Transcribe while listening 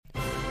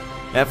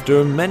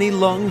After many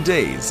long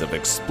days of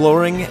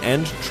exploring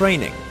and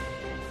training,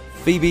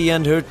 Phoebe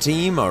and her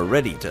team are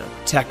ready to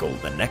tackle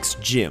the next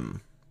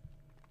gym.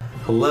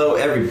 Hello,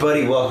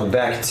 everybody. Welcome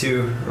back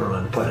to... Oh,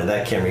 I'm pointing at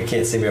that camera. You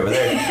can't see me over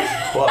there.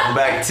 Welcome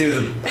back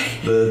to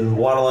the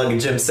Wadalunga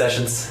gym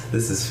sessions.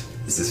 This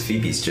is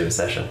Phoebe's gym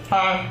session.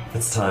 Hi.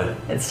 It's time.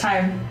 It's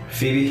time.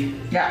 Phoebe,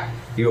 Yeah.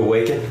 you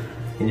awaken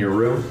in your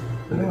room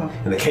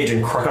in the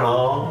Cajun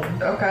Crocodile.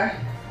 Okay.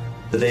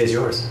 The day is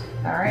yours,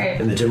 All right.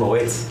 and the gym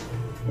awaits.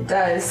 It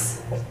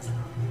does.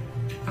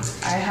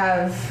 I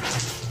have...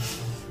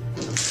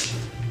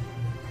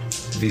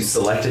 Have you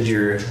selected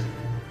your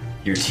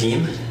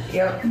team?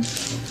 Yep.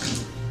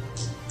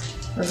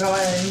 We're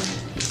going...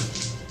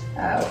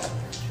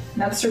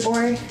 Napster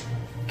Boy,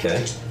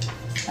 Okay.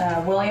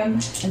 William,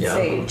 and Yeah.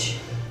 Sage.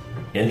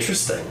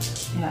 Interesting.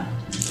 Yeah.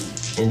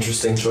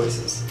 Interesting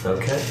choices.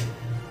 Okay.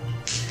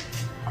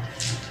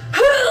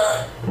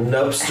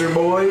 Nubster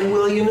Boy,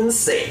 William, and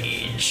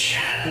Sage.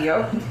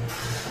 Yep.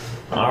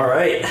 All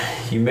right,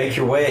 you make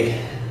your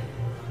way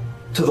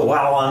to the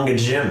Wadalunga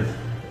gym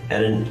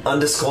at an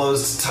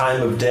undisclosed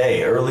time of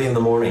day, early in the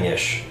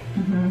morning-ish.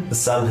 Mm-hmm. The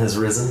sun has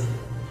risen.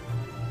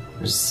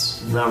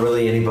 There's not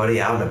really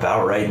anybody out and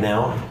about right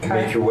now. You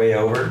Okay. make your way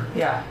over.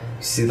 Yeah.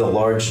 You see the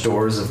large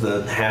doors of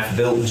the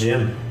half-built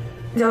gym.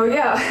 Oh,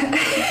 yeah.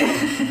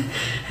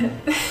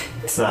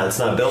 It's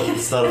not built.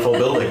 It's not a full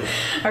building.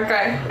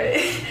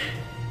 Okay.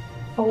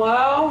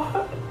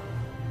 Hello?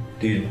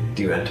 Do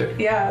you enter?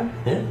 Yeah.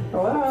 Yeah.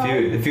 Hello?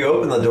 If you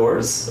open the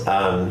doors,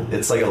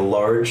 it's like a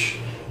large,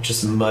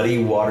 just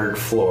muddy, watered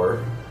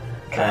floor.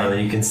 Okay.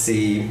 And you can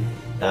see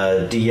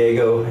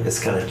Diego is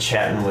kind of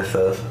chatting with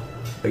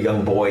a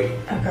young boy.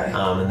 Okay.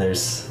 And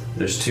there's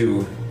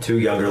two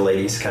younger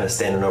ladies kind of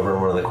standing over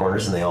in one of the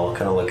corners, and they all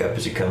kind of look up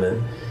as you come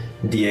in.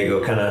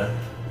 Diego kind of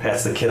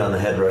pats the kid on the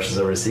head, rushes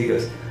over to see you,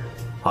 goes,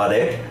 "Hi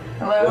there.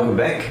 Hello. Welcome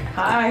back.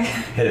 Hi.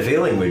 Had a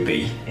feeling we'd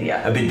be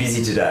Yeah. a bit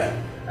busy today."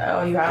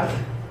 Oh, you have?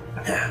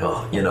 Yeah,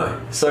 well,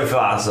 so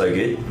far so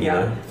good. You Yeah.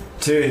 know,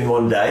 2 in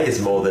one day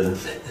is more than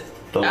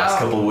the last Oh.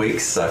 couple of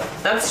weeks. So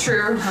That's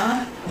true,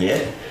 huh? yeah,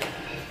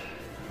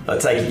 I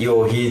take it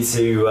you're here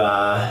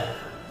to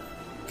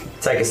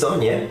take us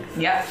on. Yeah,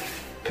 Yeah.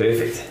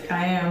 perfect.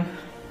 I am.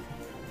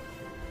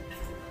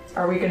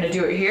 Are we gonna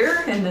do it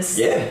here in this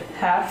Yeah.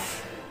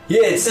 half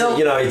Yeah, it's Bill.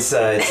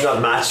 it's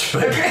not much,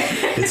 but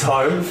it's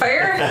home.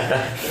 fire?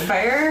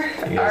 Fire?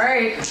 Yes. All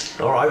right.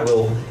 All right,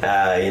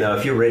 well,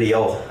 if you're ready,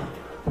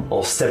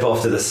 I'll step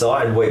off to the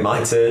side and wait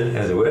my turn,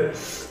 as it were.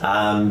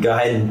 Go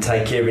ahead and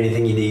take care of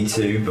anything you need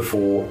to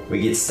before we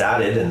get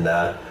started, and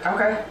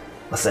Okay.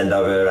 I'll send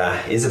over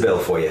Isabel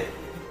for you.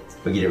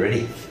 We'll get it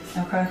ready.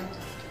 Okay.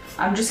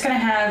 I'm just gonna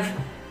have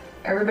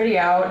everybody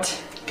out,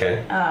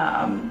 Okay.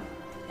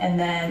 and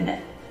then,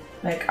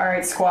 all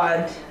right,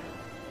 squad.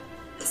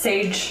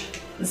 Sage,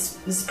 this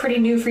is pretty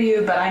new for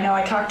you, but I know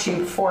I talked to you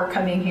before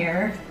coming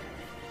here.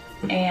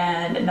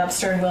 And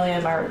Nubster and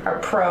William are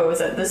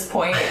pros at this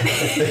point.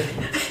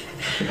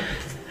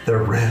 They're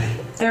ready.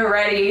 They're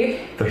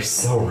ready. They're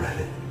so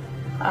ready.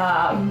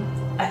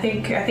 I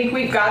think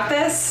we've got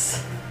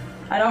this.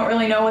 I don't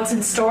really know what's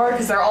in store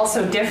because they're all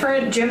so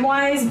different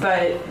gym-wise,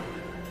 but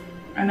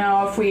I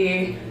know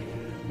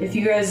if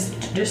you guys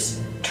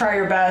just try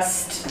your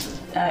best,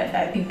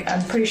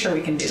 I'm pretty sure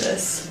we can do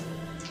this.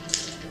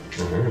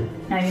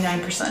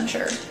 99%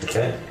 sure.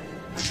 Okay.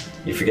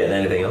 You forgetting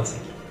anything else?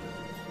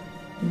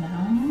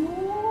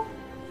 No.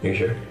 You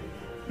sure?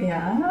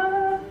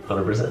 Yeah.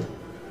 100%?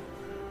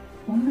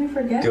 What am I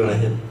forgetting? Do you want a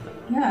hint?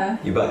 Yeah.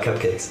 You bought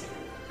cupcakes.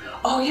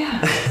 Oh yeah.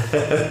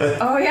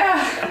 Oh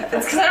yeah.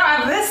 It's because I don't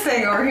have this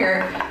thing over here.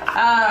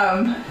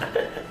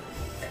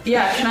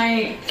 Yeah. Can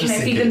I Just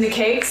in feed them case. the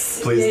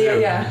cakes? Please yeah, do.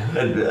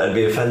 Yeah. I'd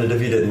be offended if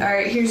you didn't. All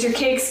right. Here's your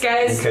cakes,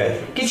 guys.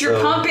 Okay, Get your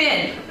so- pump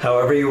in.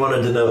 However you want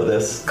to denote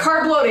this,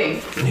 Carb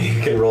loading.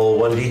 you can roll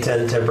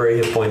 1d10 temporary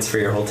hit points for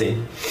your whole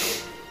team.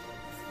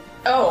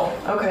 Oh.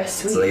 Okay.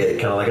 Sweet. So they get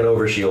kind of like an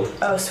overshield.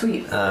 Oh,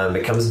 sweet.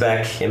 It comes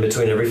back in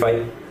between every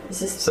fight. Is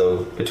this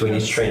So between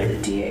each trainer.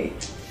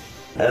 D8?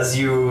 As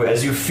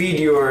you feed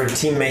your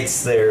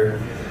teammates their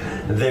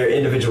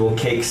individual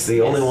cakes,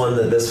 the only one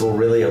that this will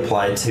really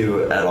apply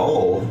to at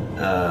all.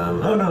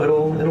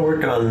 It'll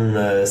work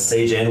on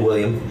Sage and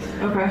William.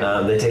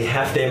 Okay. They take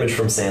half damage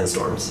from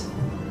sandstorms.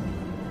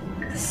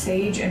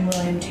 Sage and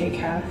William take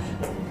half.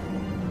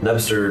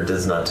 Nubster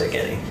does not take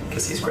any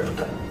because he's ground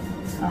type.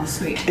 Oh,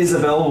 sweet.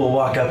 Isabel will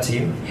walk up to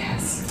you.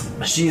 Yes.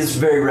 She is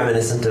very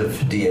reminiscent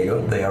of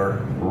Diego. They are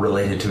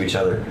related to each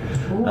other.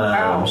 Ooh,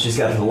 wow. She's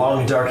got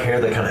long dark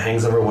hair that kind of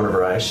hangs over one of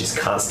her eyes. She's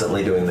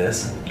constantly doing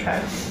this. Okay.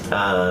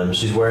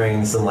 She's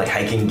wearing some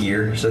hiking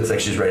gear. She looks like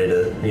she's ready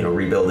to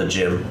rebuild the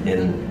gym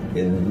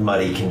in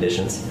muddy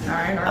conditions. All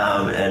right.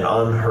 And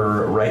on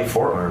her right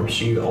forearm,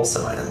 she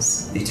also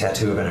has the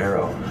tattoo of an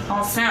arrow.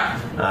 Oh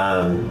snap.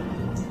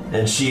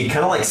 And she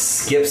kind of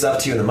skips up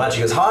to you in the mud. She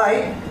goes,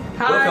 "Hi.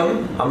 Hi.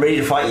 Welcome. I'm ready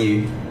to fight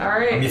you. All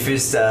right. I'm your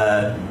first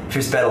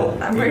battle.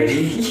 I'm you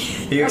ready.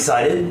 Are you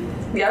excited?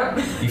 Yep.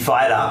 You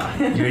fired up.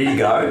 You ready to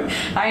go?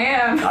 I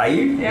am. Are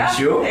you? Yeah. You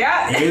sure?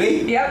 Yeah.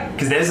 Really? Yep.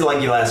 Because now's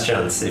like your last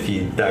chance. If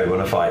you don't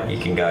want to fight, you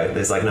can go.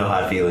 There's like no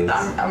hard feelings.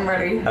 I'm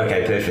ready.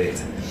 Okay,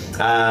 perfect.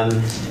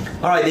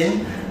 All right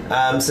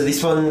then. So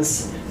this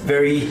one's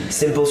very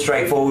simple,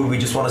 straightforward. We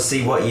just want to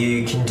see what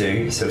you can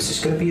do. So it's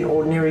just going to be an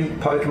ordinary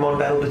Pokemon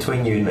battle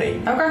between you and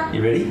me. Okay.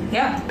 You ready?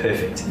 Yeah.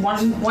 Perfect.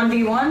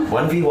 1v1?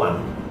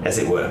 1v1, as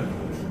it were.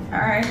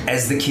 Alright.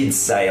 As the kids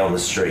say on the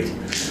street.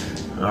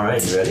 All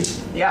right, you ready?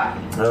 Yeah.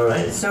 All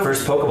right. So-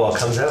 First Pokeball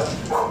comes out.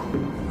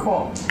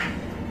 Cool.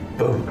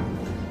 Boom.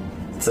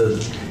 It's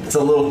a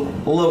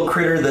little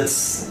critter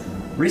that's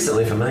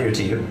recently familiar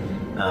to you,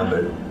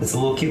 but it's a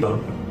little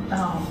Cubone.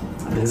 Oh.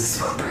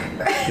 He's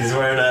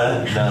wearing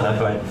a no, not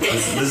quite.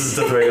 This is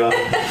to throw you off.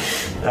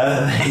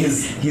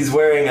 He's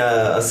wearing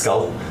a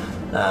skull,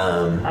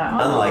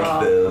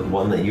 unlike the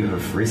one that you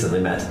have recently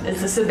met.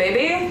 Is this a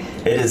baby?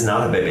 It is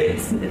not a baby.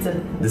 It's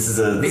a... This is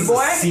a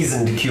boy?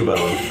 seasoned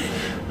Cubone.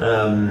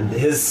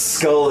 His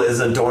skull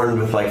is adorned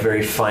with like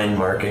very fine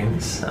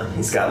markings.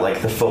 He's got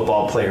like the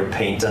football player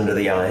paint under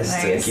the eyes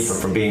Nice. to keep him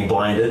from being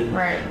blinded.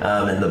 Right.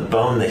 And the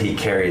bone that he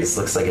carries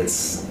looks like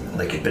it's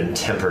been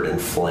tempered in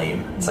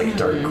flame. It's like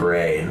dark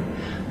gray and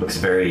looks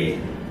very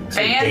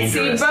fancy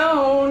dangerous.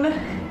 bone.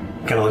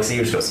 Kind of looks at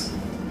you, just goes.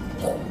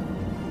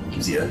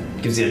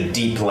 Gives you a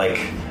deep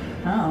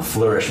Oh.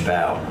 flourish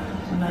bow.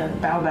 I'm gonna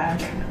bow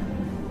back.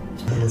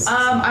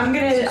 I'm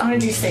gonna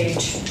do Sage.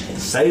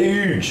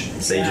 Sage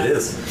Yeah. it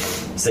is.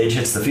 Sage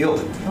hits the field.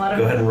 Go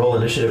ahead and roll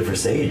initiative for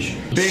Sage.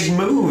 Big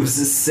moves,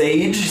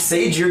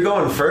 Sage, you're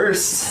going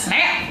first.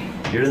 Snap!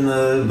 You're in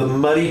the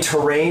muddy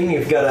terrain.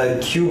 You've got a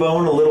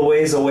Cubone a little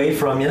ways away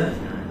from you.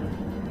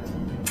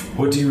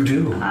 What do you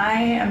do? I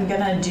am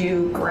gonna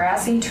do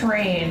grassy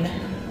terrain.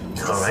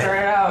 To All right. start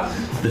out.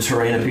 The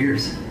terrain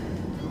appears.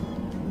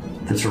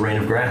 The terrain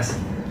of grass.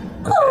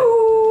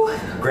 Ooh!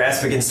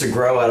 Grass begins to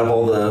grow out of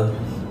all the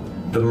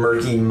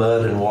murky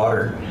mud and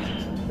water.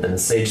 And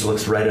Sage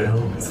looks right at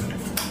home.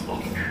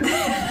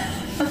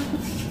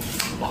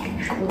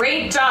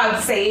 Great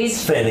job, Sage.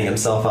 Fanning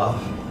himself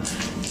off.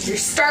 You're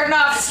starting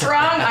off strong.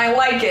 I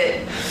like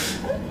it.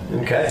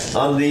 Okay.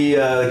 On the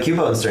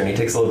Cubone's turn, he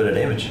takes a little bit of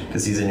damage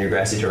because he's in your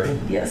grassy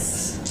terrain.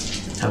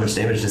 Yes. How much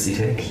damage does he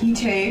take? He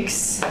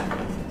takes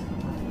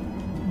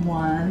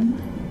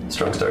 1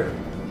 Strong start.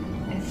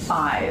 and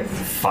 5.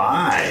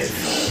 5.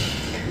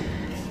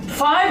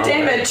 5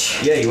 damage.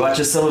 Yeah, you watch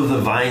as some of the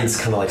vines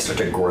kind of like start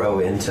to grow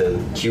into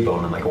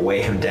Cubone and like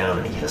weigh him down,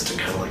 and he has to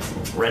kind of like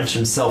wrench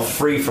himself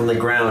free from the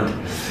ground.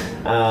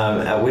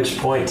 At which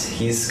point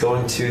he's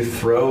going to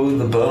throw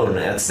the bone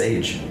at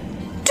Sage.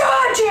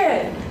 Dodge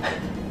it!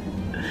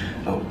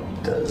 Oh,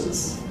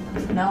 does.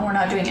 No, we're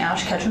not doing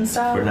Ash Ketchum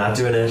style. We're not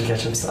doing Ash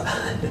Ketchum style.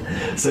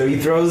 So he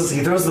throws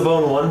the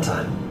bone one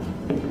time.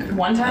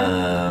 One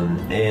time?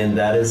 And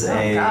that is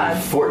a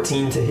God.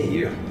 14 to hit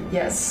you.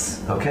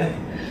 Yes. Okay.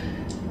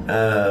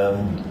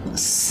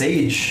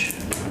 Sage,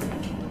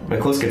 my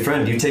close good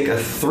friend, you take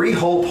 3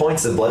 whole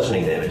points of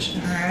bludgeoning damage.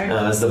 Alright.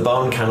 As the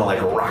bone kind of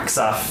like rocks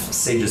off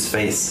Sage's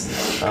face.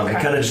 It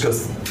kind of just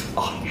goes,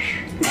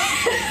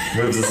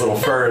 moves his little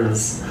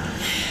ferns.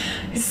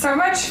 So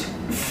much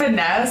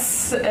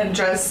finesse and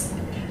just...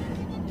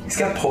 He's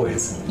got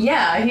poise.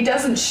 Yeah, he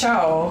doesn't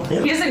show.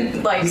 Yeah. He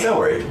doesn't, like... He's not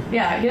worried.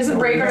 Yeah, he doesn't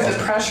break under the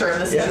no. pressure of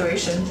the Yeah.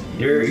 situation.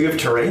 You have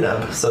terrain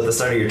up, so at the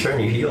start of your turn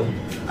you heal.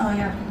 Oh,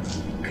 yeah.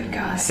 Good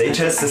God. Sage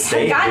has to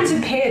stay. I got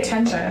dude. to pay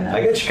attention.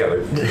 I got you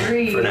covered.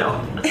 Great. For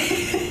now.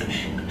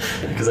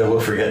 Because I will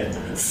forget.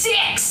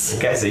 6!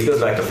 Okay, so he goes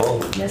back to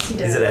full. Yes, he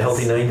He's does. at a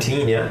healthy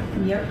 19, yeah.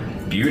 Yep.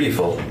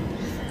 Beautiful.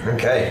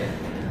 Okay.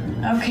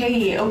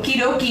 Okay, okie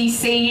dokie,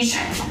 Sage.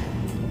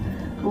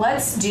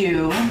 Let's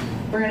do...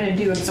 We're gonna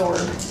do Absorb.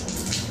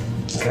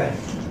 Okay.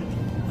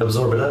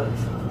 Absorb it up.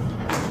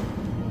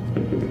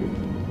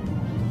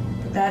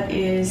 That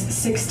is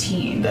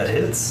 16. That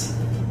hits.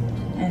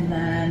 And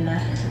then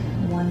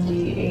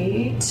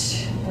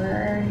 1d8.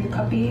 Where are you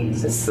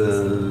puppies? It's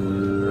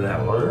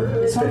that one.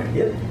 This one?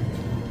 Yep.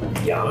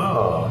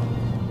 Yeah.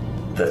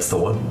 That's the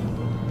one.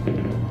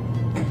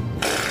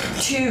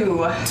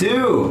 2.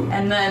 2.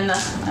 And then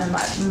I'm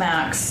at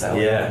max, so...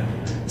 Yeah.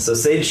 So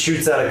Sage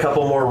shoots out a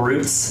couple more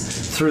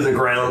roots through the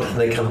ground. And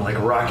they kind of like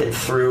rocket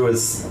through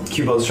as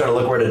Cubone's trying to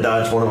look where to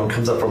dodge. One of them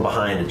comes up from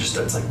behind and just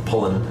starts like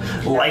pulling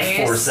life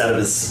force out of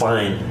his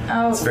spine.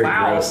 Oh, it's very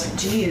wow. gross.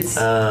 Jeez.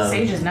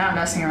 Sage is not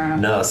messing around.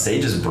 No,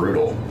 Sage is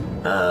brutal.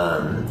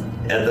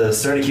 At the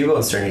start of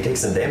Cubone's turn, he takes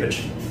some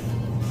damage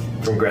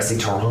from Grassy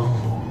Terrain.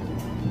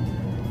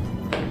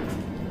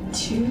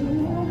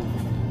 2...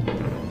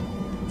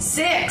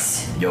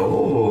 6!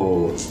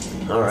 Yo.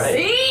 All right.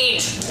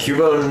 Sage!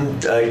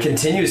 Cubone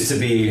continues to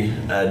be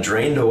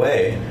drained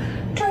away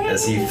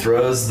as he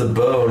throws the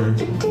bone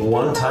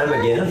one time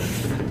again.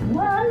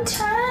 One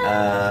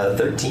time.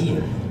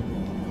 13.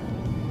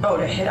 Oh,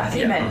 to hit. I think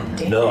you Yeah. meant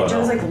damage. No, I was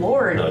no. like,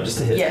 Lord. No, just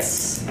a hit.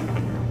 Yes.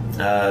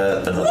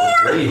 Another Lord,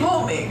 3.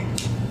 help me.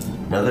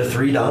 Another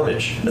 3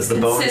 damage. As the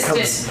bone comes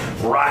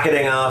consistent.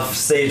 rocketing off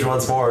Sage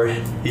once more,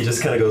 he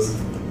just kind of goes.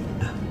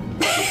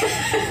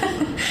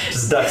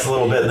 Just ducks a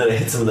little bit, and then it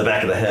hits him in the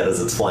back of the head as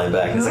it's flying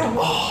back. He's like,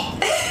 oh.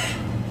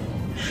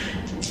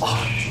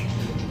 Oh.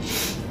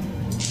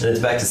 And it's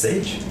back to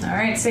Sage. All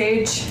right,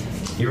 Sage.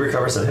 You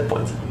recover some hit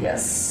points.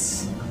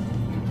 Yes.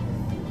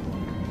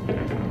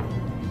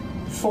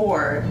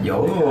 4.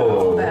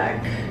 Yo.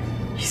 Back.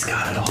 He's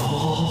got it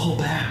all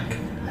back.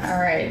 All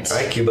right. All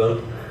right,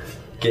 Cubone.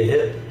 Get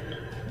hit.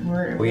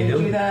 We're What are you gonna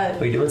doing? do that.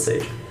 What are you doing,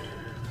 Sage?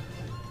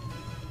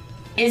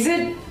 Is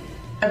it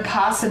a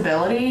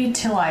possibility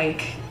to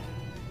like?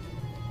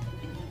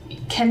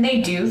 Can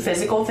they do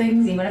physical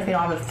things even if they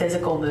don't have a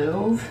physical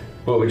move?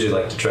 What would you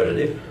like to try to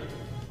do?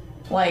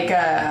 Like,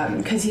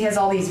 because he has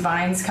all these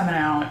vines coming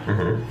out.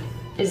 Mm-hmm.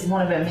 Is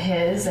one of them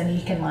his, and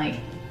he can like?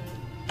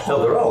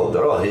 No,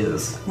 they're all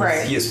his.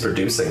 Right. He is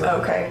producing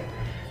them. Okay.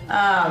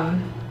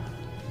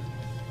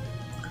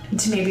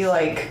 To maybe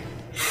like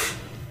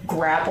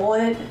grapple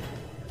it,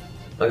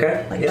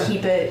 Okay. like yeah.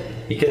 keep it.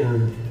 He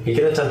can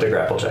attempt a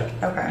grapple check.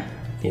 Okay.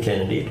 He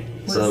can indeed.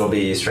 What So is that'll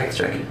be strength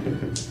check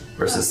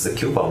versus the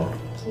Cubone.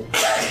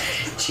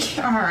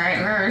 All right,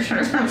 maybe I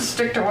should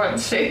stick to what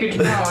Sage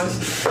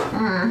knows.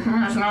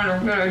 That's not a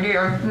good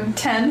idea.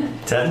 10.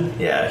 10?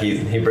 Yeah,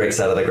 he breaks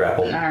out of the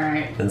grapple. All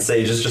right. And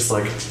Sage is just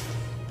like,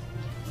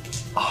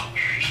 oh.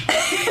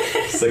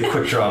 It's like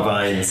quick draw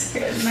vines.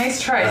 Good.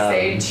 Nice try,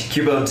 Sage.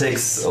 Cubone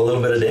takes a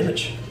little bit of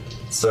damage.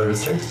 Start of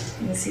his turn.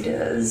 Yes, he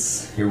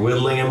does. You're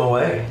whittling him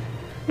away.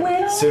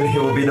 Soon he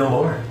will be no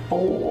more.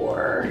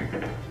 4.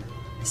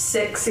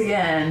 6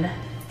 again.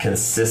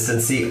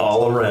 Consistency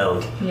all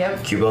around.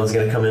 Yep. Cubone's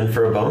gonna come in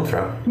for a bone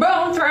throw.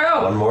 Bone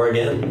throw. One more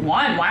again.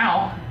 1.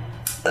 Wow.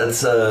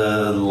 That's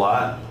a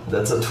lot.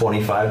 That's a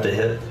 25 to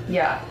hit.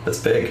 Yeah. That's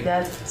big.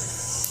 That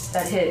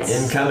hits.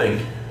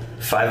 Incoming.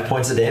 5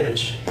 points of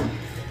damage.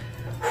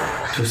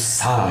 To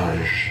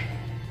Sage.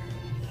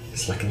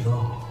 It's like,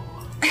 no.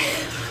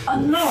 Oh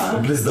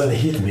no. Please don't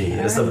hit me.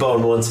 As the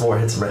bone once more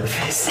hits him right in the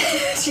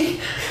face.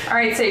 All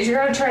right, Sage, you're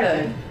gonna try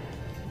to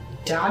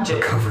dodge it.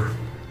 Recover.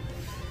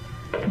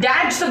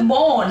 Dodge the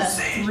bone.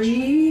 Sage.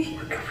 3.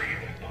 Recover your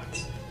hit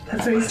points.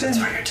 That's what he's doing. That's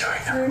what you're doing.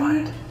 Never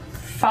mind.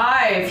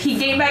 5. He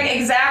gained back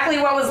exactly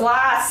what was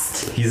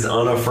lost. He's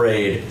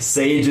unafraid.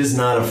 Sage is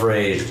not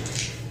afraid.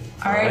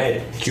 All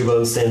right.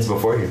 Cubone stands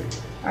before you.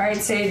 All right,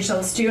 Sage.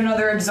 Let's do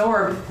another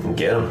absorb.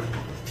 Get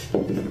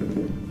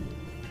him.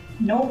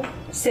 Nope.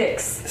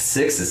 6.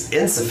 6 is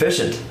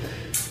insufficient.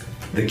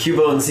 The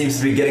Cubone seems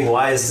to be getting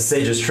wise to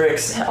Sage's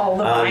tricks. All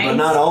the but vines.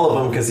 not all of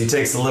them, because he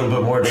takes a little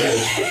bit more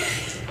damage.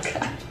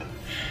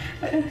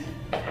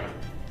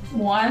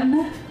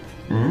 1.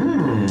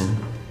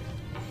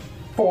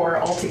 4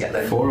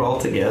 altogether. 4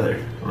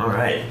 altogether.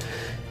 Alright.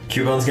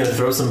 Cubone's gonna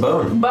throw some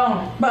bone.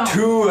 Bone.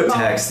 2 bone.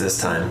 attacks this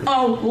time.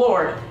 Oh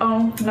Lord.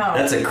 Oh no.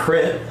 That's a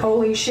crit.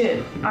 Holy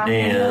shit.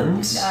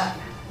 And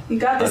you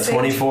got A this. Sage.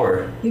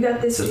 24. You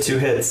got this. So 2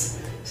 hits.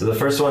 So the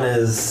first one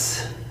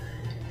is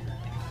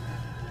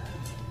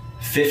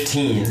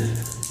 15.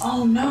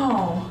 Oh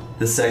no.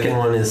 The second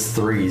one is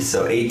 3,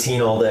 so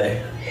 18 all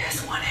day. He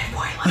has 1 hit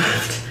point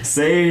left.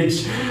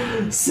 Sage!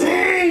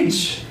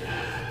 Sage!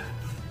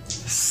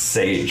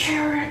 Sage.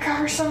 Here, we're gonna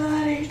cover some of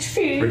that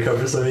HP.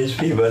 Recover some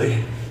HP,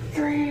 buddy.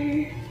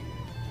 3,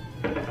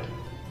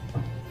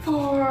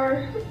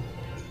 4.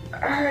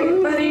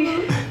 Alright,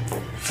 buddy.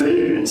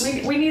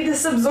 Sage. We need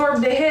this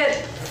absorb to hit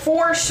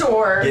for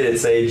sure. Get it,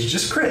 Sage.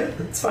 Just crit.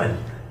 It's fine.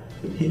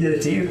 He did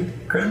it to you.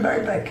 Crit him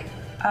back.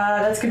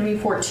 That's gonna be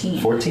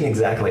 14. 14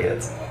 exactly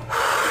hits.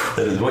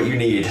 That is what you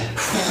need.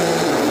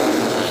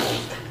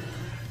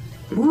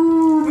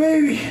 Ooh,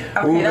 baby.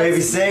 Okay, Ooh, that's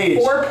baby Sage.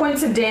 4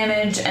 points of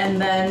damage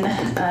and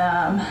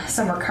then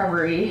some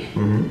recovery.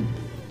 Mm-hmm.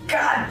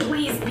 God,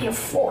 please be a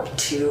 4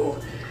 too.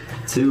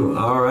 2.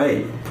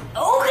 Alright.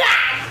 Oh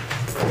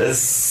God! As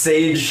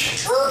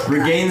Sage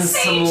regains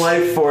Sage. some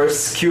life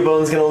force,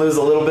 Cubone's gonna lose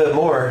a little bit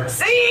more.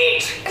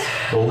 Sage!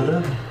 Roll it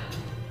up.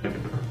 I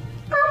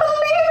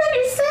believe in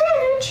you,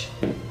 Sage!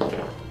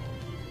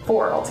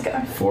 4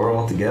 altogether. 4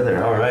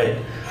 altogether. Alright.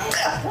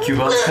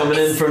 Cubone's coming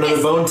in for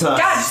another bone toss.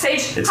 God,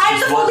 Sage, It's hide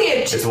just the one-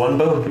 foliage! It's 1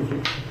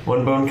 bone.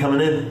 1 bone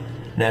coming in.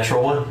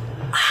 Natural 1.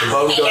 The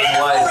bone goes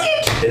wide.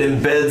 It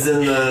embeds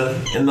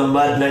in the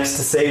mud next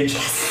to Sage.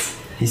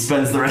 He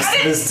spends the rest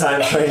of his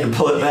time trying to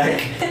pull it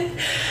back.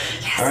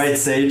 Alright,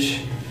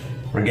 Sage.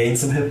 Regain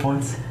some hit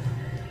points.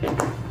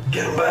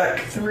 Get him back.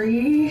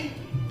 3.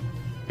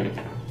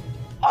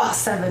 Oh,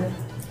 7.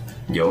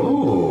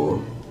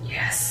 Yo.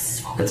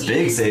 Yes. That's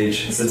big,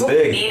 Sage. This That's is what we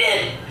big.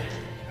 needed.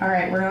 All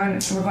right, we're going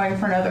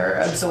for another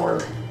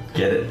absorb.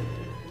 Get it.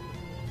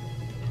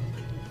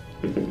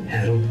 Hit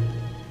him.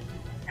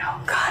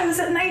 Oh God, it was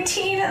at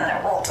 19 and then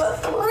I rolled a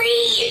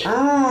 3.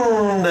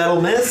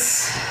 That'll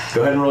miss.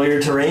 Go ahead and roll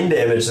your terrain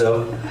damage,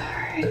 though. All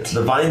right.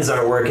 The vines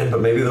aren't working,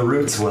 but maybe the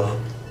roots will.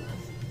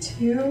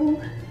 2,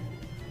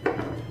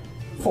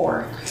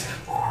 4.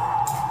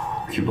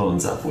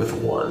 Cubone's up with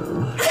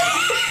 1.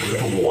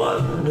 With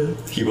 1.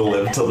 He will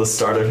live till the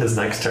start of his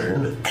next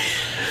turn.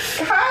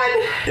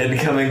 God.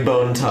 Incoming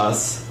bone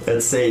toss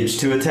at Sage.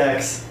 2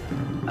 attacks.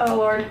 Oh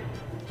Lord.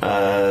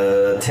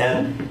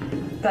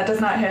 10. That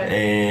does not hit.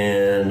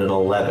 And an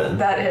 11.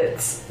 That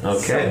hits.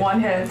 Okay. So 1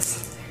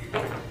 hits.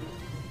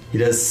 He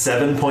does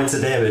 7 points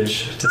of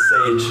damage to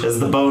Sage as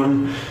the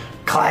bone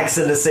clacks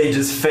into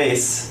Sage's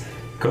face.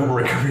 Go ahead and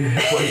recover your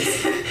hit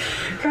points.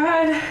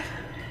 God.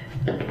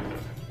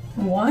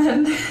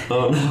 1.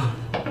 Oh no.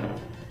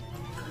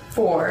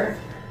 4.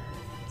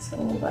 So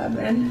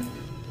 11.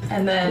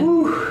 And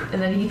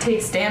then he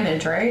takes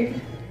damage, right?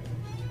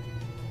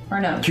 Or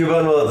no?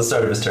 Cubone will at the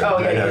start of his turn. Oh,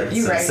 yeah, know.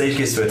 you're right. Sage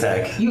gets to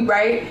attack. You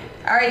right?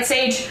 Alright,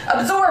 Sage,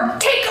 absorb!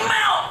 Take him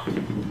out!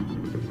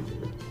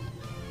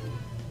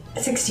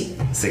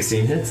 16.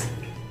 16 hits.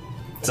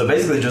 So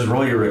basically just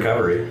roll your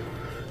recovery.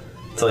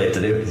 That's all you have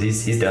to do.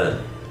 He's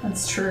done.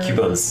 That's true.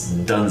 Cubone's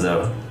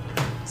donezo.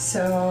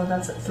 So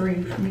that's a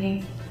 3 for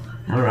me.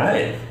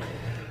 Alright.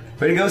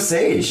 Way to go,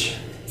 Sage.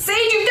 Sage,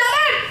 you've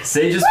done it!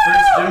 Sage's Woo!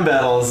 first gym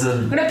battle is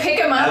I'm an gonna pick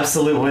him up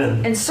absolute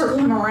win. and circle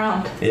him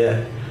around.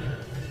 Yeah.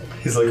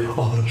 He's like, You've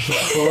done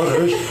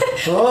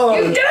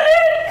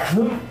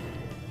it!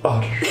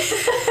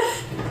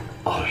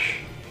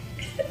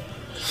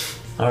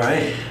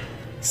 Alright.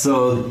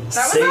 So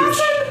That was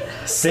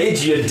awesome!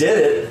 Sage, you did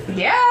it.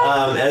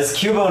 Yeah! As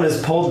Cubone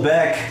is pulled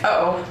back,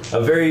 Uh-oh.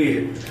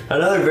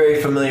 another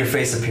very familiar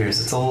face appears.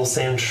 It's a little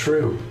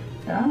Sandshrew.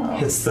 Oh.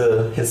 Hits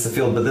the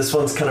field, but this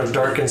one's kind of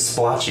dark and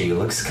splotchy. It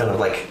looks kind of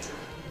like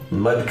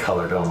mud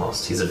colored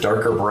almost. He's a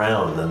darker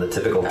brown than the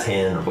typical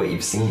tan of what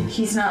you've seen.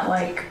 He's not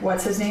like,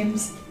 what's his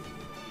name's?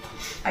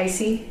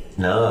 Icy?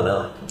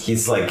 No.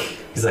 He's like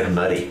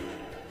muddy.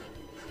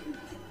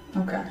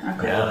 Okay.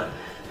 Yeah.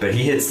 But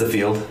he hits the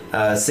field.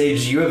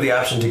 Sage, you have the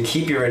option to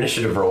keep your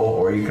initiative roll,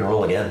 or you can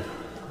roll again.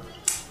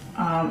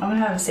 I'm gonna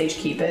have Sage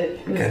keep it.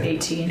 It was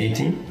 18.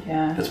 18?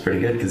 Yeah. That's pretty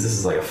good, because this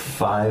is like a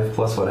 5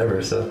 plus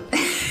whatever, so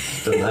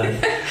doesn't matter.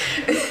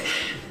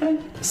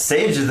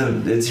 Sage,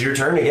 it's your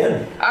turn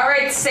again.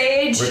 Alright,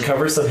 Sage.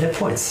 Recover some hit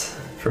points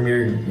from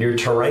your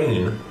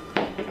terrain.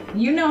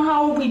 You know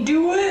how we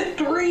do it.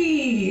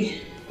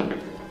 3.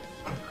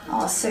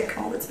 Oh, sick.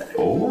 Oh, that's better.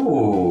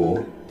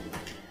 Oh.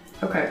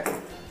 Okay.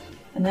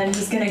 And then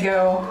he's gonna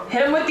go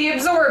hit him with the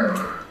absorb.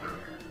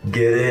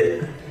 Get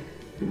it.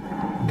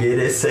 Get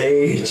it,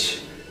 Sage.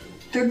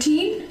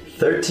 13?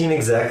 13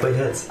 exactly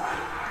hits.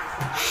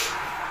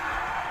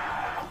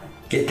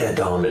 Get that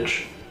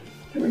damage.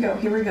 Here we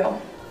go.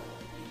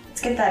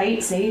 Let's get that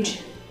 8,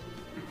 Sage.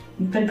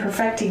 You've been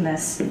perfecting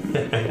this.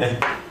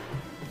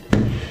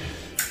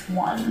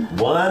 1.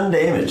 1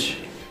 damage.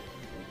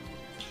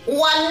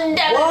 1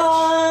 damage.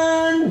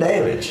 1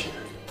 damage.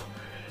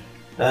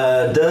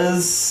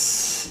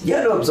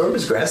 Absorb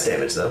is grass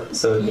damage though,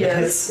 so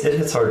Yes. it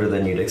hits harder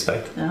than you'd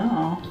expect.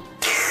 Oh.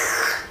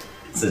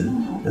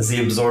 It's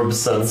the absorb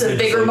sun. It's a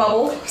bigger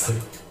bubble.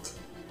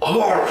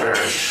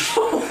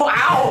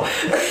 Wow.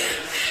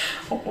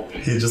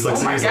 He just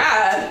looks Oh my at you.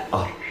 god.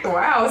 Oh.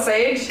 Wow,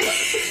 Sage.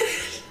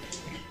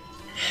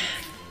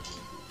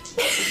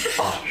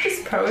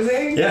 Just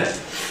posing. Yeah.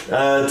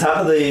 Top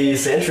of the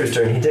Sandshrews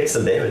turn, he takes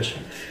some damage.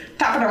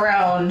 Top it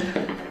around.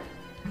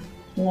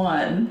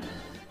 1.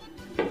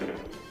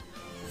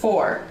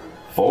 4.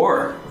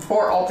 4.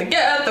 4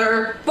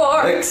 altogether.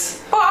 4. Thanks.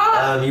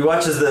 4. You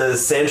watch as the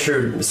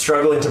Sandshrew,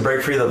 struggling to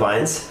break free of the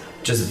vines,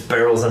 just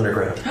barrels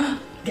underground.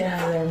 Get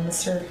out of there,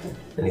 mister.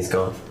 And he's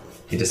gone.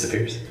 He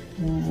disappears.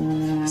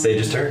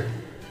 Sage's turn.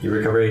 You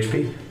recover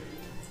HP.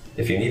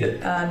 If you need it.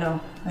 No.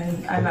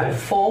 I'm Okay. at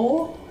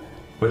full.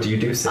 What do you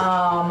do, Sage?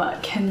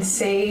 Can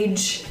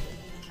Sage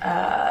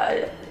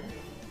hide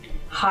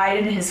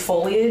in his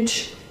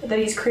foliage that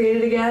he's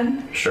created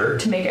again Sure.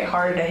 to make it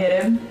harder to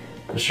hit him?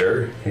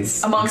 Sure.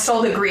 He's Amongst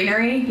all the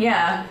greenery?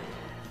 Yeah.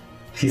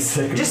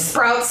 like, Just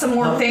sprout some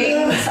more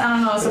things. I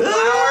don't know, some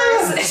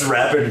flowers. Just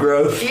rapid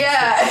growth.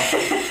 Yeah.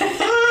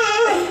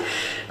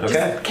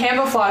 Okay.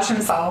 Camouflage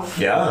himself.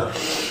 Yeah.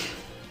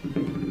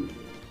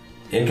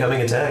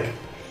 Incoming attack.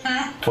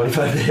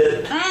 25 to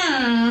hit.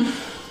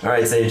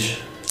 Alright, Sage.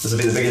 This will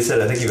be the biggest hit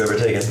I think you've ever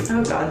taken.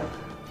 Oh god.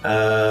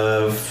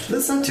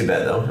 That's not too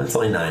bad though. It's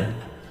only 9.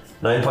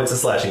 9 points of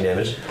slashing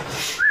damage.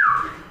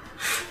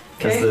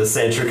 As Okay. the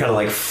Sandshrew kind of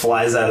like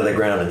flies out of the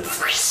ground and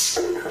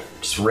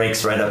just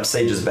rakes right up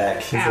Sage's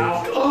back. He's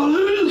Ow. like,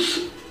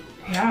 oh,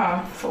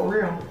 Yeah, for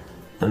real.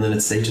 and then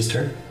it's Sage's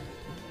turn.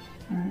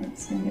 Alright,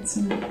 it's gonna get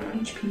some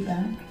HP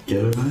back.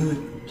 Get it back.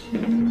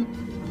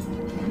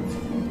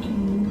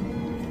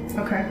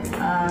 Okay.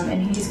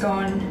 And he's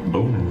going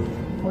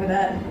Boom. for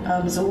that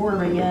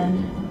absorb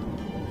again.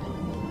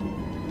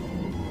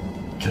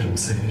 Get him,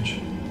 Sage.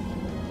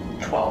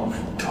 12.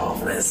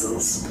 12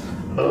 misses.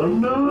 Oh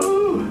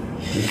no!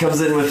 He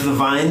comes in with the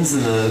vines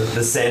and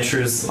the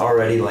Sandshrew's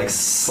already like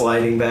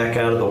sliding back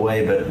out of the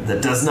way, but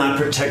that does not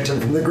protect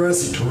him from the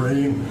grassy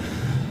terrain.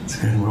 Let's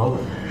go ahead and roll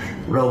it.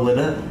 Roll it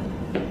up.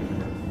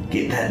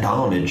 Get that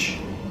damage.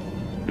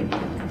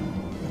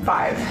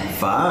 5.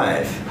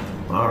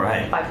 5.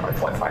 Alright.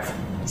 5.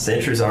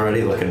 Sandshrew's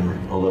already looking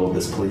a little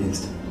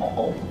displeased.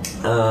 Uh-oh.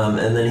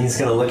 And then he's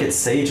gonna look at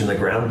Sage and the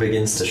ground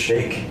begins to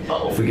shake.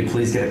 Uh-oh. If we could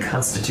please get a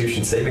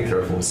Constitution saving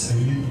throw from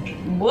Sage.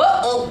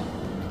 Whoa!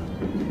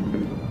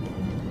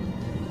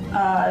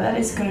 That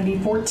is going to be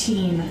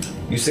 14.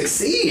 You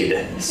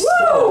succeed!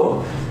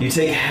 So, you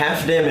take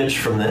half damage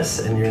from this,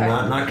 and you're Okay.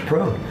 not knocked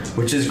prone.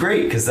 Which is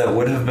great, because that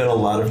would have been a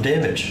lot of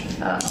damage.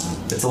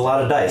 Uh-oh. It's a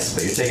lot of dice,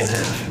 but you're taking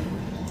half.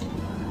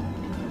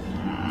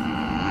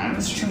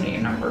 There's too many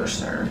numbers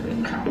that are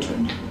being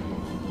counted.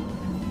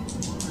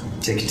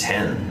 Take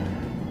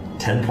 10.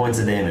 10 points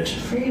of damage.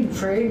 Friggin'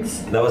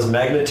 frigs. That was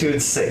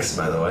magnitude 6,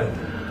 by the way.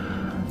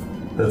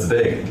 That's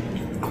big.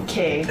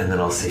 Okay. And then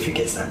I'll see if he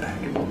gets that back.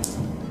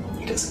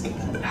 He doesn't get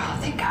that back.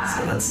 Oh, thank God.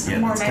 So that's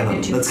More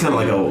magnitude. that's kind of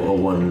like a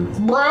one.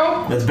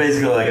 Bro! That's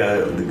basically like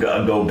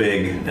a go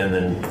big and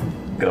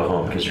then go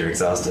home because you're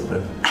exhausted.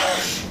 But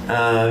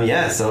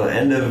yeah. So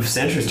end of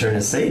Sandra's turn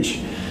is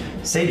Sage.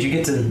 Sage, you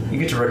get to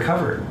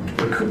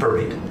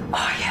recuperate.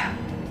 Oh, yeah.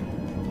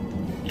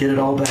 Get it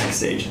all back,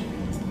 Sage.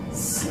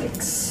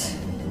 6.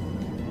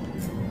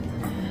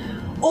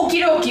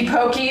 Okie dokie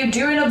pokey,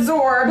 do an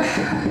absorb.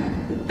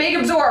 Big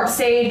absorb,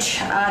 Sage.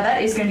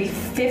 That is going to be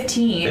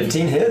 15.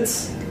 15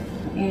 hits.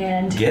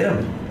 And Get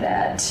him.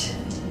 that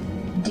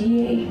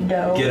D8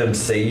 dough. Get him,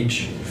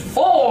 Sage.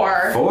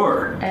 4.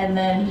 4. And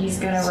then he's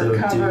going to So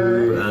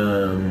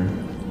recover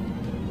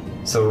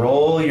so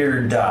roll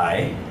your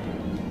die.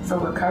 for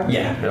recovery.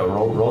 Yeah. No,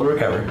 roll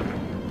recover.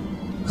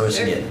 How much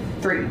you get?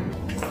 3.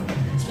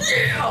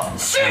 Yeah!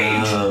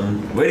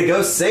 Sage! Way to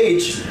go,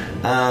 Sage.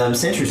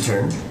 Sandra's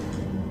turn.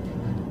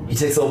 He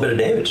takes a little bit of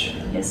damage.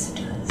 Yes, it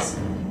does.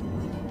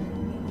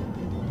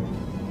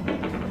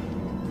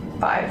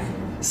 5.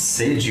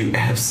 Sage, you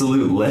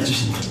absolute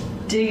legend.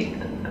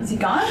 Is he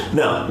gone?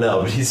 No,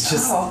 but he's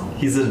just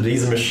he's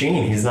a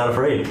machine. He's not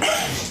afraid.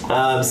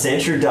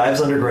 Sandshrew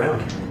dives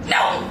underground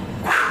No!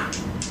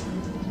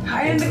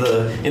 Hide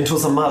in into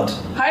some mud.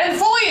 hide in the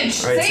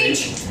foliage! All right,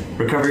 Sage!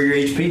 Recover your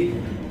HP.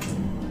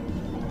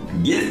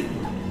 Get it.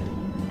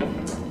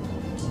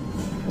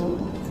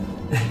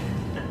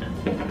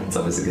 It's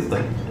always a good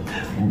thing.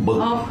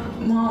 Oh,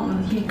 well,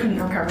 he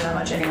couldn't recover that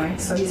much anyway,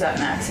 so he's at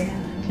max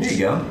again. There you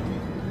go.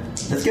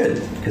 That's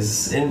good,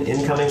 because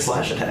incoming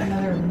slash attack.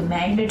 Another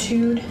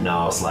magnitude.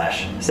 No,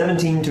 slash.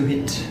 17 to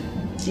hit.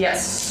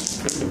 Yes.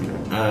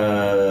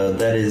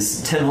 That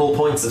is 10 whole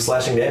points of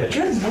slashing damage.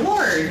 Good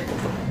lord.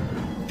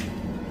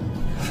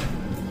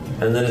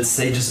 And then it's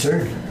Sage's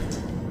turn,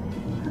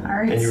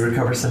 Alright. and you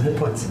recover some hit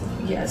points.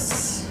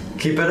 Yes.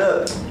 Keep it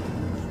up.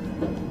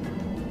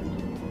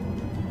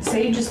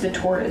 Sage is the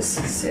tortoise.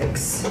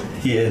 6.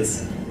 He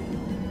is.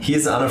 He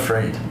is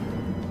unafraid.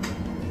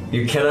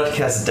 You cannot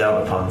cast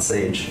doubt upon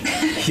Sage.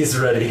 He's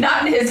ready.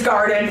 Not in his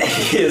garden.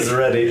 He is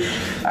ready.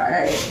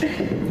 Alright.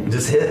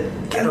 Just hit.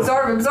 Get him.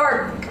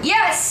 Absorb.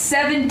 Yes!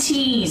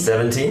 17.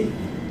 17.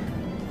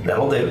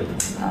 That'll do.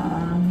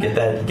 Get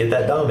that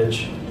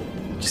damage.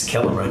 Just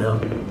kill him right now.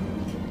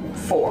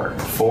 4.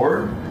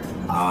 4?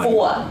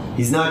 4.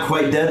 He's not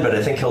quite dead, but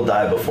I think he'll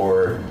die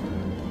before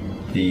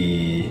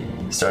the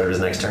start of his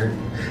next turn.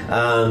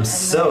 And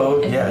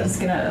yeah. he's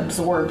gonna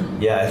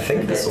absorb. Yeah, I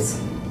think bits. this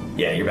will.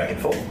 Yeah, you're back at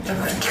full.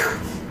 Okay.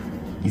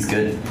 He's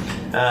good.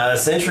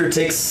 Sandshrew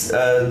takes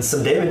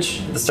some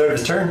damage at the start of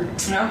his turn,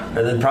 No? and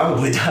then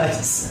probably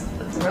dies.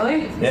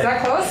 Really? Is Yeah.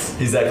 that close?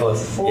 He's that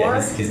close. 4?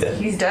 Yeah, he's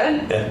dead. He's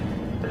dead? Yeah.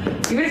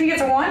 Even if he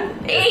gets a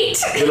 1? 8!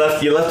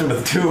 You left him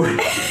with 2.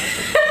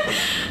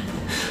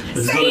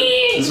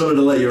 Just wanted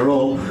to let you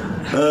roll.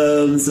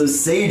 So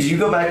Sage, you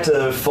go back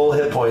to full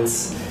hit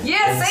points. Yeah,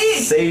 And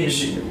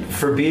Sage! Sage,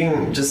 for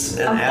being just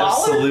an A baller?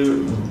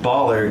 absolute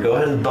baller, go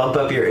ahead and bump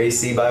up your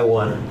AC by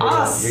 1.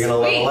 You're gonna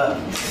level up.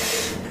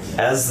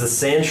 As the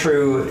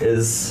Sandshrew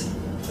is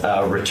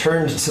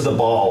returned to the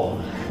ball,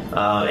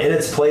 in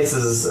its place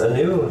is a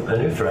new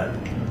threat.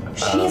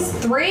 She's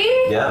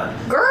 3? Yeah.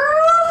 Girl!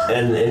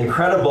 An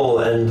incredible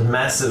and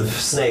massive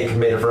snake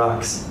made of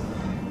rocks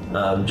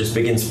just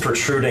begins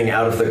protruding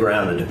out of the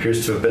ground. It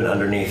appears to have been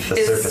underneath the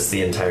surface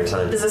the entire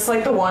time. Is this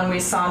like the one we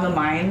saw in the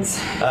mines?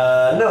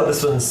 No,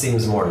 this one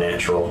seems more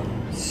natural.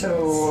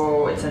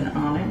 So it's an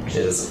onyx?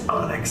 It is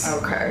onyx.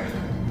 Okay.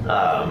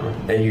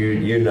 And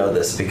you know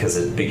this because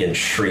it begins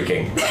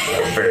shrieking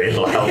very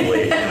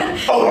loudly.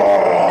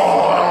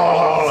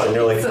 Oh! And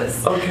you're like,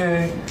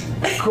 okay,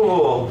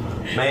 cool,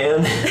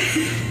 man.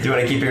 Do you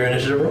want to keep your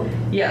initiative roll?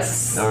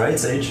 Yes. All right,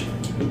 Sage.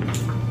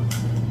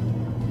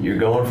 You're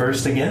going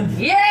first again.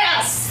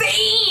 Yeah!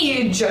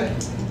 Sage!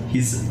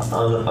 He's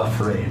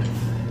unafraid.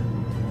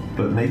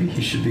 But maybe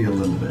he should be a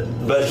little bit.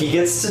 But he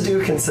gets to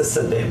do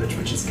consistent damage,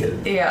 which is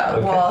good. Yeah,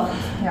 Okay. well,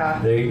 yeah.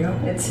 There you go.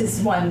 It's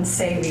his one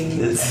saving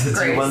It's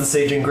grace. your one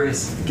Sage and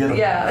Grace. Get him.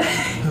 Yeah.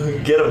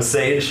 Get him,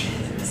 Sage.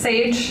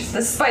 Sage,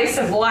 the spice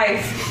of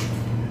life.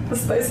 The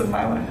spice of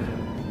my life.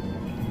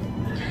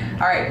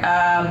 Alright,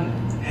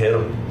 Hit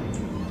him.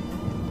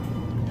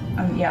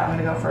 yeah, I'm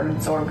gonna go for an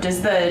absorb.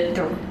 Does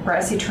the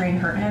grassy terrain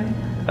hurt him?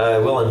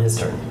 Will on his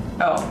turn.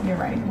 Oh, you're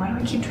right. Why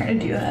do I keep trying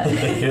to do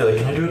that? You're like,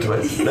 can I do it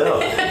twice? No.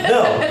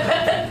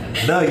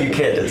 No, you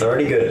can't. It's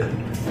already good.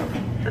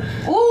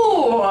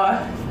 Ooh!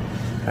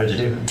 How'd you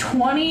do?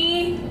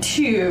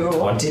 22.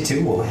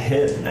 22 will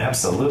hit,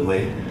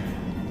 absolutely.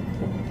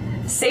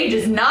 Sage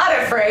is not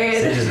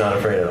afraid. Sage is not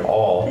afraid at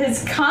all.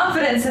 His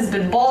confidence has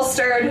been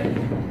bolstered.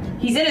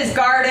 He's in his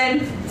garden.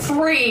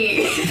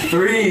 3.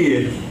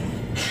 3.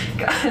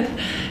 God.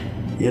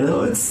 You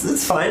know,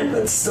 it's fine.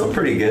 That's still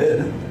pretty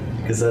good.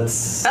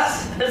 Because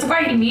That's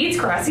why he needs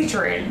grassy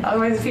terrain.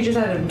 Otherwise, if he just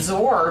had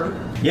absorb.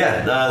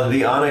 Yeah,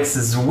 the onyx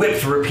is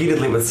whipped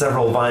repeatedly with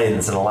several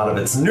vines, and a lot of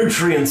its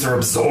nutrients are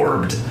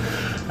absorbed.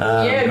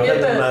 Go ahead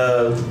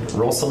and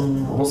roll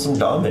some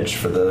damage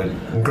for the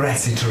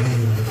grassy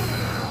terrain.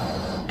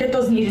 Get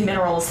those needed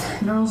minerals.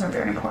 Minerals are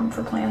very important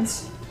for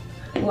plants.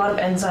 A lot of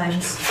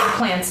enzymes.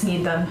 Plants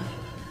need them.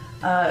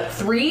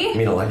 3. You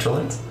mean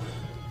electrolytes?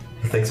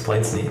 The things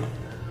plants need.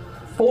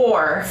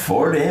 4.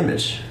 4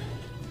 damage.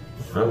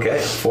 Okay,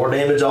 4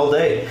 damage all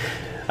day.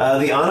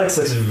 The onyx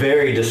looks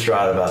very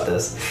distraught about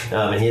this,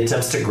 and he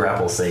attempts to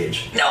grapple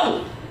Sage.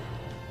 No!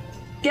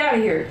 Get out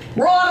of here.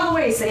 Roll out of the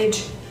way,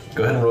 Sage.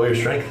 Go ahead and roll your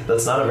strength.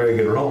 That's not a very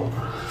good roll.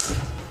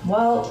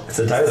 Well, It's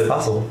entirely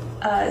possible.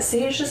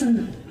 Sage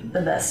isn't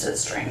the best at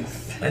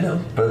strength. I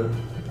know, but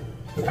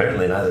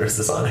apparently neither is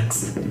this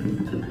onyx.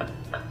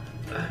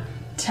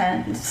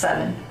 7.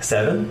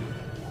 7?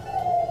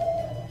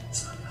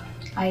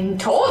 I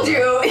told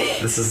you!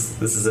 This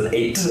is an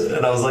 8,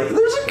 and I was like,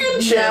 there's a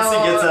good chance he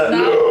gets out.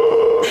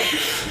 No.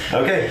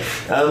 Okay,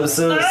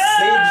 so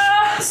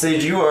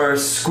Sage, you are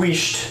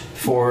squished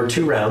for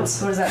 2 rounds.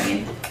 What does that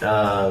mean?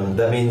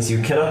 That means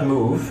you cannot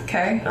move.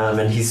 Okay.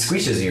 And he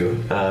squishes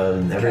you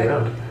every Okay.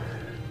 round.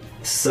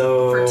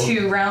 So For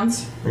 2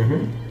 rounds?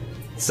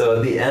 So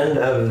at the end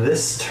of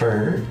this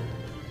turn,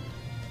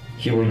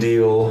 he will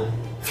deal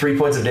 3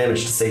 points of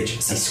damage to Sage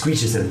as he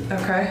squishes him.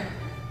 Okay.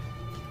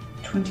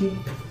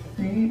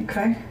 23,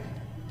 okay.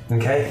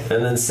 Okay,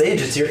 and then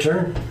Sage, it's your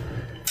turn.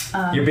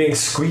 You're being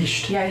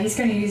squished. Yeah, he's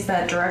gonna use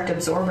that direct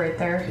absorb right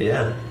there.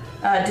 Yeah,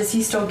 Does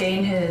he still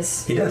gain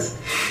his he does.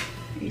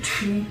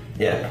 HP?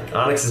 Yeah,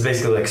 Onyx is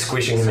basically like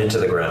squishing him into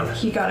the ground.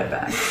 He got it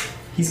back.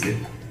 He's good.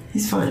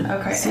 He's fine.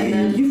 Okay, See, and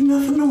then- you've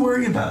nothing to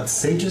worry about.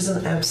 Sage is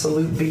an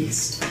absolute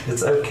beast.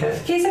 It's okay.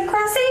 He's a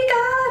grassy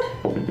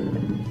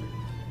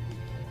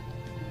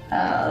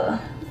god!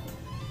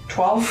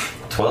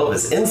 12? 12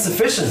 is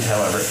insufficient,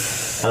 however,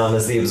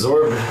 as the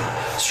absorb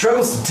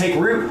struggles to take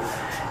root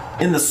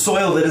in the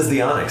soil that is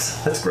the onyx.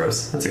 That's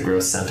gross. That's a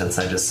gross sentence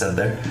I just said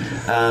there.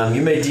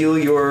 You may deal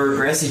your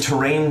grassy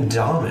terrain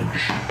damage.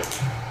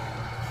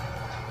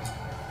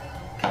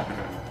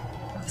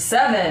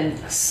 7.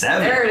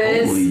 7. There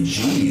it is. Holy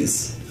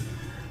jeez.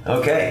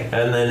 Okay,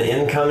 and then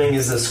incoming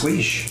is a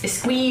squeeze. A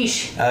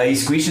squeeze. He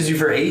squeezes you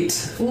for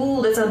 8.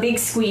 Ooh, that's a big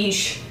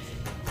squeeze.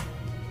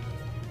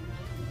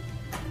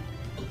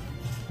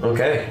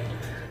 Okay.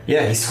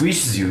 Yeah, he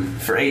squeezes you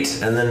for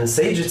 8, and then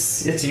Sage,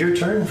 it's your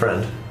turn,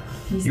 friend.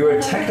 You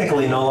are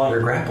technically no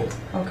longer grappled.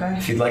 Okay.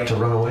 If you'd like to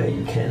run away,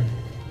 you can.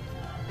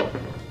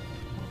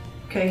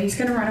 Okay, he's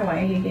gonna run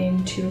away. He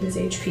gained 2 of his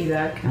HP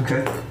back.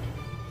 Okay.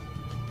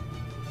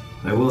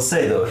 I will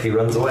say though, if he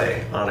runs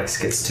away, Onyx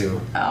gets to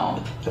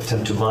Oh.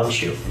 attempt to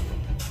launch you.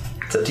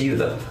 It's up to you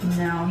though.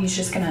 No, he's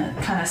just gonna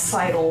kind of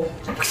sidle.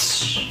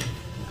 Just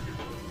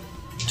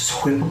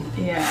whip him.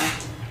 Yeah.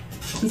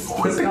 He's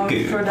Whip it going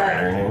good. for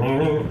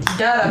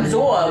that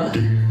absorb.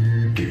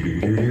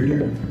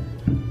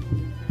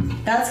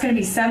 That's gonna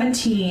be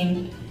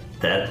 17.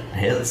 That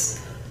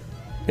hits.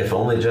 If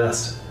only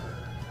just.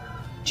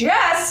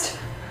 Just.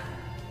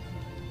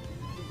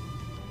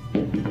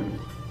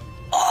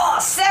 Oh,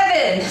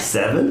 7.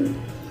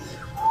 7?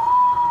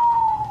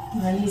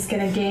 And then he's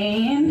gonna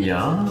gain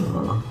Yeah.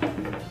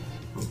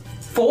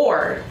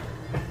 4.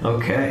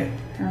 Okay.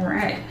 All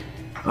right.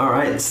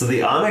 Alright, so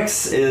the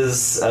Onyx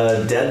is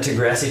dead to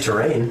grassy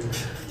terrain.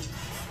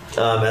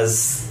 As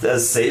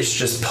Sage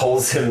just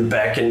pulls him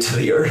back into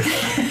the earth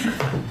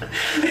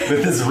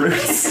with his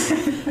roots.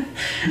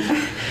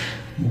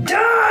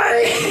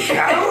 Die,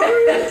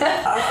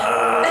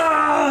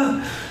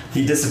 coward!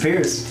 He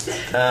disappears.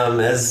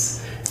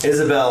 As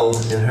Isabel,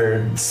 in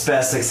her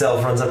spastic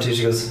self, runs up to you,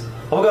 she goes,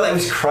 "Oh my god, that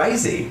was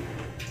crazy."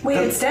 Wait,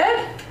 it's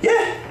dead?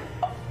 Yeah,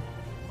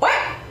 What?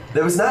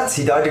 that was nuts.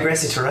 He died to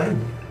grassy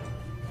terrain.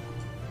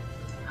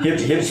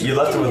 You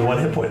left him with 1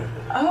 hit point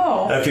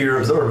Oh, after you're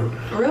absorbed.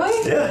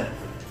 really? Yeah.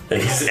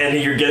 And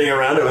you're getting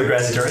around it with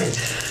grassy terrain.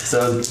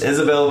 So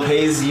Isabel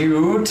pays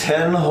you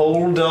 $10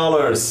 whole.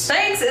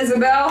 Thanks,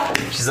 Isabel.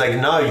 She's like,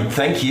 no,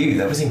 thank you.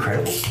 That was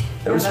incredible.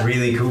 That was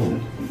really cool.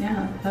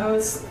 Yeah, that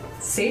was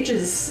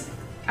Sage's.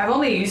 I've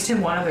only used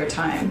him one other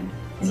time,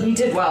 and he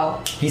did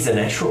well. He's a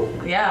natural.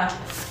 Yeah,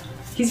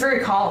 he's very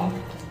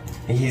calm.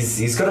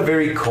 He's got a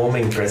very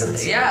calming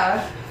presence.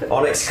 Yeah.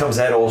 Onyx comes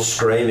out all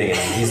screaming and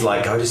he's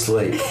like, go to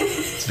sleep.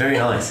 It's very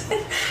nice.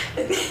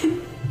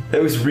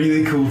 That was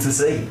really cool to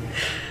see.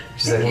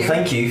 She's like, well,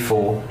 thank you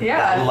for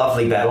that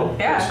lovely battle.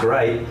 Yeah. It was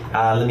great.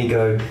 Let me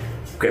go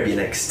grab your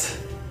next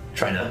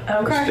trainer. Okay.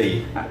 I'll just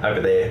be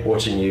over there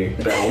watching you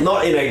battle.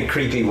 Not in a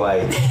creepy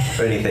way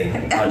or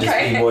anything. I'll just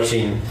be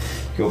watching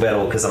your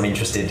battle because I'm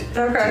interested.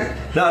 Okay.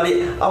 No,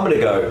 I'm going to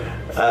go.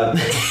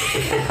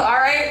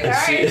 Alright.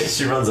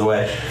 She runs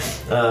away.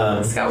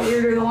 It's got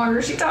weirder the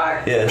longer she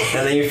talked. Yeah,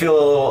 and then you feel a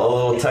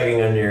little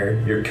tugging on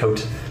your coat.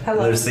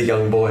 Hello. There's the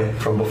young boy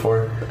from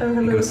before. Oh,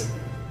 hello. He goes,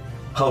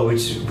 "Oh, would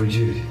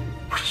you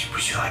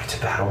like to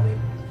battle me?"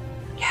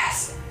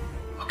 Yes.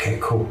 Okay,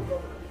 cool.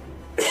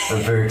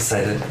 I'm very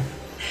excited.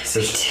 He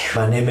says,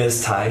 "My name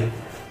is Ty.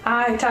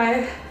 Hi,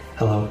 Ty.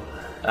 Hello.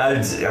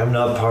 I'm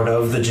not part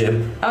of the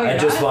gym. Oh, you're I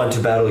just not? want to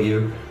battle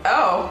you."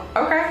 Oh,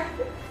 okay.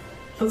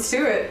 Let's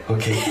do it.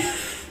 Okay.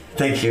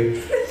 Thank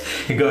you.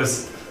 He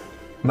goes,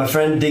 "My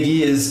friend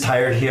Diggy is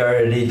tired. He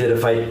already did a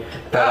fight,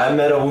 but I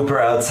met a whooper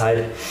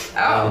outside.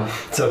 Oh.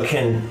 So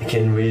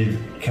can we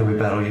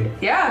battle you?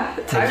 Yeah.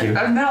 Thank you.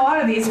 I've met a lot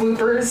of these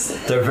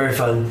whoopers. They're very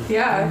fun."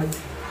 Yeah.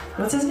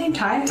 What's his name?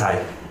 Ty?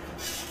 Ty.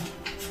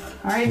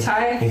 Alright,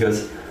 Ty. He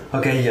goes,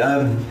 "Okay,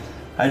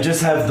 I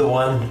just have the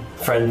one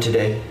friend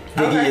today.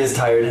 Diggy Okay. is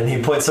tired," and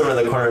he points over in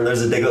the corner, and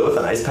there's a Diglett with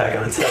an ice pack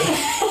on its head.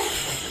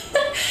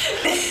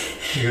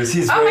 He goes,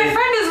 "He's Oh, very..." my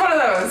friend is one of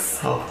those.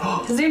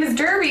 Oh, His name is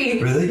Derby.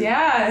 Really?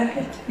 Yeah.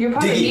 You'll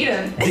probably meet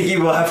him. Diggy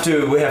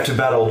we have to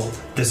battle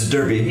this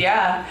Derby.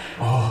 Yeah.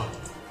 Oh,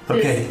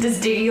 okay. Does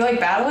Diggy like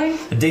battling?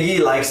 Diggy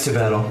likes to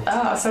battle.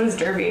 Oh, so does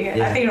Derby.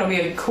 Yeah. I think it'll be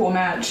a cool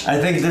match. I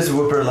think this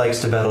whooper likes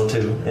to battle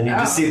too. And you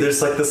just see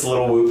there's like this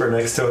little whooper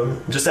next to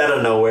him. Just out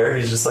of nowhere.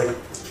 He's just like,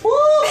 "Woo!"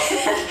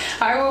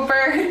 Hi,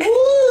 Whooper.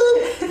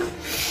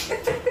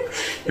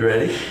 You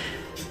ready?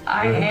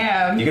 I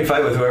am. You can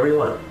fight with whoever you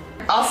want.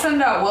 I'll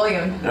send out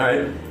William.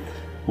 Alright.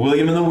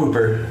 William and the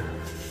Whooper.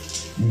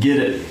 Get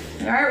it.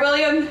 Alright,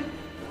 William.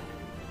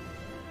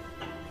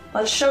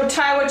 Let's show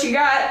Ty what you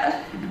got.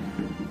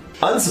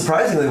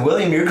 Unsurprisingly,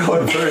 William, you're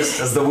going first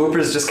as the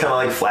whooper's just kind of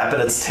like flapping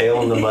its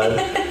tail in the mud.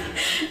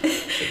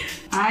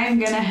 I'm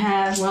gonna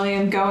have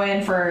William go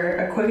in for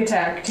a quick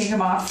attack. Take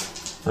him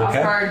off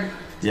guard.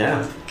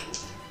 Yeah.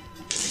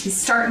 He's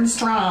starting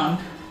strong.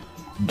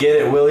 Get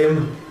it,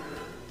 William.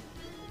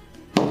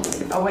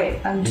 Oh wait,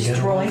 I'm just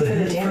gotta rolling roll for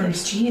the the hit damage.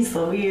 Jeez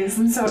Louise,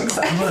 I'm so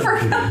excited Come for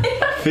on,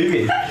 that.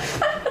 Phoebe.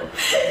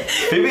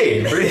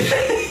 Phoebe, breathe.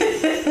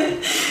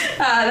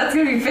 That's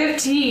gonna be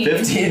 15.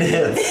 15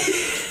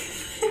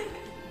 hits.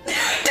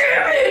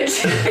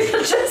 Damage!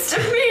 Just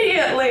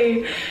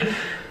immediately.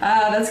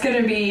 That's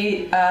gonna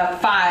be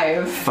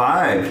 5.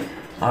 5.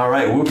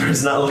 Alright,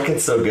 Whooper's not looking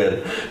so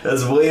good.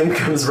 As William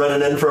comes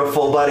running in for a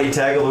full body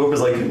tackle,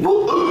 Whooper's like,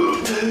 "Whoop,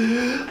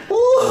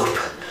 whoop,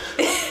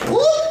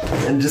 whoop,"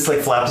 and just like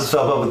flaps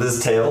himself up with his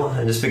tail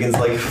and just begins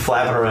like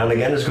flapping around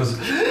again. Just goes,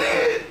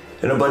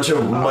 and a bunch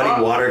of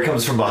muddy water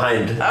comes from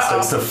behind and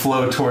starts to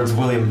flow towards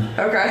William.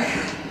 Okay.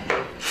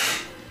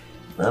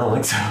 I don't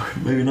think so.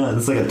 Maybe not.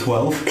 It's like a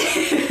 12.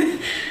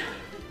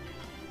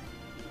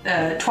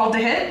 12 to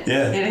hit?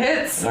 Yeah. It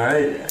hits.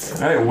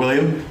 Alright,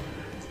 William.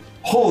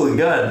 Holy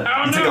God.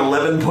 You took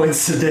 11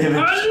 points of damage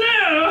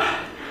no!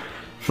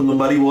 from the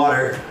muddy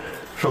water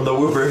from the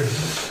Whooper.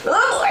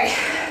 Oh boy!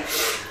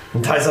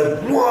 And Ty's like,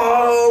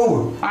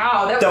 "Whoa!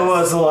 Wow, that That was...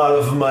 was a lot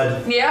of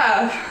mud."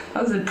 Yeah,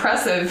 that was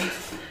impressive.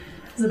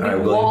 It was a big Alright,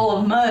 William. wall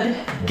of mud.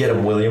 Get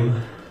him,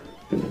 William.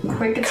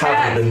 Quick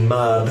attack. Covered in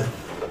mud.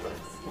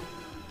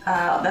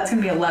 That's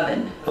gonna be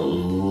 11.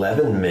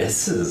 11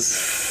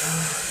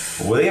 misses.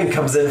 William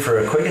comes in for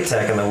a quick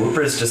attack, and the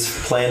Whooper's just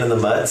playing in the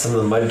mud. Some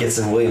of the mud gets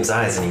in William's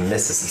eyes, and he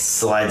misses. He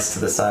slides to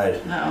the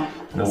side. No.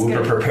 And the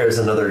Whooper prepares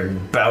another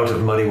bout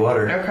of muddy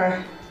water.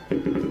 Okay.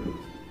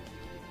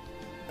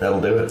 That'll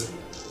do it.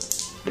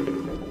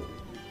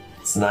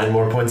 It's 9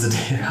 more points of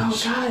damage.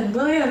 Oh god,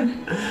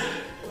 William.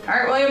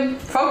 Alright, William,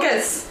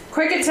 focus.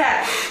 Quick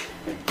attack.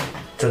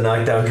 To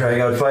knock down, drag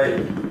out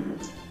fight.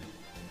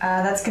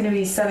 That's gonna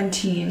be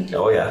 17.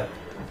 Oh, yeah.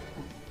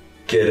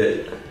 Get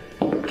it.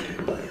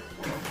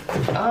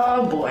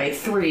 Oh boy,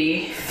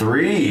 3.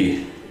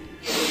 3.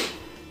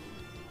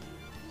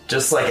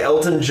 Just like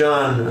Elton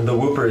John, the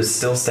Whooper is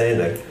still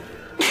standing.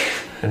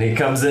 And he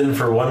comes in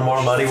for one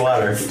more muddy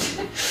water.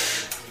 It's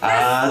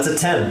a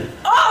 10.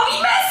 Oh,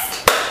 he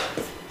missed!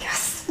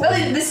 Yes.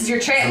 William, this is your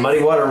chance.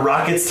 Muddy water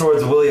rockets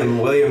towards William.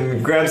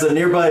 William grabs a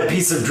nearby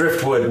piece of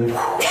driftwood and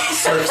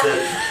surfs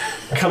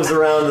it. Comes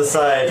around the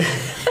side.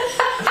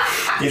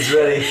 He's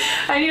ready.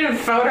 I need a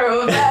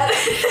photo of that.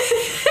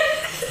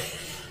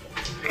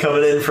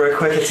 Coming in for a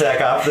quick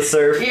attack off the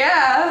surf.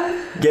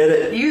 Yeah. Get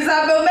it. Use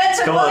that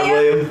momentum, Come on,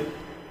 William.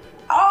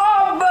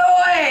 Oh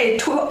boy!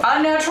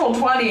 Unnatural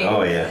 20.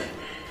 Oh, yeah.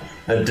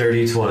 A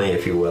dirty 20,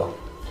 if you will.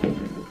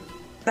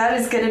 That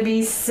is gonna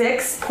be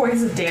 6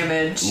 points of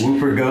damage.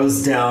 Whooper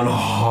goes down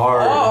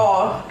hard.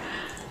 Oh!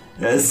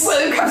 As,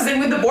 William comes in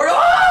with the board.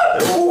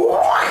 Oh!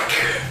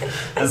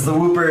 as the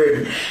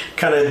Whooper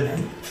kind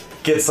of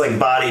gets like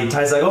bodied,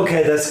 Ty's like,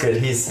 "Okay, that's good.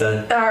 He's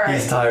done. All right.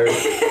 He's tired.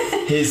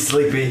 He's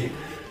sleepy."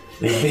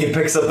 He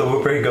picks up the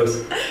Whooper. He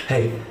goes,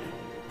 "Hey,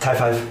 Ty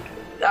 5."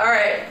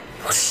 Alright.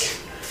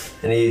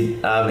 And he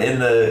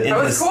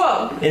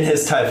in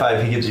his Ty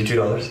 5, he gives you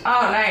 $2.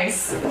 Oh,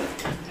 nice.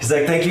 He's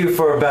like, "Thank you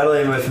for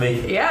battling with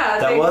me. Yeah.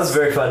 That was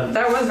very fun.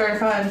 That was very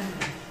fun.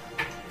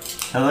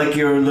 I like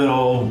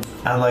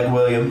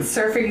William.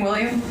 Surfing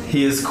William.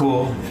 He is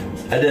cool.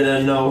 I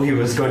didn't know he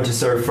was going to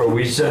serve for.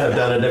 We should have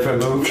done a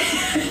different move.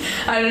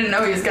 I didn't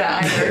know he was gonna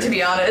either, to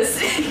be honest.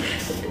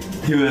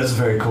 He was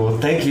very cool.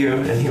 Thank you.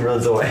 And he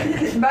runs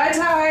away. Bye,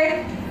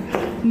 Ty.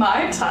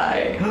 My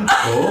Ty.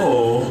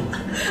 Oh.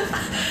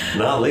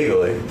 Not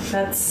legally.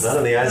 That's not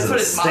in the eyes of the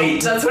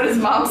state. That's what his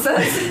mom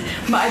says.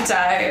 My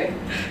Ty.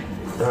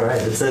 All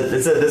right. It's at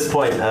this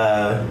point.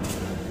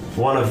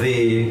 One of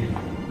the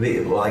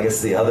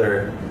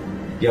other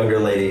younger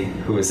lady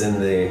who is in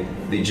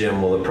the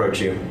gym will approach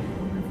you.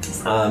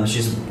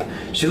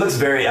 She looks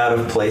very out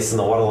of place in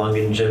the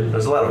Watalongan gym.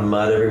 There's a lot of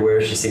mud everywhere.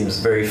 She seems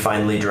very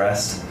finely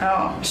dressed.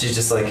 Oh. She's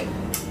just like,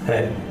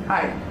 hey.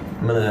 Hi.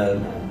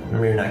 I'm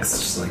your next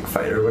just like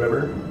fighter or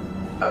whatever.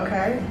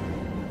 Okay.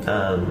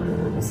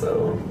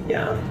 So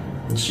yeah.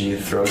 And she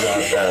throws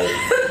out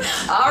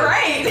all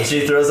right. And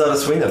she throws out a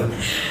Sweenham.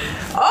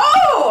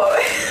 Oh!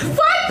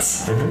 What?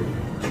 Mm-hmm.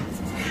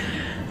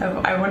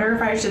 I wonder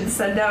if I should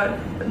send out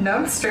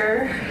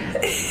Nubster.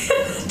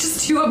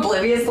 Just too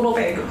oblivious little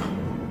pig.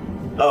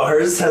 Oh,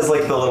 hers has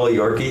like the little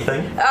Yorkie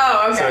thing.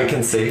 Oh, okay. So I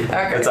can see.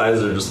 Okay. Its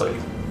eyes are just like.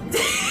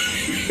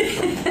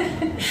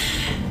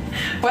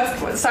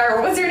 Sorry,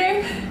 what was your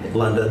name?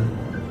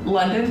 London.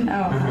 London?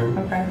 Oh,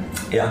 okay.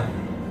 Yeah.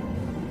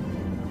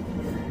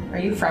 Are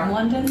you from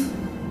London?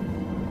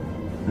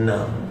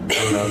 No. I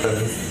don't know what that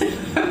is.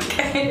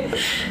 Okay.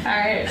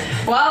 Alright.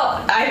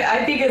 Well,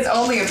 I think it's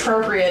only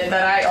appropriate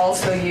that I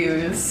also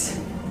use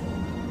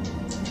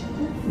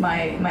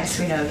my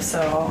Sweenham,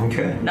 so.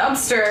 Okay.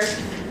 Nubster.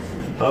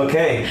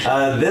 Okay.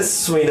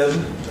 This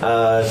Sweenham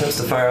attempts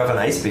to fire off an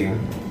ice beam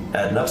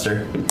at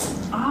Nubster.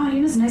 Oh,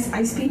 he has a nice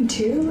ice beam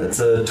too? It's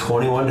a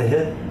 21 to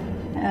hit.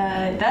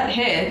 That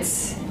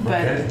hits,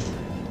 but Okay.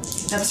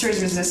 Nubster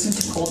is resistant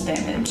to cold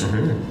damage.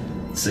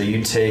 Mm-hmm. So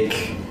you take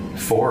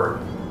 4.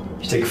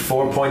 You take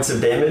 4 points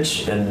of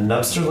damage, and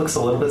Nubster looks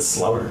a little bit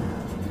slower.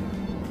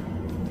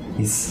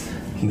 He's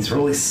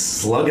really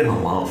slugging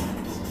along.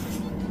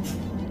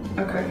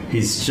 Okay.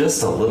 He's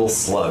just a little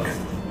slug.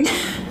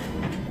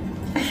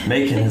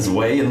 Making his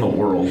way in the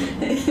world.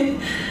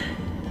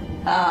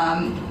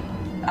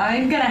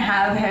 I'm gonna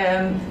have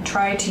him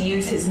try to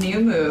use his new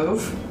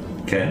move,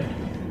 Okay.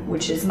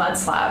 which is Mud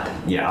Slap.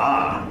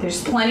 Yeah.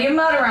 There's plenty of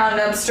mud around,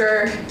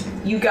 Nubster.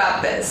 You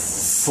got this.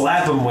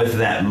 Slap him with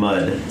that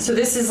mud. So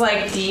this is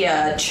like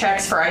the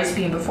checks for Ice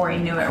Beam before he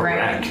knew it,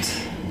 right?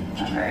 Correct.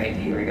 Alright,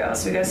 here we go.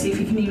 So we gotta see if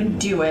he can even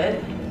do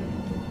it.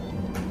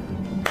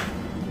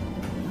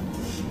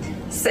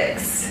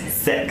 6.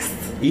 6.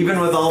 Even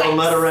with all the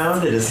mud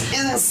around, it is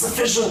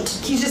insufficient.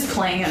 He's just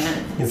playing in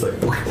it. He's like...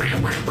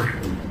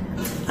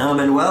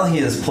 and while he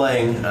is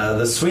playing,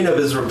 the Sweenham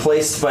is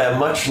replaced by a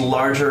much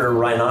larger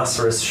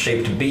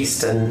rhinoceros-shaped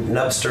beast, and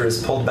Nubster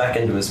is pulled back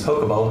into his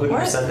Pokeball. Who do you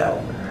What? send out?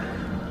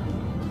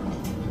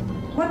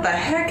 What the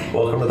heck?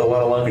 Welcome to the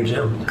Watalonga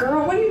Gym.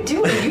 Girl, what are you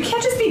doing? You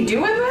can't just be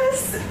doing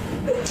this.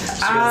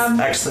 She goes,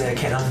 actually, I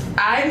can.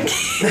 I'm...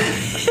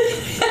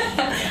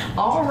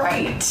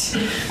 Alright.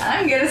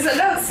 I'm gonna send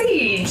out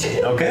Sage.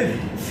 Okay.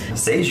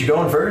 Sage, you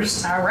going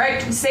first?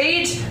 Alright,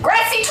 Sage.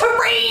 Grassy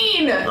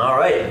terrain!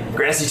 Alright,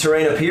 grassy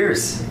terrain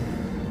appears.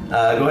 Go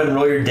ahead and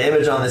roll your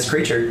damage on this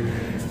creature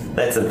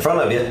that's in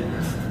front of you.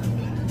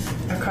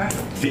 Okay.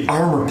 The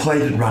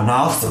armor-plated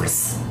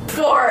rhinoceros.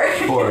 4.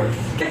 4.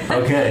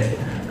 Okay.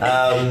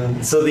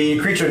 So the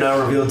creature now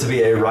revealed to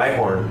be a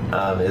Rhyhorn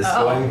is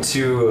going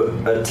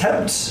to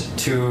attempt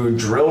to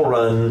drill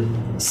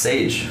run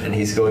Sage, and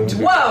he's going to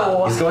be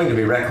he's going to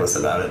be reckless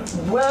about it.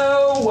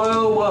 Whoa,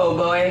 whoa, whoa,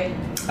 boy.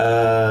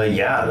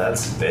 Yeah,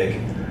 that's big.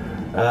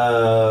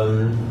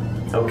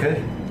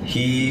 Okay.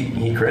 He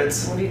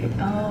crits. What do you,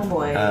 oh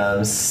boy.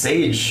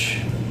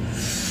 Sage,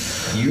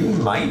 you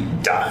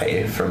might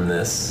die from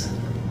this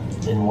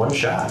in one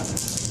shot.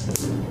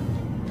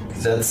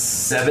 That's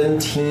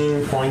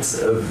 17 points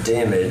of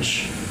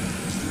damage.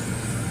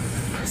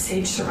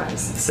 Sage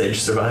survives. Sage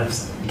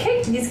survives.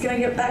 Okay, he's gonna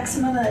get back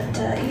some of that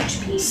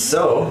HP.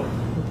 So,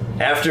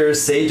 after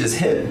Sage is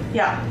hit,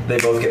 Yeah. they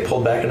both get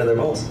pulled back into their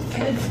balls.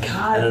 Good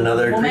God. And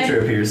another woman.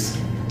 creature appears.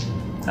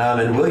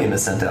 And William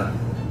is sent out.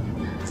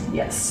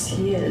 Yes,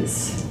 he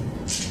is.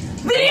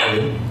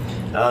 William!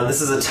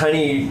 This is a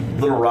tiny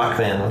little rock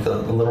man with a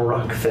little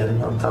rock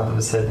fin on top of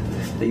his head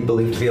that you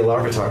believe to be a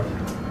Larvitar.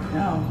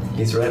 No.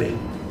 He's ready.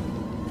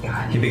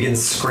 God. He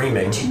begins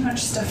screaming Too much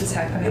stuff is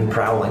happening. and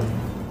prowling.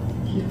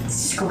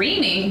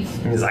 Screaming?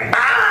 And he's like,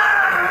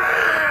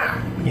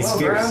 ah! He's Whoa,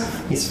 fierce.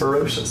 bro. He's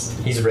ferocious.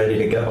 He's ready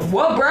to go.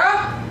 Whoa,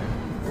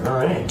 bro! All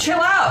right. Chill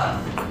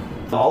out!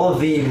 All of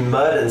the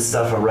mud and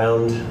stuff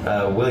around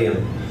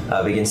William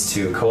begins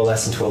to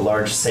coalesce into a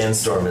large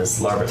sandstorm as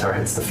Larvitar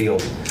hits the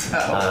field.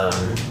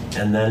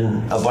 And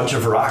then a bunch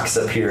of rocks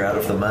appear out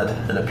of the mud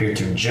and appear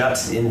to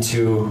jut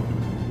into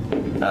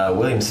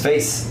William's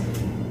face.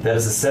 That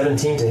is a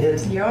 17 to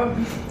hit. Yup.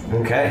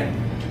 Okay.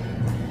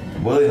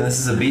 William, this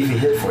is a beefy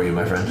hit for you,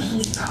 my friend.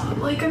 He's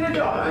probably gonna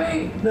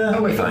die. No,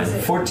 Oh, wait, fine. is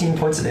it? 14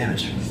 points of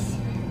damage.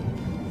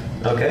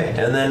 Okay,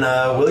 and then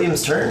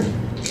William's turn.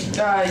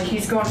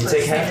 He's going You for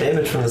take a half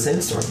damage from the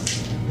sandstorm,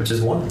 which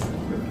is 1.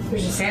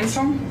 There's a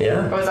sandstorm?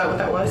 Yeah. Oh, is that what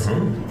that was?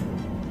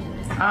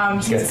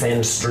 He's got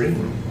sand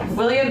stream.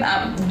 William,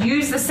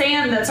 use the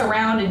sand that's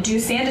around and do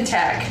sand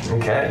attack.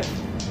 Okay.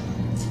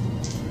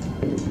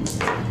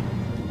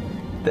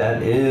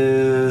 That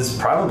is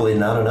probably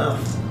not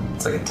enough.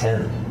 It's like a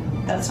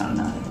 10. That's not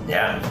enough.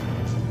 Yeah.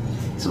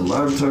 So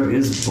Larvitar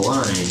is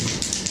blind.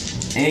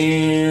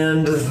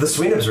 And the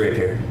Sweenups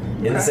reappear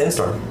in the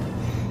sandstorm.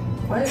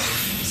 What?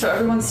 So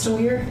everyone's still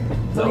here?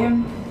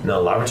 William?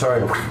 No,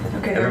 Larvitar and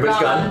Okay, everybody's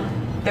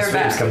gone. They're Sweenups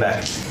back. come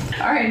back.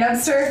 Alright,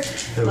 Nubster.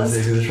 That was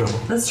they do the trouble.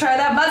 Let's try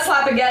that butt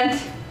slap again.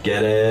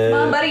 Get it.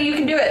 Come on, buddy, you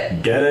can do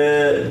it. Get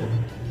it.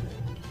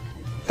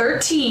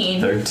 13.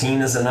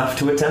 13 is enough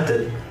to attempt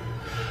it.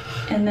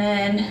 And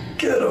then,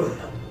 Get him.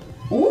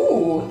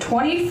 ooh,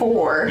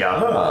 24.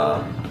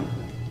 Yeah.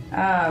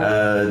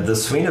 The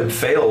Sweenup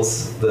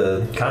fails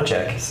the con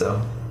check,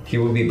 so he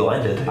will be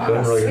blinded. Go ahead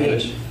and roll your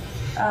sweet.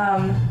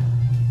 damage.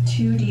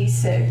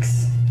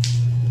 2d6.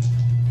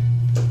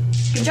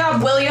 Good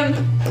job, William.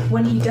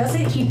 When he does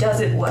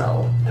it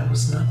well. That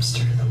was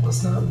Nubster. That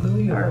was not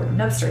William. Or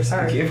Nubster,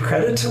 sorry. Give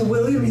credit to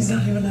William. He's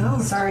not even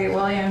out. Sorry,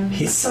 William.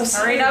 He's so sad.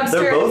 Sorry, Nubster.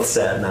 They're both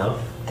sad now.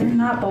 They're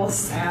not both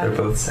sad. They're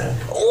both sad.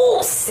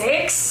 Ooh,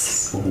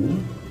 6. Ooh.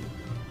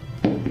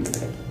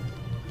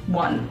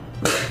 1.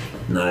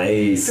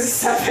 Nice.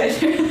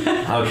 7.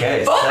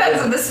 Okay. Both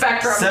ends of the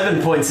spectrum.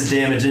 7 points of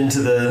damage into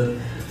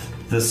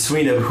the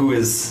Sweenup, who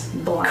is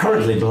Blind.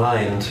 currently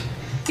blind.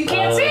 You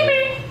can't see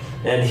me.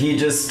 And he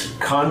just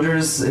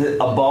conjures a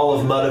ball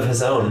of mud of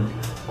his own.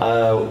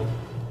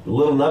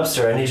 Little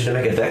Nubster, I need you to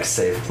make a dex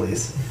save,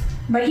 please.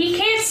 But he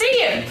can't see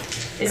him.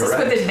 Is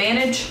Correct. this with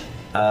advantage?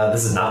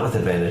 This is not with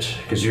advantage,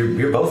 because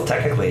you're both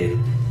technically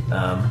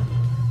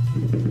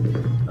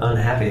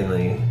unhappy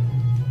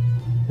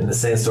in the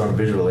sandstorm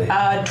visually.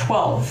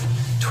 12.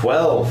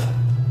 12.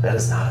 That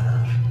is not enough.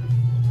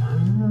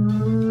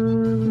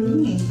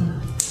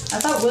 I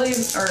thought William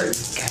or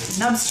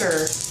Nubster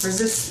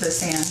resists the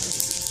sand.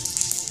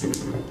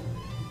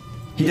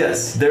 He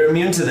does. They're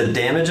immune to the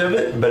damage of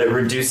it, but it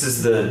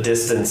reduces the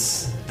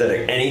distance that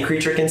any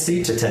creature can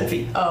see to 10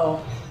 feet. Oh.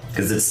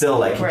 Because it's still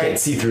like you Right. can't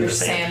see through the There's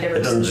sand. sand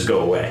It doesn't just go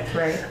away.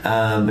 Right.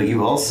 But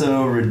you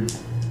also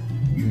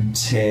you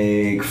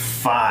take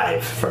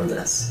 5 from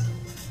this.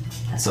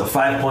 So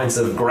 5 points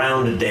of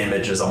ground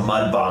damage as a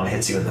mud bomb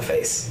hits you in the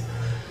face.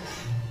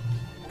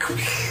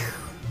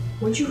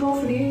 What'd you roll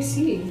for the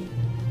AC?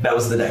 That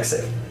was the dex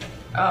save.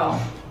 Oh.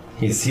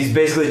 He's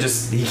basically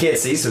just, he can't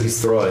see, so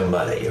he's throwing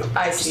mud at you.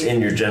 I Just see.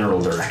 in your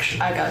general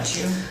direction. I got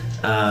you.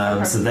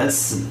 So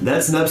that's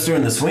Nubster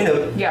and the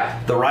Sweenup. Yeah.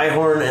 The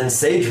Rhyhorn and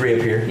Sage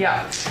reappear.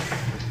 Yeah.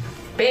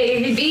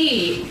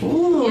 Baby!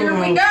 Here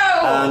we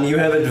go! You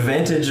have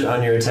advantage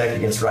on your attack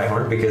against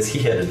Rhyhorn because he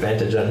had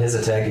advantage on his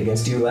attack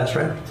against you last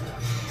round.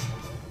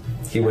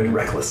 He went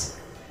reckless.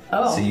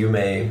 Oh. So you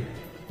may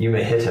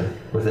hit him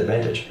with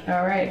advantage.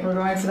 Alright, we're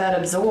going for that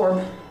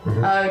absorb.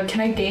 Mm-hmm.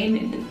 Can I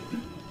gain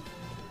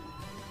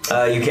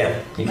You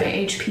can. You my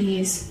can.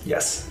 HPs?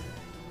 Yes.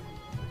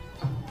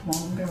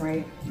 Well, I'm gonna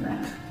write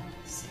that.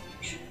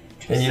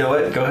 And you know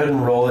what? Go ahead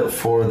and roll it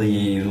for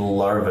the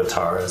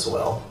Larvitar as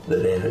well, the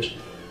damage.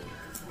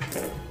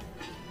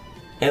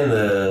 And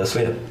the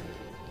Sweenup.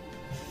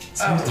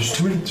 There's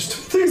too many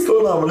things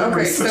going on whenever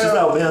Okay, he switches so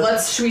out, man.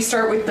 should we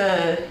start with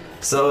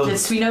the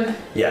Sweenup?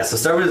 Yeah, so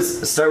start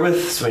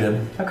with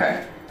Sweenup.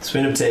 Okay.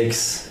 Sweenup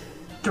takes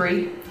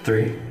 3,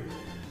 3.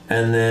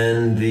 And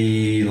then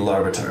the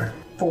Larvitar.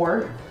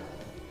 4,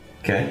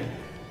 Okay.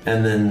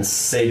 And then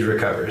Sage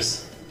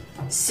recovers.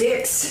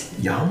 6.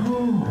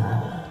 Yum.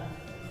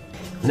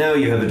 Now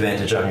you have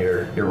advantage on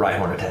your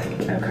Rhyhorn attack.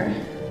 Okay.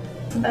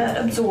 That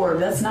absorb,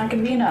 that's not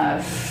gonna be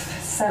enough.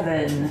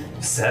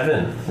 7.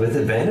 7 with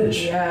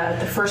advantage. Yeah,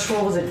 the first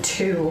roll was a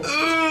 2.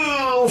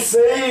 Oh,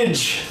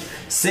 Sage!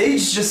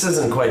 Sage just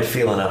isn't quite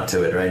feeling up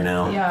to it right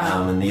now.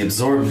 Yeah. And the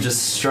Absorb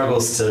just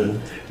struggles to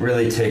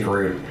really take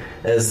root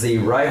as the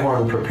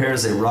Rhyhorn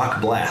prepares a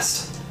rock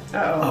blast.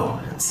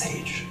 Uh-oh. Oh, and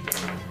Sage.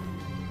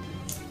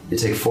 You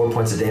take 4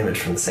 points of damage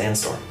from the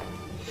sandstorm.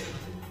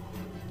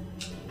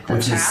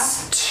 That's which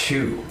half? is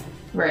 2.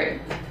 Right.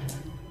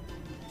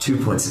 2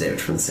 points of damage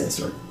from the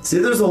sandstorm. See,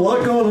 there's a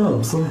lot going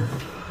on. So.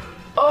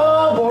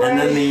 Oh boy. And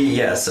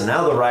then so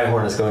now the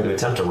Rhyhorn is going to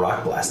attempt to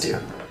rock blast you.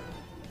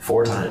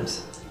 4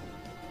 times.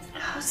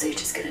 Oh,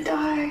 Sage is gonna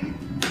die.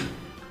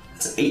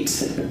 It's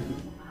 8.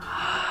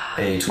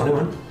 A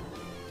 21.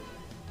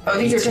 Oh,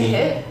 these are to 18,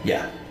 hit?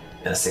 Yeah,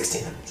 and a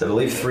 16. So I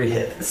believe 3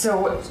 hit. So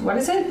what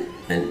is it?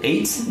 An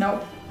 8,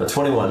 Nope. a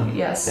 21,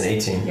 Yes. an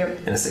 18, Yep.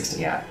 and a 16.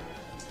 Yeah.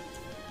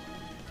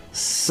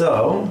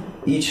 So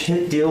each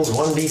hit deals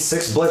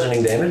 1d6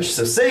 bludgeoning damage.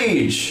 So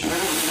Sage,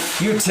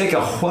 you take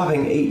a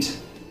whopping 8.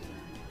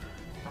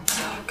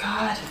 Oh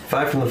god.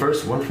 5 from the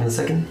first, 1 from the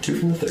second, 2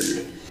 from the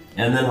third.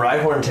 And then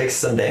Rhyhorn takes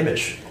some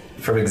damage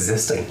from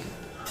existing.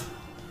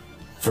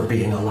 For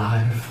being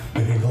alive.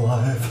 Being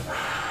alive.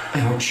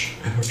 Ouch,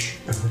 ouch,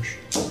 ouch.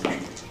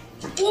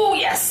 Oh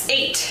yes,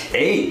 8.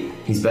 8.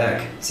 He's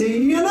back.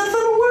 See, you got nothing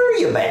to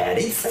worry about.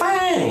 It's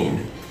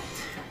fine.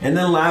 And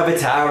then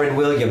Larvitar and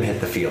William hit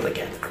the field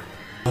again.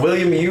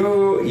 William,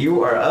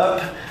 you are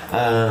up.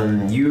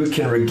 You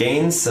can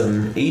regain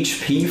some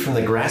HP from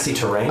the grassy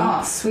terrain.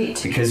 Oh,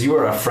 sweet. Because you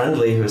are a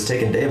friendly who has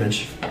taken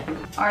damage.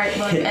 Alright,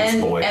 look, Hit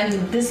this boy. and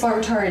this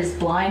Larvitar is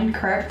blind,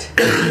 correct?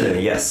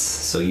 Yes,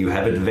 so you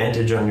have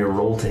advantage on your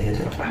roll to hit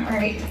him.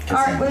 Alright,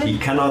 He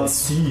cannot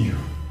see you.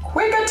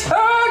 quick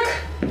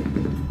attack!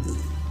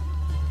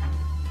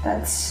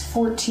 That's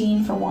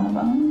 14 for one of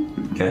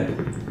them, Okay.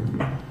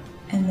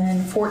 and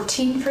then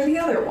 14 for the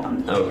other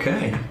one.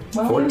 Okay.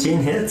 Well,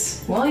 14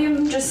 hits.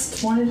 William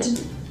just wanted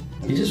to...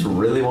 He just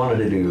really wanted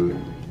to do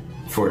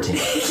 14.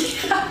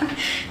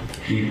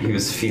 He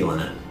was feeling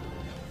it.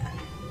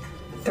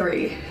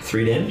 3.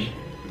 3 damage?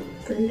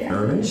 3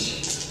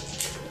 damage.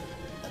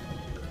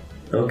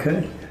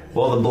 Okay.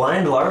 Well, the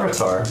blind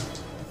Larvitar,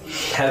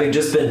 having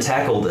just been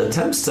tackled,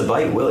 attempts to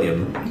bite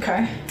William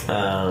Okay.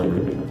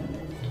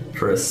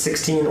 For a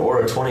 16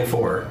 or a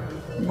 24.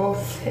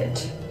 Both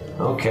hit.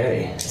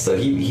 Okay. So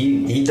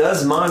he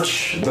does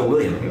munch the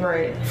William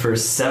Right. for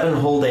 7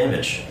 whole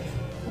damage.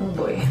 Oh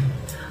boy.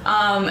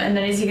 And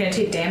then is he gonna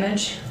take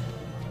damage?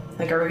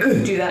 Like, are we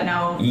gonna do that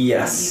now?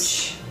 Yes.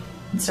 Each,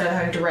 instead of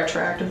having to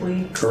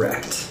retroactively?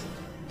 Correct.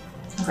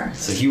 Okay.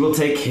 So he will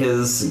take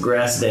his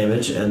grass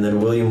damage, and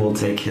then William will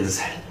take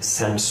his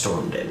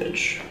sandstorm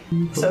damage.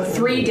 So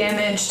 3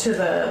 damage to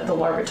the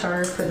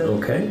Larvitar for the...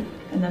 Okay.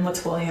 And then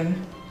what's William?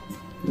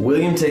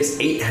 William takes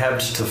 8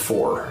 halved to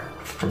 4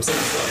 from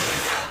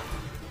sandstorm.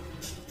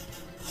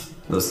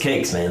 Those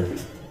cakes, man.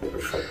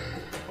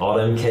 All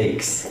them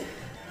cakes.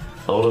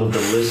 All them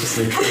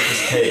deliciously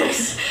nutritious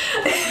cakes.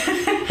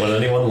 When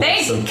anyone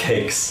likes some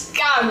cakes.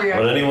 God,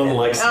 When anyone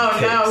likes some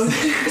cakes. Oh no,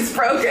 it's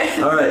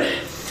broken. Alright.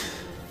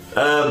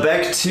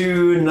 Back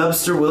to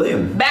Nubster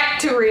William. Back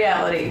to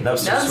reality.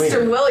 Nubster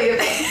Sweeney. William.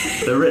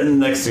 They're written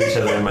next to each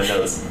other in my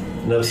notes.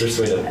 Nubster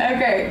Sweeney.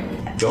 Okay.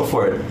 Go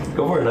for it.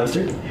 Go for it,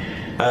 Nubster.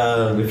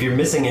 If you're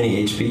missing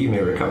any HP, you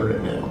may recover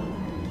it now.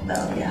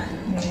 Oh, yeah.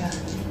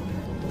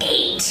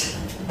 8.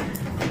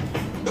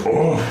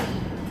 Oh.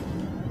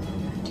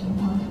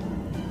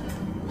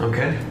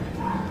 Okay.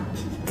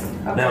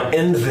 Now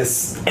end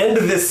this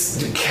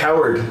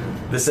coward,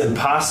 this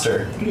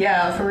imposter.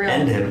 Yeah, for real.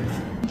 End him.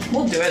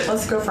 We'll do it.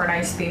 Let's go for an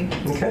ice beam.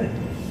 Okay.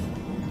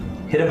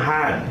 Hit him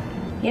hard.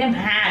 Hit him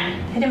hard.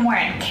 Hit him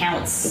where it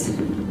counts.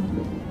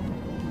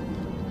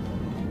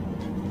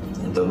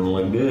 That doesn't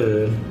look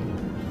good.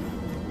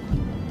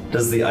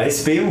 Does the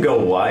ice beam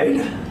go wide?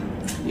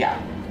 Yeah.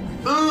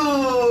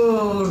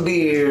 Oh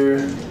dear.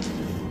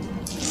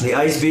 The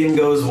ice beam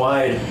goes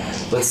wide.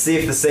 Let's see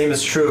if the same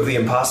is true of the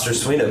imposter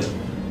Sweeney.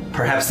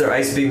 Perhaps their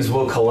ice beams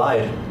will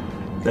collide.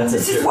 That's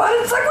This is what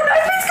it's like when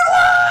ice beams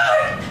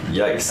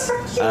collide! Yikes.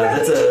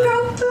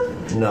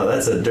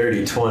 That's a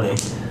dirty 20.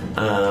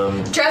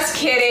 Just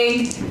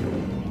kidding.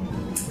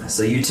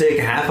 So you take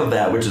half of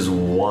that, which is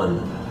 1.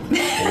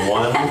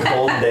 1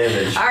 cold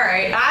damage.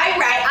 Alright,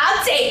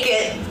 I'll take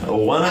it. A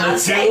 1 and I'll a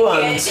 2 take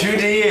on it.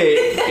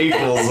 2d8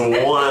 equals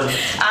 1.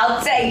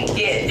 I'll take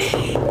it.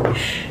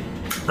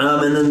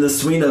 And then the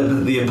Sweeney,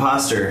 the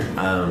imposter, Good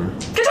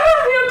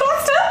job, you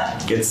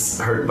imposter! gets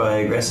hurt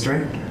by grass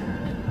drain.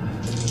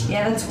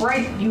 Yeah, that's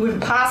right, you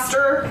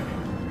imposter.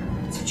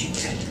 That's what you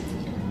did.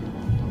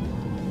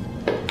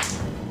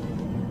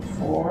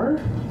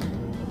 4.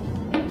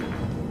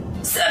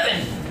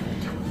 7.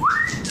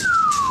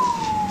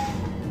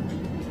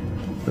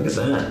 Look at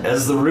that.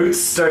 As the roots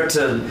start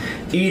to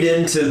eat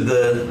into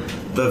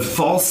the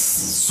false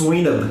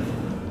Sweeney,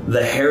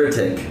 the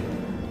heretic,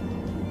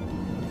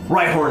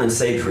 Rhyhorn and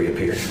Sage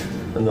reappear.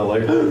 And they're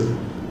like,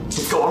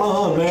 what's going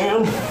on,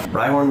 man?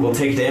 Rhyhorn will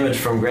take damage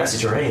from grassy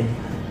terrain.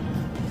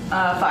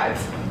 5.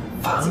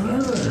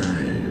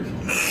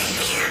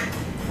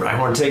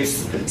 Rhyhorn takes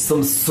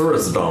some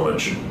serious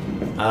damage.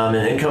 And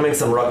incoming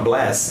some rock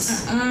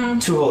blasts.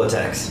 2 whole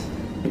attacks.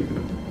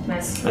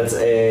 Miss. That's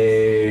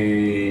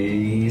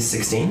a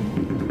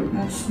 16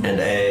 Miss. and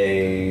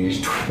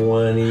a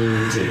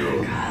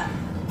 22.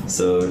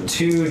 So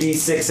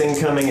 2d6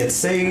 incoming at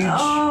Sage.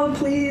 Oh,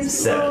 please.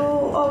 7.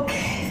 Oh,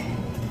 okay.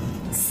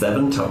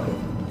 7 total.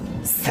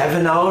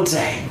 7 all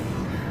day.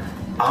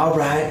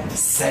 Alright,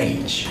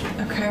 Sage.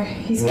 Okay,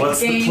 he's gonna What's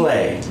the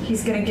play?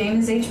 He's gonna gain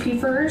his HP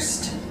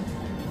first.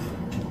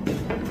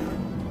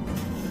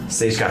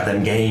 Sage got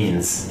them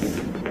gains.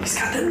 He's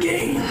got them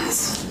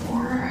gains.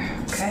 4.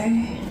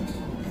 Okay.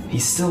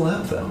 He's still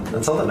up though.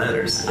 That's all that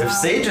matters. If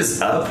Sage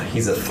is up,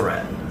 he's a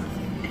threat.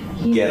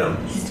 Get him.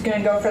 He's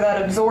gonna go for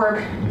that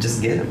absorb.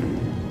 Just get him.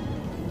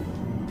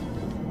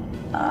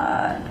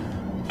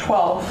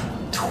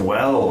 12.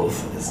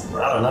 12 is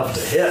not enough to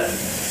hit.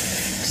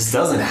 Just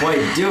doesn't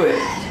quite do it.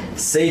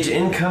 Sage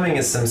incoming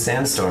is some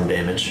sandstorm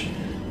damage.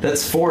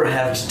 That's 4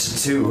 halved to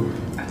 2.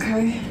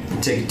 Okay.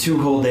 You take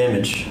 2 whole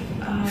damage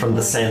from the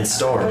Better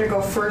sandstorm.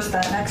 go first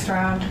that next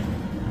round.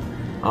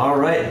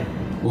 Alright.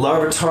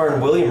 Larvitar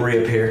and William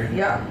reappear.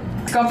 Yep.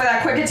 Let's go for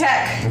that quick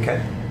attack.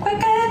 Okay. Quick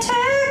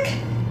attack!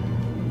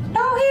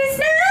 No, he's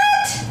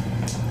not!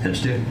 How'd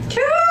you do?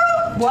 2!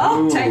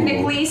 well, 2.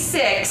 technically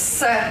 6.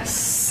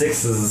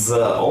 6 is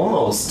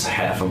almost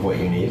half of what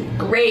you need.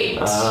 Great.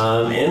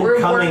 Incoming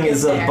working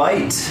is a there.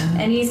 bite.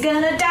 And he's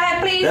gonna die,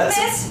 please, That's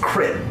miss. a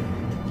crit.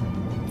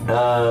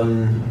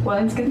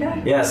 William's gonna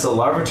die. Yeah, so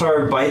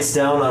Larvitar bites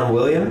down on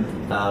William.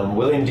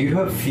 William, do you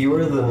have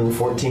fewer than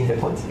 14 hit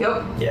points?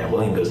 Yep. Yeah,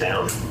 William goes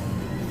down.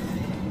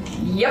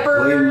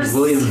 Yuppers.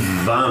 William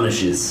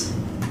vanishes.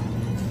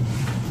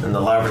 And the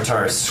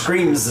Larvitar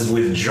screams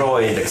with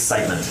joy and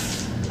excitement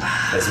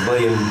as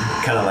William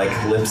kind of like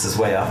limps his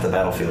way off the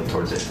battlefield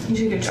towards it. You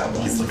did a good job,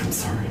 William. He's like, I'm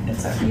sorry.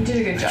 It's okay. You did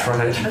a good job.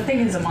 tried. The thing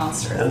is a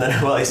monster. And then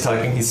while he's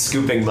talking, he's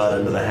scooping mud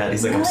into the hat.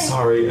 He's like, I'm William.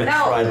 sorry, I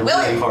No, tried really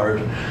William.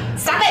 hard.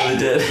 Stop I it! really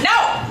did.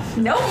 No!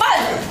 No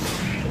mud!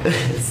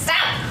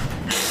 Stop!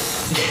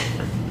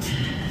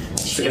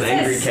 It's like an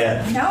angry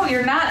cat. No,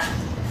 you're not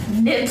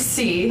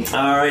Nipsey.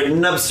 Alright,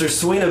 Nubster,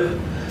 Sweenup.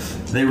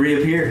 They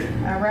reappeared.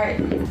 Alright.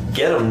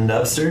 Get him,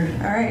 Nubster.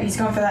 Alright, he's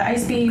going for that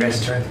ice beam.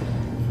 Grass turn.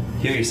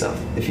 Heal yourself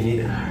if you need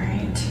it.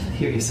 Alright.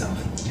 Heal yourself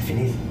if you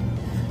need it.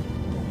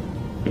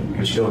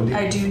 What you gonna do?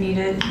 I do need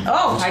it.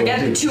 Oh, I get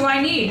the 2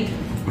 I need.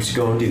 What you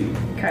gonna do?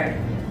 Okay.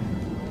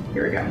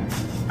 Here we go.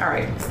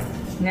 Alright.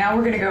 Now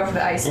we're gonna go for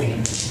the ice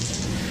beam.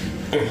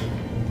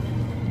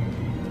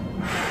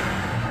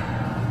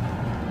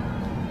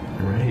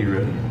 Alright, you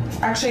ready?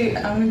 Actually,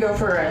 I'm gonna go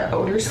for an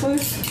odor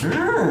sleuth. Do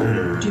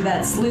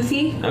that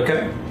sleuthy.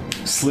 Okay.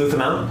 Sleuth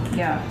him out.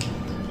 Yeah.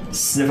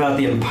 Sniff out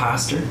the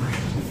imposter.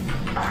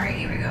 Alright,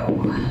 here we go.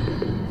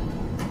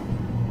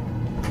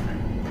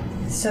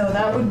 So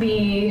that would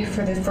be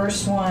for the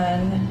first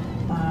one,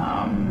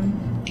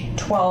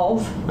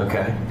 12.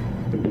 Okay.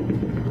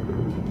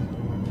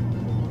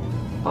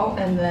 Oh,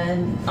 and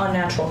then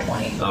unnatural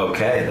 20.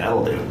 Okay,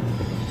 that'll do.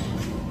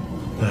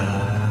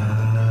 That'll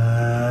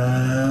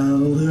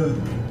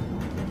do.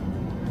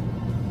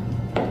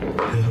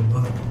 Hit him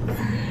up.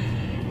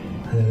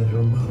 Hit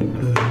him up.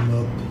 Hit him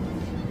up.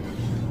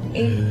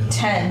 8,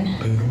 10.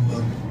 Hit him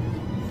up.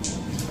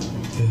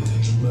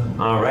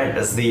 Alright,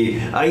 as the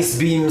ice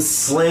beam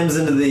slams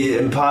into the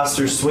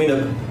imposter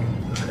Sweenup,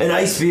 an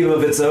ice beam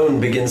of its own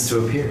begins to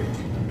appear.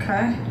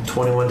 Okay.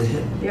 21 to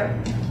hit.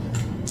 Yep.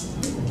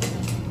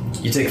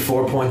 You take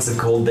 4 points of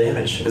cold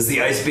damage as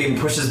the ice beam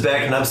pushes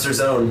back Nubster's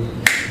own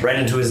right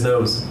into his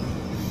nose.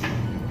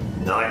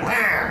 Like,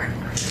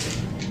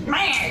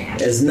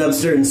 as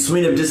Nubster and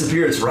Sweenup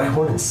disappear, it's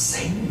Rhyhorn and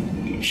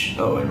Sage.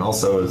 Oh, and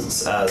also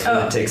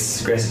Sweenup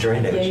takes grassy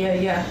terrain damage.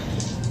 Yeah.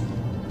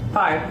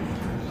 5.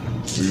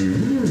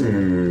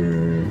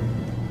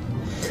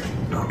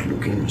 Not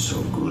looking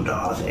so good,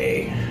 are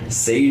they?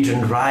 Sage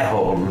and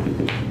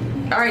Rhyhorn,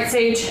 Alright,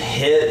 Sage.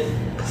 hit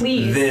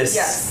Please. this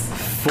Yes.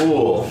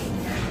 fool.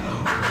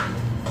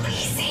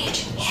 Please,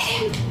 Sage.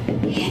 Hit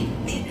him.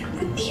 Hit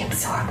with the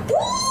absorb.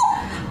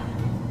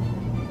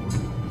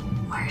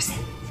 Where is it?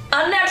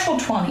 Unnatural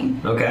 20.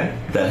 Okay,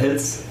 that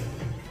hits.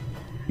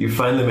 You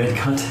finally made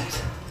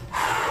contact.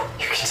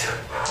 You can do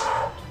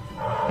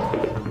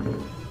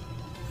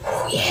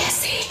it. Yeah,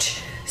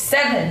 Sage.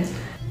 7.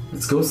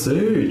 Let's go,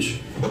 Sage.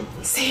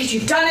 Sage,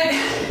 you've done it.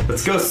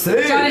 Let's go,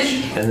 Sage. Done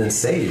it. And then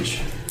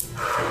Sage.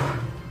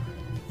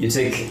 You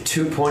take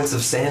 2 points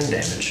of sand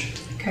damage.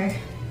 Okay.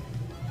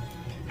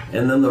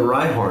 And then the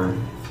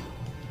Rhyhorn.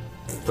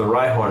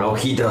 Oh,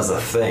 he does a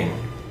thing.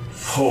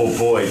 Oh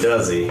boy,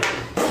 does he.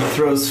 He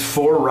throws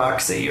 4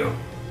 rocks at you.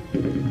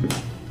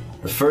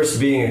 The first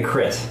being a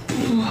crit.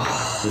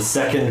 The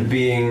second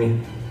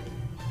being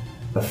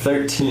a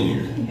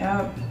 13.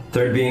 Yep.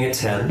 Third being a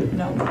 10.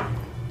 No.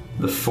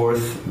 The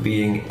fourth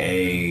being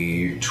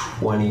a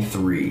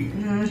 23.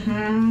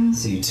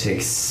 So you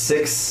take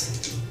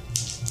 6.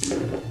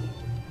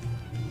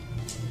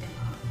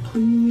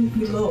 Please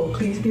be low.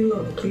 Please be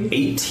low. Please.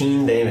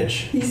 18 damage.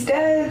 He's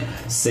dead.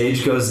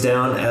 Sage goes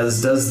down,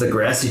 as does the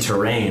grassy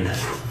terrain.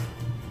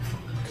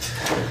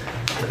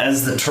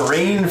 As the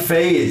terrain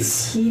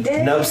fades, He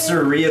did.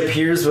 Nubster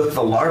reappears with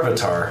the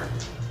Larvitar.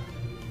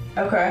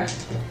 Okay.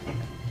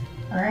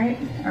 Alright.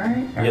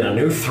 You get a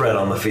new threat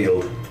on the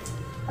field.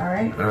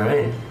 Alright.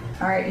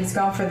 Alright. He's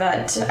going for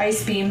that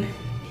ice beam.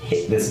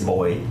 Hit this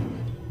boy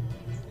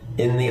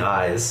in the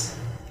eyes.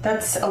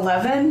 That's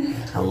 11.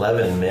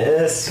 11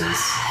 misses.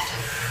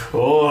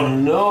 Oh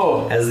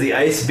no! As the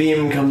ice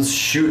beam comes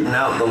shooting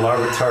out, the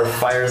Larvitar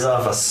fires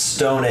off a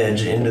stone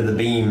edge into the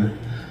beam.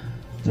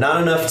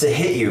 Not enough to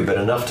hit you, but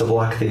enough to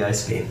block the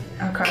ice beam.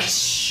 Okay.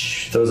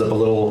 Throws up a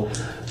little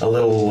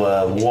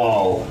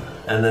wall,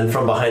 and then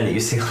from behind it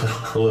you see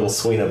a little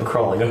Sweenup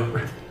crawling over.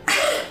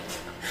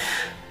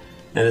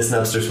 And it's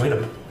Nubster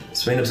Sweenup.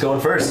 Sweenup's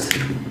going first.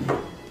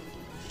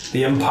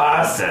 The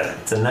imposter.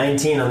 It's a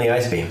 19 on the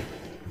ice beam.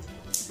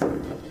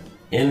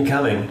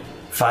 Incoming.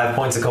 5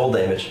 points of cold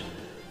damage.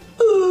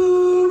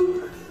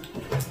 Ooh.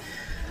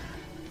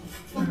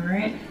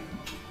 Alright.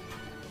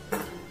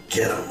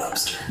 Get him,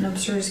 Nubster.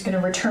 Nubster is going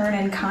to return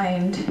in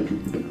kind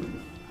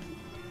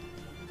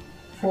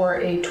for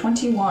a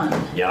 21.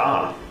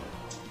 Yeah.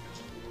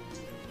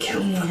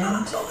 Kill the And-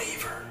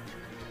 non-believer.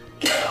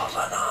 Kill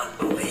the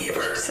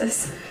non-believer.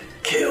 Jesus.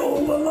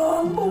 Kill the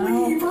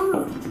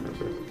non-believer.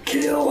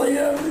 Kill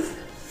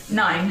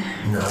 9.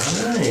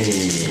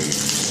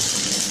 Nice.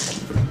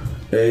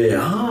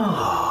 Yeah.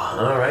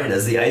 Alright,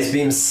 as the ice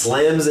beam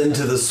slams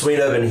into the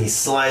Sweenub and he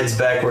slides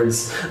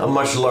backwards, a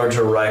much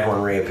larger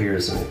Rhyhorn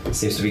reappears and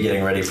seems to be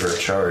getting ready for a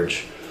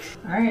charge.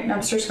 Alright,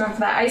 Nubster's going for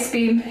that ice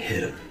beam.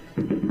 Hit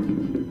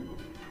him.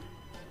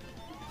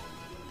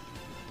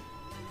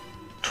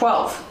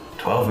 12.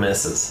 12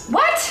 misses.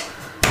 What?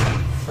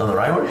 On the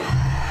Rhyhorn?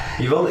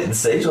 The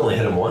Sage only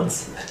hit him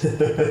once. Yeah,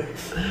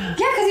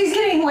 because he's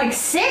getting like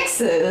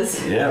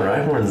 6s. Yeah,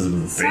 Rhyhorn's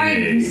It's like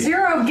big.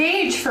 0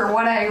 gauge for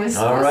what I was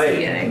supposed to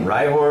be getting.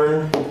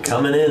 Rhyhorn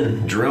coming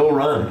in. Drill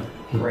run.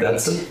 Great.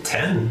 That's a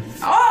 10.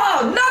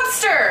 Oh,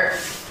 Nubster!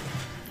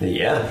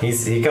 Yeah, he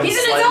comes. He's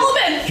in his sliding.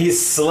 element!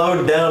 He's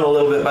slowed down a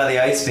little bit by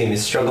the ice beam.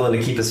 He's struggling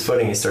to keep his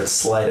footing. He starts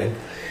sliding,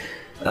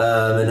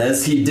 and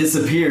as he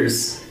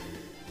disappears,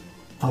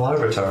 a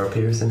Larvitar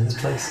appears in his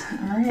place,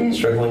 Alright.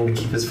 struggling to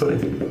keep his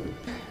footing.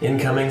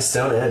 Incoming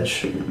Stone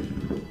Edge.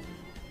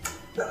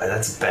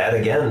 That's bad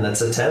again.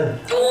 That's a 10.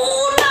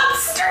 Oh,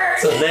 Nubster!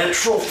 It's a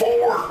natural 4.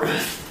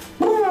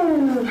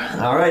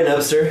 All right,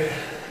 Nubster,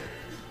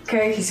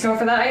 Okay, he's going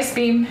for that ice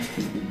beam.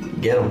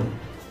 get him.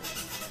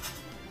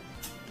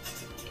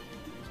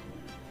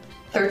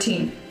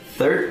 13.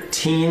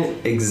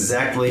 13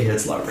 exactly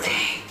hits Larvitar.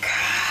 Thank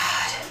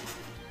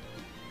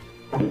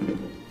God.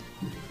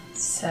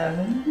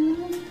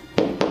 7.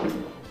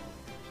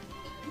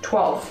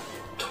 12.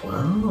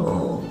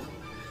 12.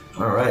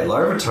 Alright,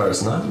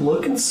 Larvitar's not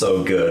looking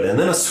so good. And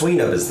then a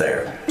Sweenub is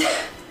there.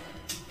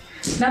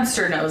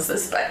 Nubster knows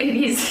this, but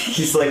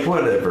He's like,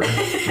 whatever,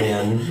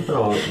 man.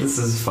 Oh, this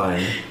is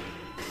fine.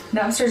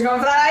 Nubster's going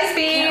for that ice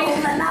beam. Kill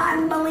the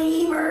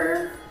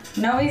non-believer.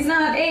 No, he's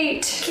not.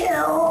 8.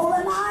 Kill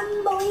the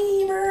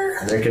non-believer.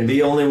 There can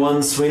be only one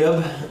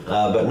Sweenub,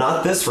 but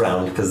not this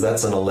round, because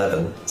that's an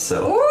 11.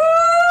 So Ooh,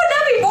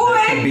 nubby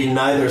there can boy! be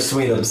neither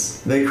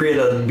Sweenubs. They create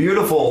a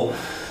beautiful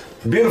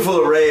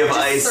array of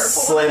ice circle.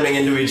 slamming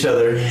into each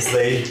other as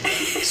they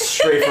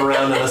strafe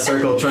around in a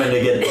circle trying to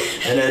get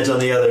an edge on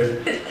the other.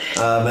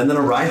 And then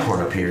a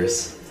Rhyhorn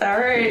appears.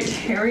 Alright,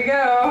 here we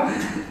go.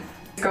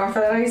 Going for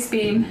that ice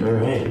beam.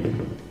 Alright,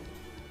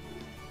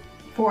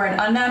 For an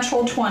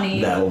unnatural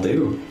 20. that'll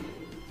do.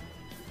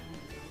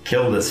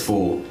 Kill this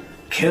fool.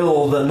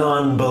 Kill the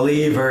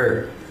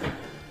non-believer.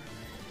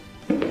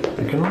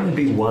 There can only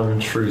be one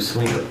true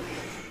Sweenub.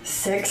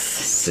 6.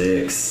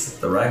 6.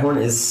 The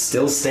Rhyhorn is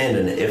still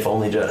standing, if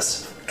only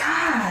just.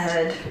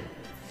 God.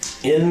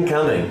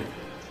 Incoming.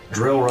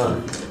 Drill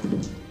run.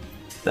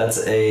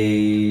 That's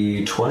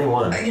a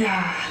 21.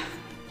 Yeah.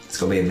 It's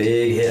gonna be a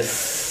big hit.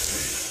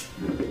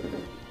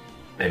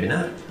 Maybe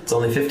not. It's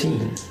only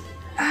 15.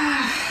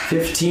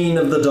 15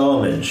 of the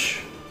damage.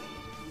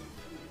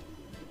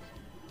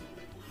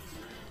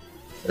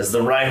 As the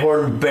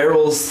Rhyhorn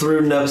barrels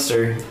through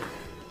Nubster,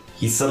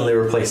 he's suddenly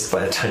replaced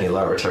by a tiny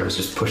Larvitar who's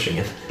just pushing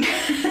it.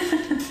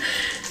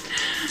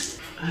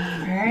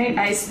 Alright,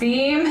 ice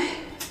beam.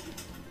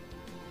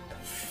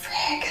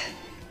 Frick.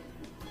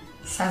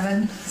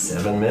 7.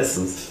 7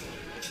 misses.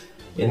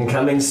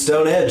 Incoming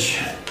Stone Edge.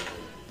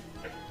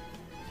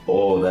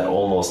 Oh, that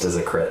almost is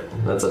a crit.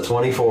 That's a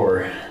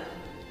 24.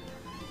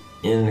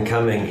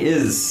 Incoming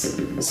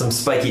is some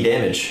spiky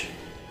damage.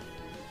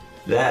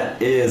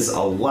 That is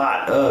a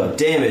lot of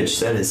damage.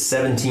 That is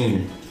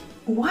 17.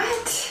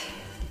 What?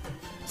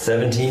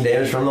 17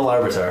 damage from the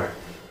Larvitar.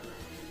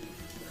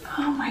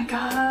 Oh my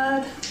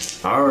god.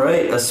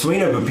 Alright, a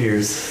Sweenub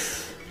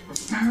appears.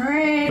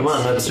 Alright. Come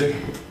on, Nubster.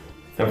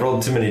 I've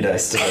rolled too many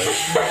dice today.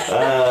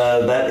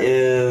 That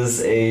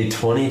is a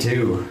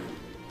 22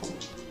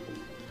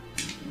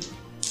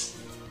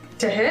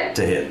 To hit?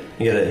 to hit.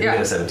 You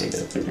get a 17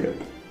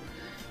 then.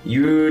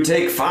 You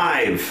take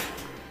 5.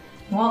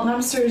 Well,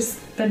 Nubster's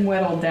been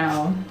whittled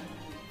down.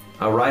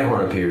 A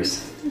Rhyhorn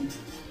appears.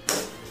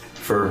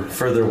 For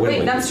further Wait,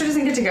 whittling. Nubster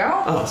doesn't get to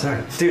go? Oh,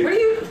 sorry. Dude, What are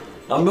you...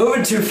 I'm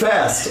moving too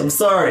fast. I'm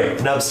sorry.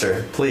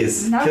 Nubster,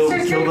 please. Nubster's Kill the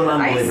getting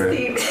non-believer. ice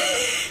beam.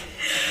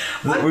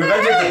 We've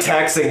entered the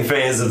taxing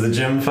phase of the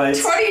gym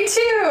fights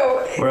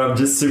 22! where I'm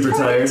just super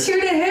tired. 22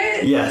 to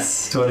hit?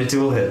 Yes, 22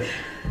 will hit.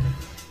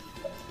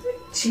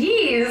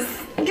 Jeez.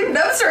 Give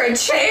Nubster a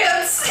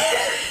chance.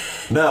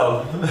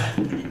 No,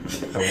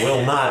 I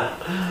will not.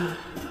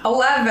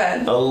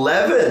 11.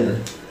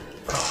 11!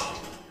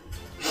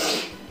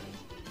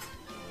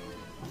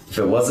 If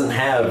it wasn't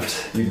halved,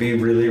 you'd be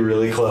really,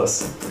 really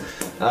close.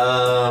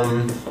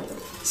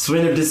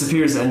 Sweenub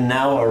disappears and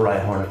now a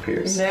Rhyhorn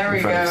appears. There we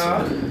in front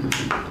of go.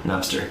 Sweenub.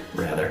 Nubster,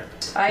 rather.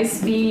 Ice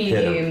Hit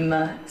beam.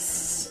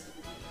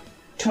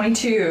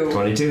 22.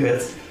 22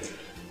 hits.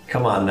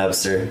 Come on,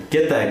 Nubster.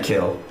 Get that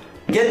kill.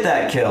 Get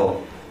that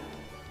kill.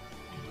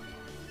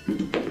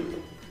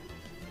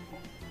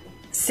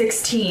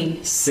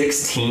 16.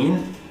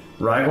 16?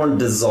 Rhyhorn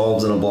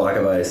dissolves in a block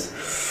of ice.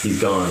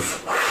 He's gone.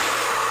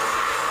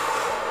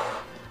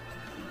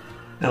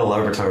 And a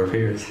Larvitar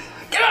appears.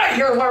 Get out of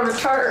here,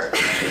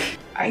 Larvitar!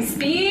 Ice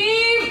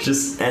beam!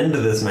 Just end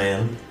this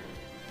man.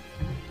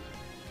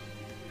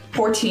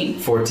 14.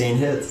 14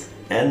 hits.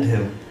 End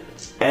him.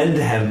 End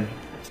him.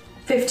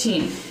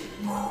 15.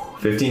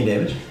 15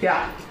 damage.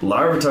 Yeah.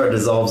 Larvitar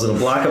dissolves in a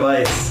block of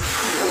ice.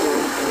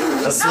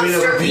 A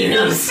Sweenup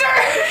appears.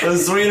 Nubster! A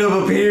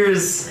Sweenup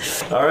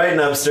appears. All right,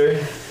 Nubster.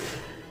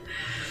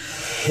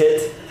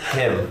 Hit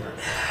him.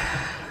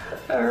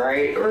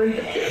 Alright,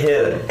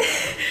 Hit him.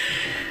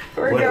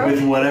 we're going.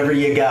 With whatever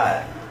you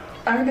got.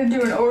 I'm gonna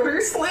do an order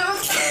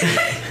sleuth.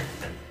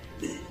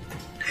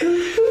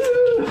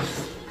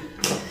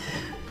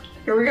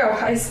 Here we go,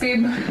 ice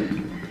beam.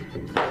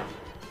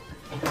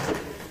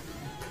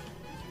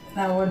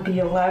 That would be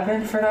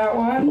 11 for that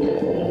one.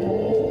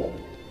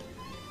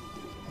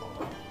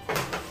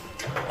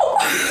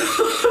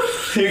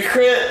 He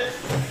crit!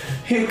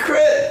 He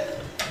crit!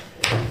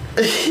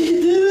 He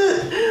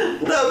did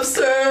it!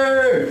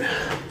 Nubster!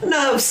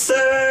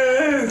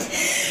 Nubster!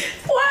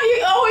 Why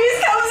he always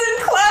comes in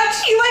clutch?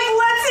 He like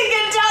lets it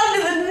get down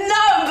to the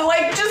nub,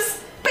 like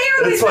just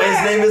barely. That's why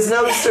his name is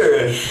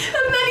Nubster.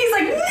 And then he's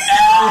like,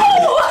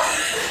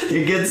 no!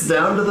 He gets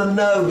down to the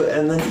nub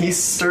and then he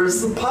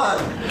stirs the pot.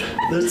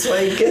 That's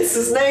why he gets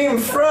his name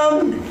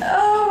from.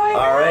 Oh my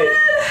god. Alright,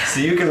 so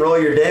you can roll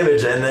your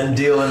damage and then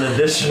deal an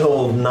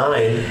additional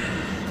 9.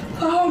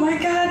 Oh my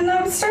god,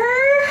 Nubster!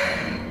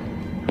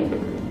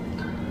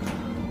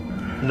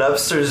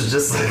 Nubster's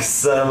just like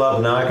set him up,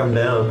 knock him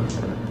down.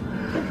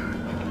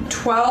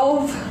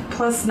 12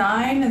 plus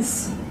 9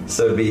 is.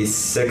 So it'd be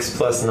 6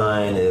 plus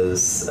 9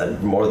 is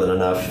more than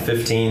enough.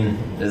 15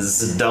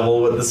 is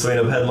double what the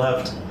Sweenup had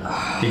left.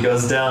 He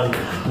goes down.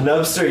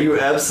 Nubster, you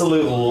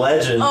absolute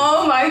legend.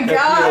 Oh my At the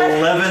god!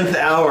 11th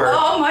hour.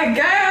 Oh my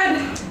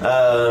god!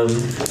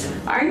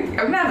 I'm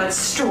gonna have a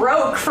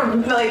stroke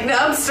from like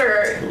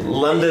Nubster.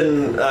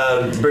 London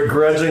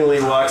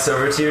begrudgingly walks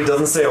over to you,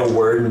 doesn't say a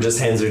word, and just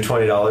hands you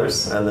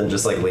 $20, and then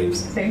just like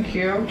leaves. Thank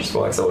you. Just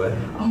walks away.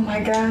 Oh my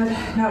god,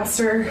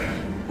 Nubster.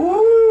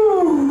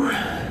 Woo!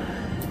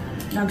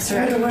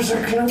 Nubster. That was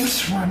a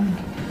close one.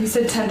 You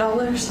said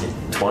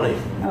 $10? 20.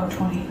 Oh,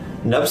 20.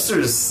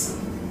 Nubster's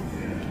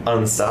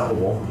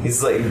unstoppable.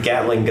 He's like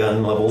Gatling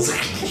gun levels.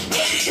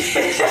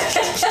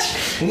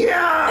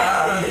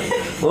 Yeah!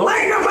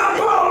 Light him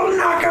up, I'll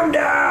knock him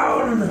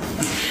down!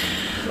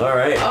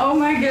 Alright. Oh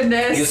my You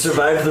goodness.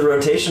 survived the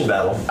rotation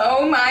battle.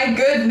 Oh my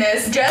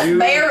goodness. Just You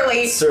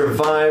barely.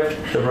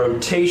 survived the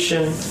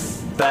rotation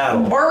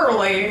battle.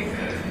 Barely.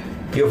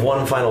 You have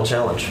one final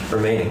challenge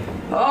remaining.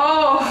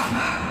 Oh,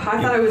 I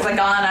thought it was a gon.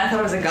 I thought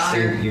it was a So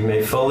goner. you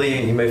may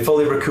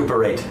fully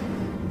recuperate.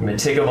 You may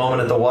take a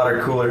moment at the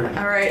water cooler,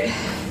 Alright.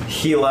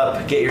 heal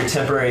up, get your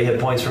temporary hit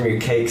points from your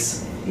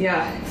cakes.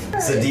 Yeah.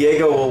 So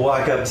Diego will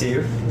walk up to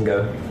you and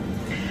go,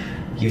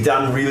 "You've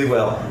done really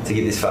well to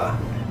get this far.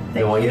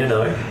 I want you to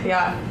know,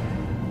 Yeah.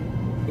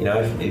 you know,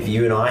 if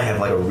you and I have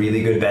like a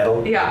really good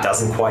battle, Yeah. it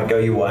doesn't quite go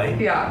your way,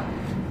 Yeah.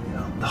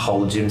 the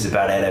whole gym's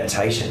about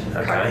adaptation,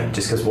 okay? Okay.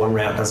 Just because one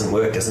route doesn't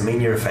work doesn't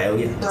mean you're a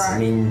failure. Doesn't Right.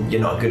 mean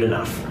you're not good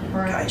enough.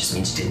 Right. Okay? It just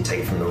means you didn't take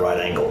it from the right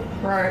angle.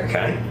 Right.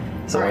 Okay?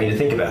 So I want you to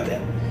think about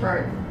that.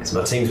 Right. Because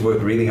my team's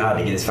worked really hard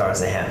to get as far as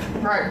they have.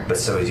 Right. But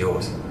so is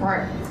yours.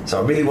 Right. So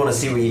I really want to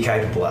see what you're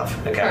capable of,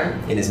 okay? Okay.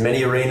 In as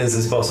many arenas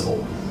as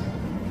possible.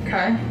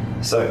 Okay.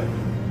 So,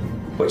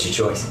 what's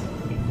your choice?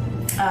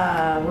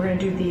 We're gonna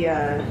do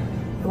the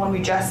one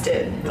we just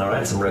did.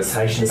 Alright, some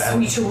rotation The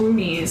battles.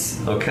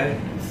 Sweet-a-roonies. Okay.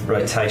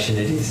 Rotation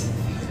it is.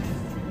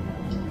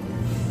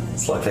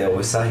 It's like they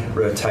always say,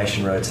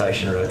 rotation,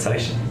 rotation,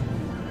 rotation.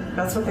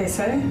 That's what they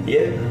say?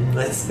 Yeah,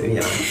 that's, you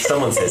know,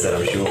 someone says that,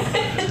 I'm sure.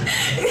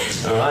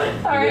 Alright.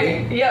 you ready?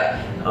 Alright.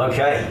 Yep.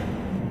 Okay.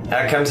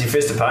 Out comes your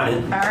first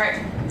opponent.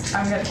 Alright.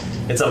 I'm good.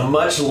 It's a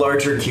much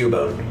larger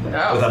Cubone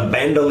Oh. with a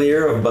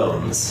bandolier of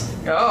bones.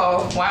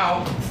 Oh,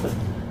 wow.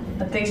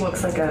 That thing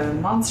looks like a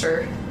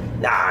monster.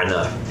 Nah,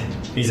 no.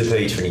 He's a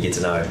peach when you get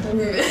to know him.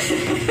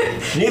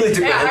 Nearly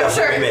took my Yeah, head I'm off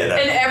sure when we met,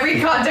 in though.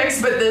 every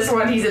context but this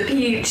one, he's a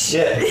peach.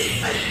 Yeah.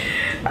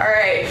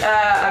 Alright,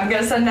 I'm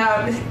gonna send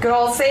out good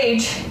old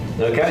Sage.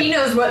 Okay. He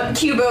knows what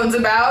Cubone's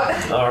about.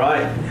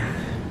 Alright.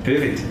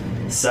 Perfect.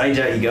 Sage,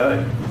 out you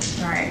go.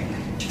 Alright.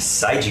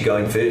 Sage, you're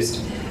going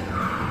first.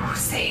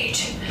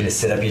 Sage. You're gonna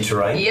set up your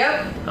terrain.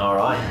 Yep.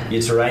 Alright.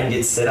 Your terrain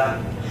gets set up.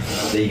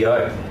 There you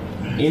go.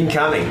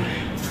 Incoming.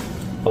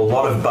 A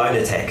lot of bone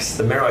attacks.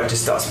 The Marowak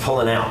just starts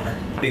pulling out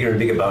bigger and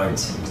bigger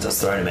bones.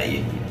 Starts throwing them at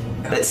you.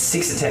 That's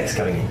 6 attacks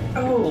coming in.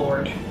 Oh,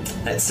 Lord.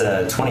 That's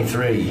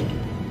 23,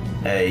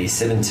 a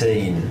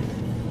 17,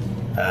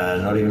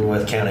 not even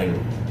worth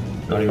counting,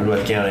 not even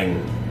worth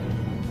counting,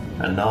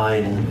 a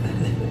 9,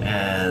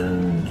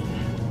 and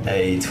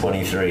a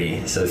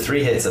 23. So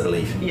 3 hits, I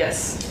believe.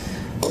 Yes.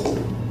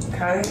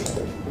 Okay.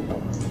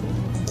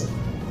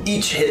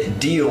 Each hit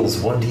deals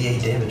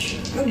 1d8 damage.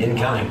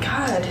 Incoming. Oh,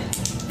 God.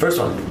 First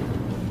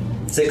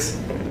one, 6.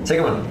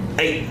 Second one,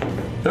 8.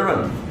 Third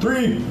one,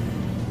 3.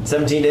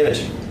 17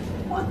 damage.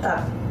 What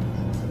the?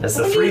 That's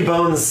the What do 3 you-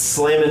 bones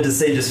slam into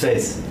Sage's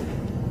face.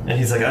 And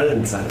he's like, I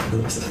didn't sign up for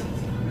this.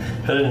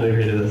 I didn't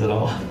agree to this at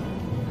all.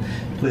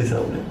 Please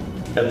help me.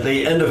 At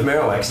the end of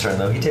Marowak's turn,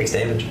 though, he takes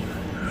damage.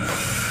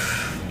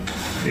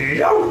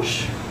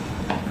 Ouch!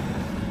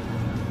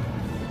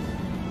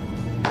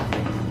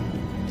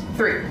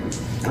 3.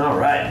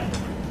 Alright.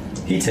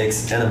 He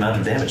takes an amount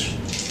of damage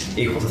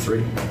equal to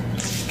 3.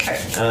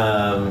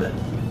 Okay.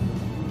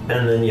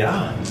 And then,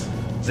 yeah,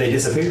 they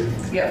disappear.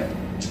 Yep.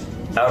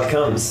 Out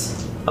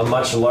comes a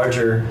much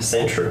larger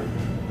sand shrew.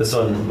 This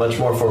one much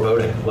more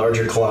foreboding.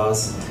 Larger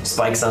claws,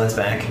 spikes on its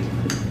back.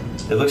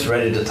 It looks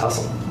ready to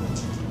tussle.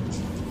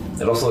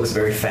 It also looks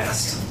very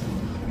fast.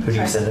 Who'd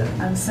you send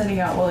in? I'm sending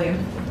out William.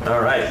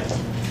 All right.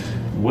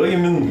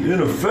 William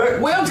in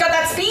effect. William's got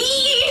that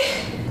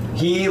speed!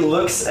 He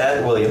looks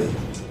at William,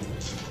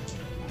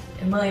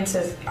 And William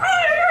says,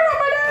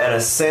 and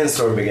a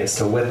sandstorm begins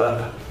to whip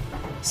up,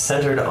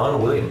 centered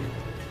on William.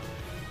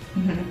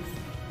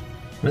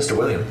 Mr.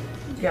 William,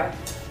 yeah.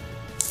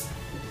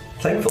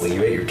 thankfully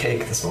you ate your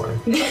cake this morning.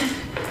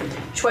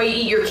 That's why you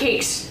eat your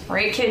cakes,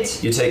 right,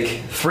 kids? You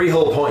take 3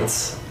 whole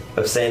points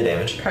of sand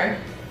damage, Okay.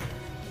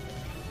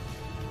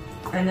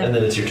 And and then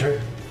then it's your turn.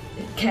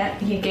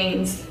 he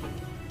gains.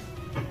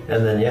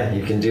 And then, yeah,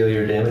 you can deal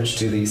your damage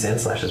to the sand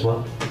slash as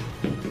well.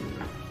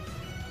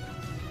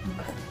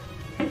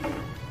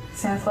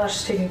 Sand Slash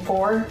is taking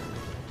 4.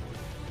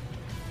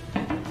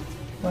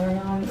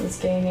 William is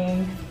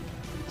gaining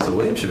So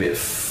William should be at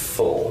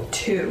full.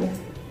 2.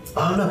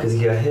 Oh no, because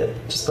he got hit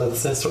just by the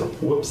sandstorm.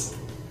 Whoops.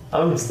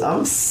 I'm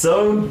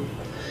so...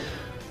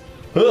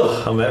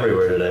 Ugh, I'm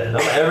everywhere today.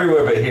 I'm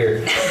everywhere but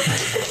here.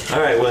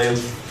 All right, William.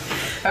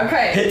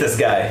 Okay. Hit this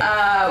guy.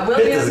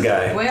 William, Hit this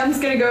guy. William's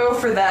gonna go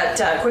for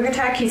that quick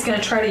attack. He's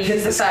gonna try to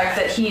use the fact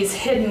that he's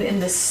hidden in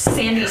this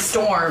sandy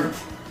storm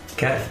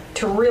Okay.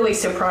 to really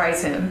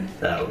surprise him.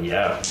 Oh,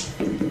 yeah.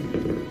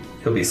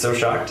 He'll be so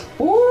shocked.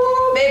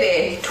 Ooh,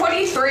 baby.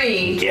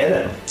 23. Get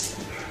it.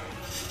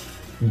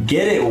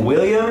 Get it,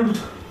 William.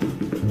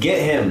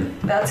 Get him.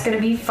 That's gonna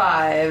be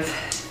 5.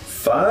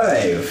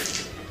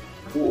 5.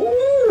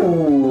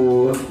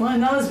 Ooh. Well,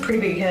 that was a pretty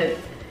big hit.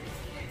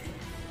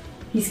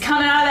 He's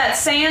coming out of that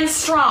sand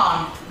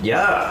strong.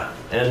 Yeah.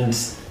 And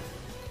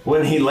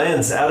when he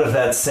lands out of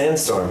that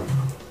sandstorm,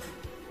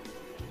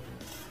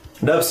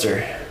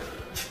 Nubster,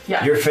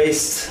 Yeah. you're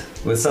faced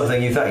with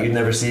something you thought you'd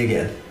never see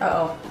again.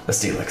 Uh-oh. A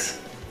Steelix.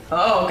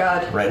 Oh,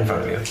 God. Right in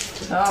front of you.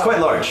 Oh. It's quite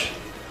large.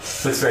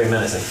 Looks very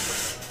menacing.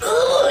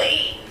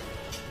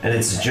 And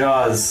its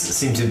jaws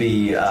seem to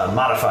be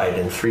modified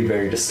in 3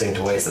 very distinct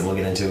ways that we'll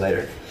get into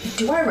later.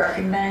 Do I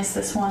recognize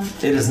this one?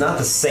 It is not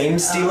the same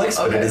Steelix,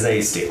 but it okay. is a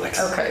Steelix.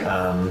 Okay.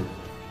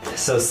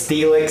 So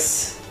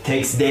Steelix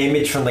takes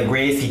damage from the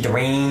grassy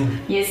terrain.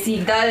 Yes,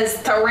 he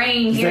does.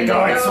 Terrain. Here you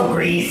go.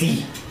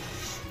 grassy.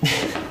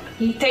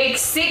 He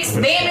takes 6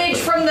 damage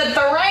from the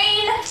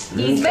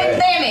terrain. He's been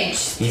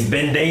damaged. He's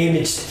been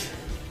damaged.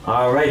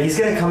 All right, he's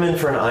gonna come in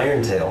for an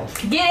Iron Tail.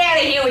 Get out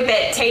of here with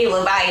that tail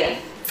of iron.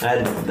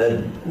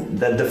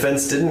 That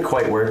defense didn't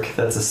quite work.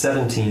 That's a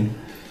 17.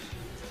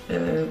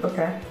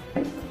 Okay.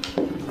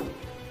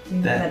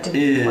 That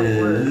didn't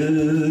quite work.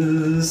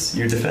 is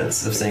your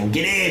defense of saying,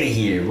 get out of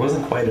here.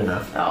 Wasn't quite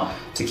enough Oh.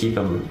 to keep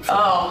him from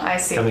I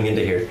see. coming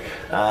into here.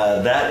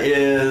 That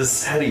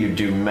is, how do you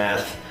do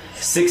math?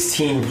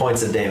 16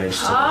 points of damage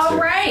to All Monster.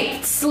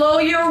 right. Slow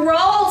your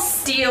roll,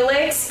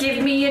 Steelix.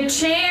 Give me a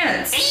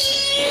chance.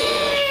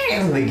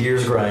 And the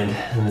gears grind,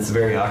 and it's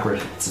very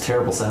awkward. It's a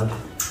terrible sound.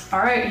 All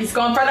right. He's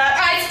going for that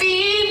ice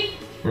speed.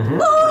 Mm-hmm.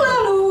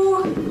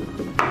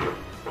 Loo-la-loo.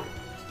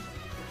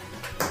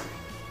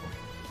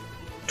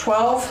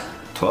 12.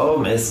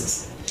 12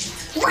 misses.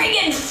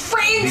 Friggin'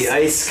 friends. The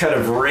ice kind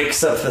of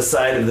rakes up the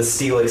side of the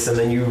Steelix, and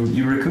then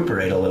you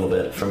recuperate a little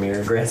bit from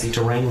your grassy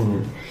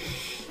terrain.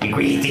 The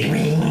grassy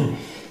terrain.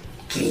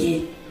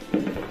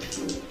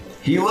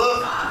 Heal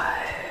up.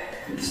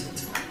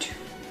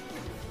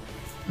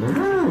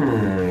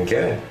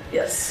 Okay.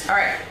 Yes. All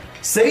right.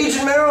 Sage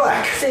and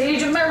Marowak.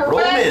 Sage of Marowak. Roll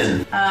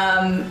him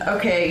in.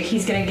 Okay.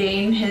 He's gonna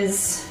gain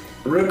his.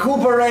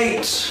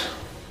 Recuperate.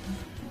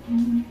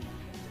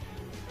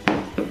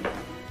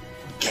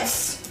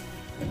 Yes.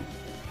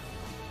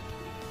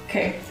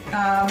 Okay.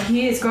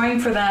 He is going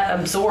for that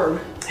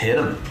absorb. Hit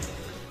him.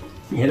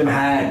 Hit him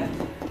hard.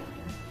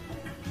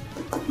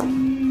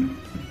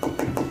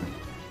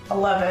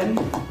 11.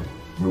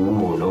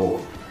 Ooh,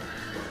 no.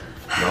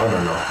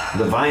 No.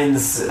 The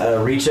vines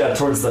reach out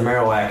towards the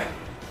Marowak,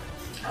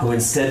 who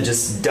instead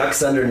just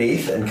ducks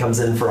underneath and comes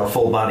in for a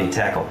full body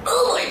tackle.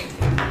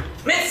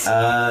 Miss.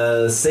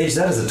 Sage,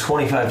 that is a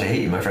 25 to hit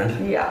you, my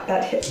friend. Yeah,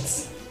 that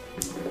hits.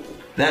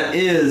 That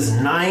is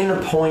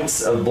 9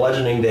 points of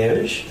bludgeoning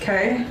damage.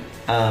 Okay.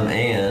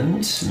 And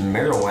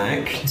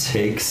Marowak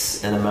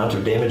takes an amount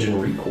of damage in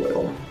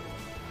recoil.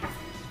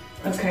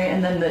 Okay,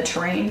 and then the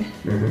terrain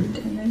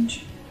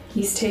damage.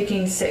 He's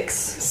taking 6.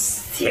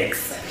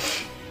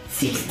 6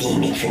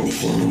 damage from the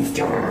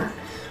sandstorm.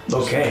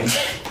 Okay.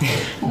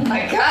 Oh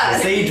my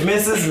god. Sage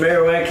misses.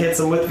 Marowak hits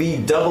him with the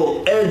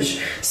double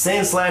edge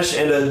sand slash,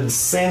 and a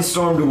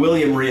sandstormed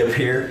William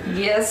reappear.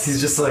 Yes.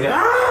 He's just like,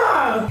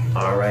 ah!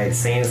 Alright,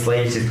 sand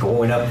slash is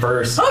going up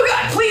first. Oh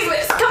god, please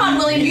miss. Come on,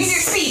 William. Use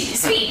your speed.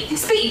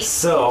 Speed.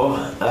 So,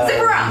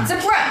 Zip around.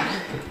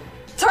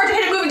 It's hard to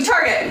hit a moving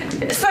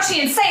target,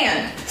 especially in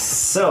sand.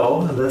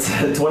 so that's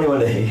a 21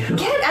 to hit.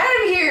 Get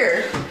out of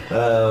here.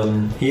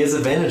 He has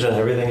advantage on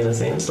everything in a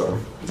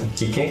sandstorm.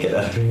 He can't get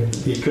out of here.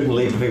 He couldn't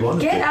leave if he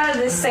wanted Get to. out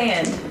of this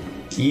sand.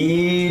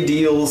 He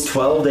deals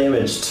 12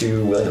 damage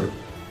to William.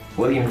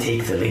 William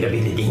takes a little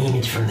bit of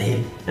damage from the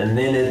hit. And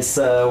then it's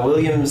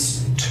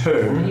William's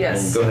turn.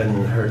 Yes. And go ahead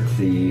and hurt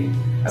the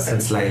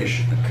Sense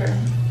Slash. Okay.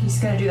 He's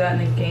gonna do that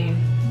in the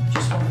game.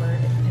 Just when we're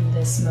in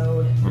this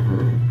mode.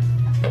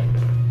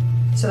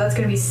 So that's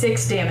gonna be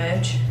 6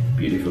 damage.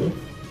 Beautiful.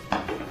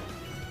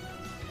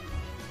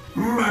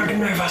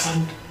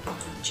 Magnificent.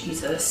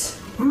 Jesus.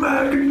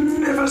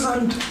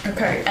 Magnificent.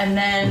 Okay, and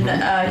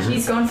then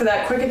he's going for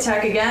that quick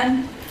attack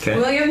again. Okay.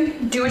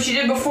 William, do what you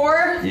did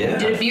before. Yeah. You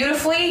did it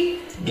beautifully.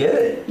 Get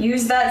it.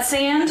 Use that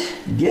sand.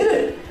 Get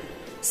it.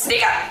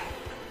 Sneak up!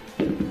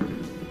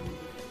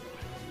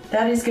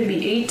 That is gonna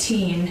be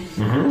 18.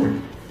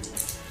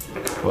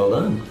 Well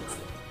done.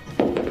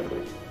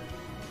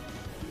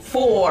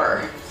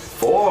 4.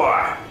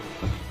 4.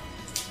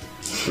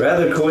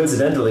 Rather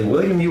coincidentally,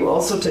 William, you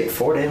also take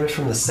 4 damage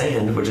from the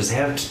sand, which is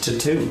halved to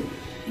 2.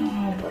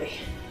 Oh boy.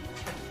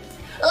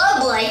 Oh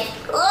boy.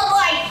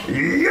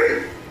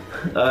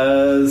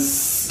 Oh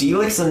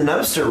Steelix and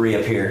Nubster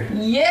reappear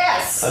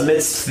Yes!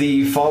 amidst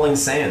the falling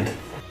sand.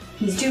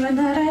 He's doing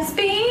that ice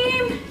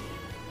beam.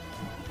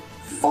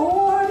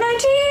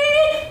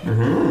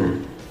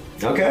 419.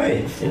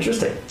 Okay,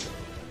 interesting.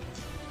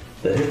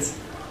 That hits.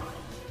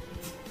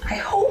 I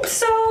hope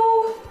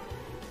so.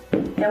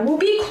 That will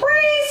be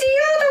crazy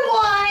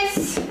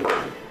otherwise. 11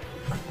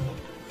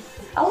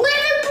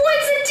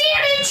 points of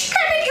damage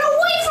coming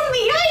away from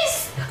the ice.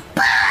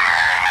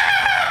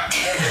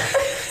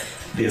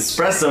 The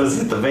espressos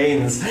hit the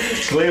veins,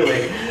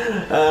 clearly.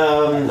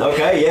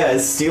 Okay, yeah,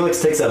 as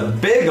Steelix takes a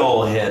big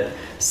ol' hit.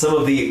 Some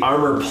of the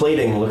armor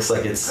plating looks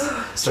like it's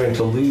starting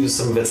to lose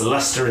some of its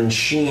luster and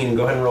sheen.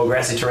 Go ahead and roll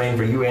grassy terrain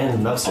for you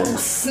and Nubster.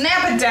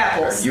 Snap and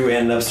dapples. You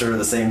and Nubster are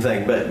the same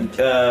thing, but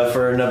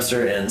for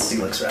Nubster and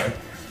Steelix, rather.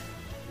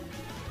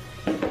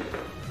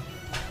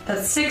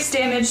 That's 6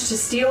 damage to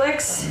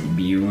Steelix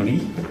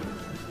Beauty.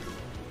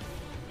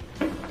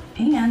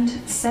 and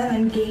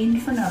 7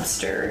 gained for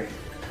Nubster.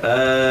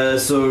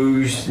 So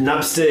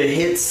Nubster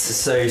hits,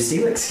 so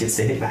Steelix gets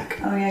to hit back.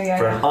 Oh yeah.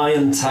 For an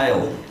iron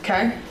tail.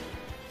 Okay.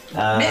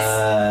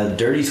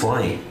 Dirty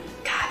 20.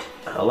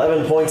 God.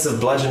 11 points of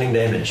bludgeoning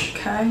damage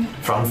Okay.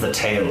 from the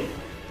tail.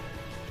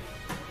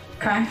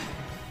 Okay.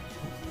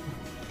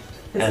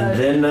 And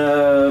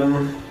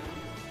then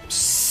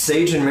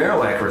Sage and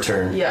Marowak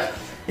return Yeah.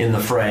 in the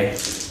fray.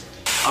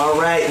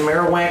 Alright,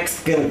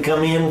 Marowak's gonna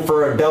come in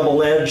for a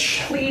double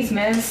edge. Please,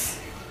 miss.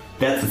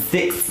 That's a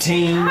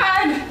 16.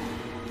 God.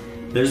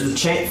 There's the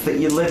chance that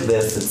you live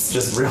this, it's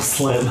just real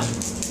slim.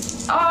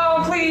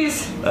 Oh,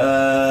 please.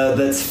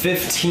 That's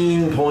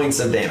 15 points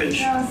of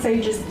damage. No,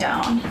 Sage is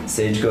down.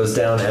 Sage goes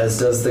down, as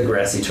does the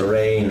grassy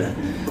terrain.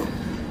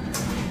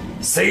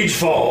 Sage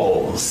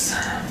falls.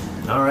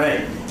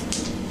 Alright.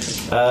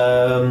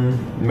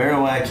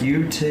 Marowak,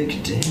 you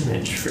take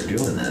damage for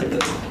doing that,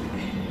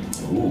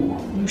 though. Ooh.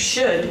 You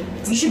should.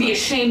 You should be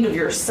ashamed of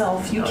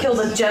yourself. You killed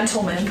a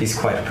gentleman He's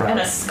quite proud. and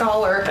a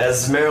scholar.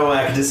 As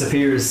Marowak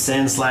disappears,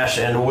 Sandslash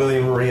and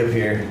William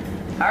reappear.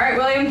 All right,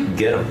 William.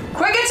 Get him.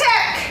 Quick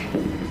attack!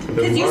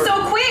 Because you're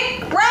so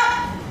quick, bro!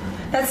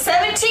 That's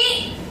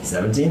 17!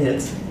 17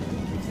 hits.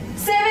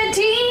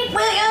 17,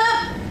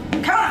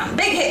 William! Come on,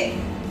 big hit.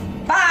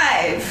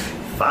 5.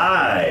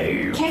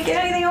 5. Can't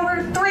get anything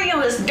over 3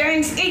 on this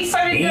dang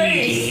 8-sided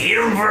dice. Hit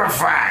him for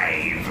 5.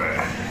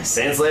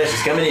 Sandslash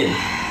is coming in.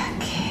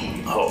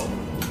 Okay. Oh,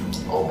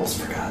 almost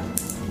forgot.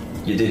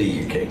 You did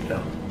eat your cake,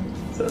 though.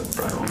 So it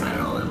probably won't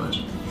matter all that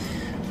much.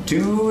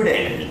 2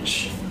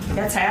 damage.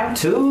 That's half.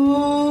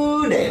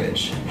 2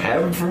 damage.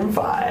 Halved from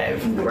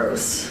 5.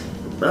 Gross.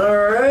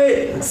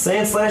 Alright.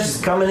 Sandslash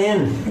is coming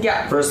in.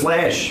 Yeah. For a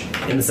slash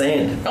in the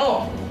sand.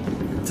 Oh.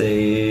 It's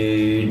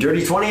a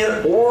dirty 20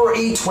 or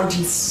a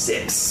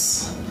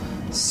 26.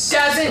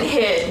 Doesn't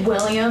hit.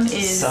 William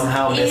is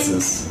Somehow in.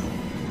 misses.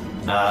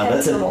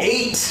 That's an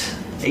 8.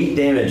 8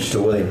 damage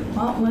to William.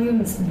 Well,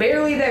 William's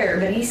barely there,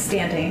 but he's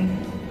standing.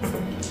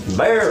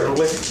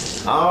 Barely.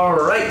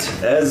 Alright.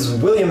 As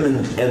William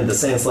and the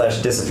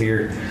Sandslash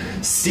disappear,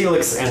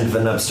 Steelix and the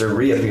Nubster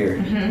reappear.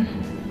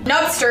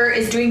 Nubster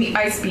is doing the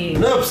ice beam.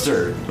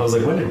 Nubster! I was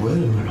like, when did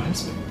William and I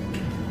speak?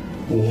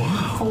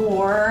 Wow.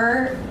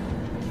 For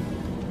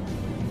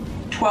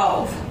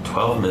 12.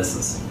 12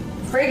 misses.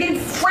 Friggin'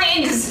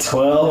 frigs!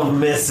 12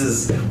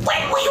 misses.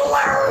 When we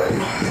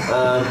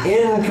learn!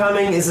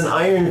 Incoming is an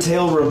Iron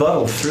Tail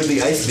rebuttal through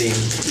the ice beam.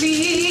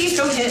 Please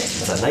don't hit.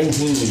 That's a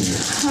 19.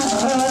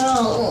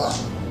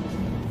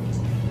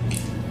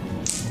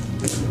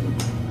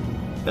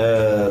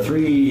 Oh.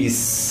 3,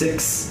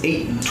 6,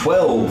 8,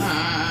 12.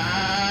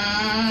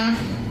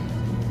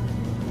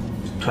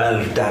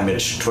 12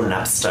 damage to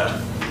Nubster,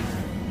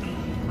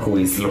 who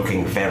is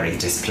looking very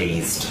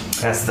displeased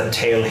as the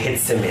tail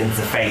hits him in the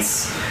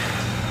face.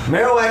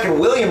 Marowak and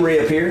William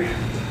reappear.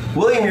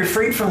 William, you're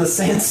freed from the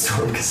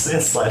sandstorm because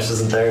Sandslash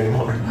isn't there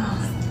anymore.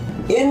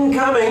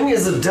 Incoming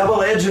is a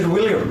double-edged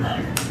William.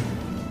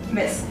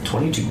 Miss.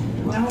 22.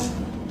 Well,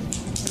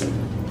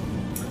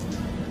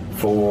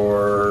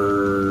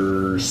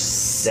 for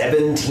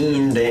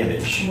 17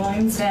 damage.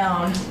 Lines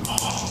down.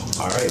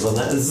 Alright, well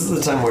this is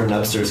the time where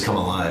Nubsters come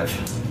alive.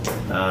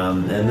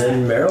 And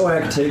then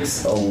Marowak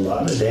takes a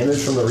lot of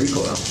damage from the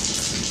recoil.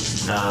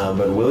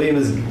 But William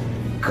is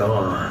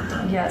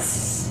gone.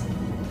 Yes.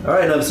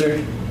 Alright,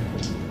 Nubster.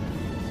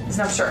 Is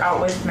Nubster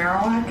out with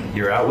Marowak?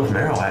 You're out with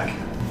Marowak.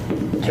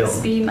 Kill him.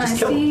 Speed, my Just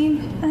kill him.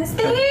 speed, my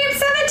speed,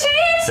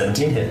 17!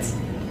 17 hits.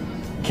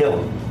 Kill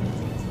him.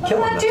 What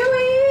Kill am him, I Nubster.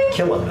 doing?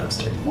 Kill him,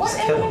 Nubster. What Just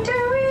am kill I him.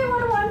 doing? What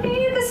do I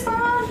need this for?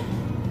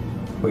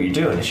 What you're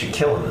doing is you're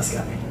killing this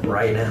guy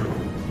right now.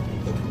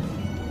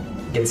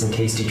 Get some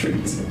tasty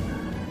treats.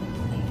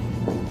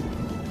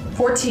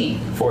 14.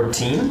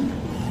 14.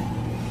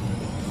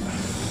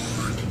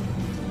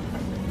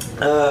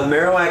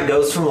 Marowak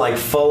goes from like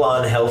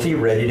full-on healthy,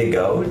 ready to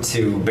go,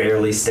 to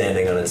barely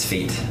standing on its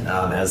feet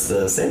as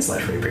the Sand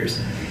Slash reappears.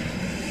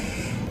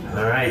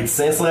 All right,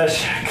 Sand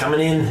Slash coming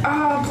in.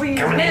 Oh, please.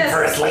 Coming in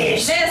for a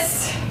slash.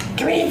 Miss.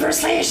 Coming in for a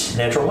slash.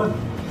 Natural 1.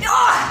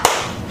 Ah!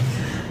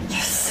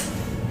 Yes.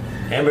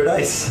 Amber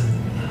dice.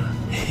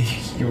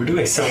 You were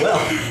doing so well.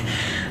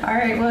 All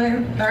right,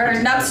 William. All right,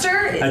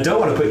 Nubster. I don't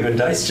want to put you in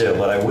dice jail,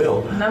 but I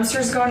will.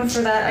 Nubster's going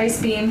for that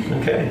ice beam.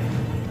 Okay.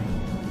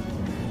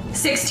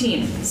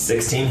 16.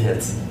 16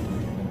 hits.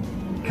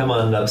 Come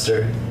on,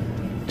 Nubster.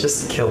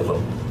 Just kill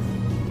them.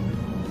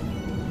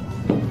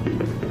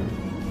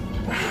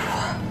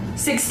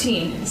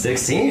 16.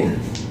 16.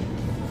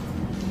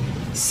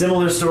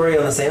 Similar story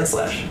on the Sand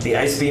Slash. The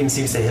ice beam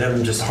seems to hit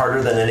him just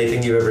harder than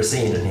anything you've ever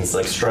seen, and he's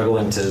like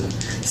struggling to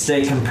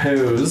stay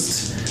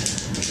composed.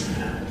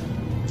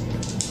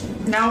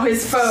 Now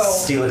his foe.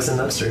 Steelix and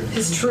Nubster.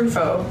 His true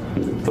foe.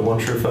 The one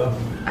true foe.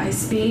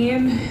 Ice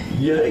beam.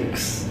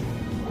 Yikes.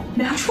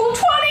 Natural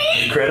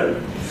 20. You crit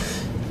him?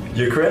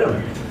 You crit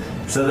him.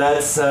 So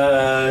that's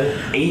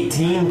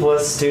 18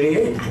 plus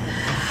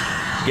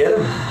 2d8. Get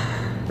him.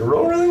 You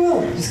roll really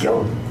well. Just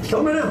kill him. Kill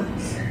him right now.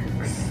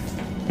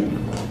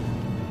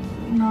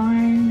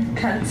 9,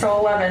 10, so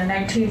 11.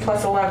 19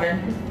 plus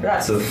 11.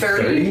 That's So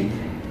 30.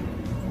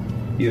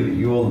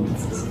 You will.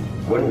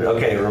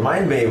 Okay,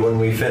 remind me when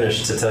we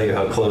finish to tell you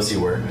how close you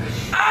were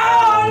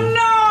Oh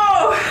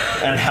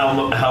no! and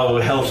how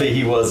healthy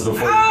he was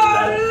before you did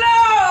that.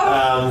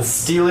 Oh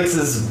Steelix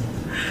is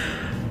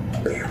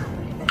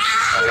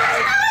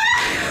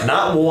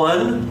not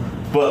one,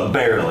 but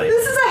barely. no!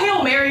 This is a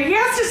Hail Mary. He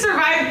has to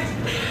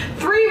survive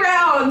 3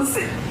 rounds.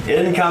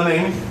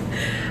 Incoming.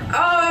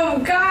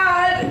 Oh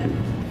god.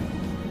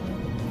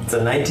 It's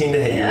a 19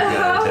 to hit you.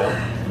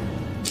 Tail.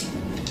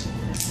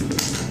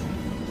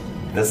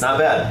 That's not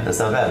bad. That's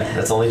not bad.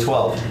 That's only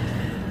 12.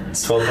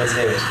 It's 12 points of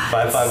damage.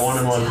 5, 5, 1,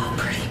 and 1.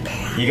 Pretty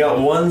bad. You got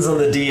 1s on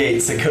the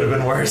d8s. It could have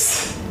been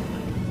worse.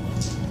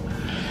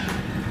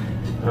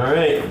 All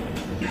right.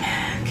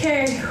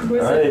 Okay, who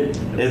is All it?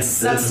 right.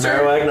 It's Nubster?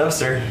 Marowak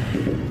Nubster.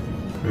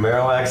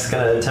 Marowak's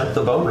gonna attempt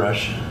the bone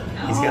rush.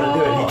 He's gonna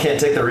do it. He can't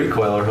take the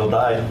recoil or he'll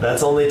die.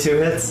 That's only 2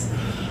 hits.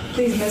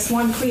 Please miss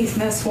one. Please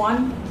miss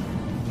one.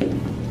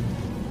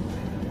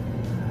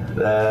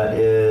 That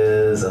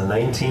is a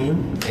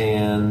 19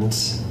 and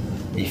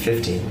a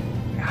 15.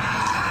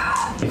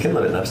 You can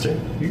live it, Nubster.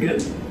 You're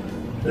good.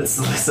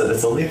 Listen,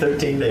 it's only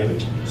 13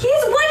 damage. He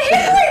has 1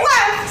 hit point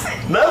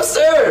left.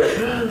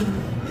 Nubster!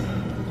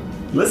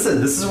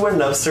 Listen, this is where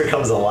Nubster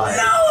comes alive.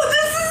 No,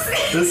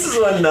 This is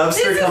when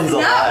Nubster this comes is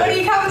not alive. when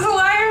he comes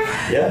alive.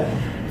 Yeah.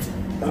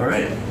 All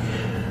right.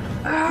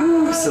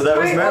 So that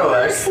was Wait,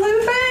 Marowak. Sloop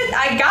it?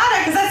 I got it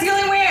because that's the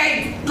only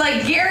way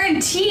I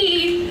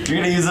guaranteed. You're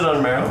gonna use it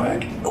on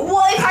Marowak?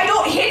 Well, if I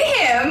don't hit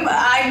him,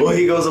 Well,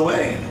 he goes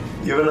away.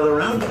 You have another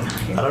round.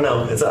 I don't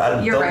know.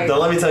 You're right. Don't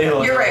let me tell you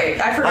how. You're right.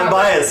 I forgot. I'm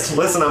biased.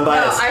 Listen, I'm No,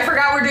 biased. I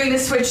forgot we're doing the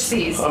switch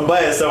C's. I'm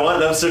biased. I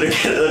want Nubster to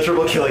get a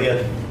triple kill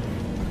again.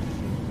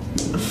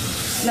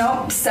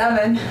 Nope,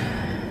 7.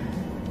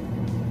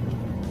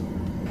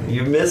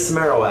 You miss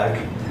Marowak,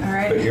 All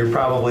right. but you're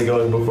probably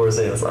going before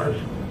Sand Slash.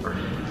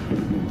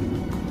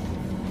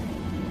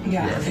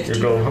 Yeah, You're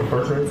 15. going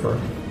before Sand Slash.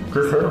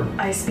 Just hit him.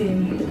 Ice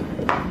beam.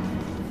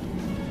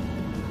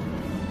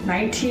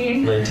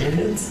 19. 19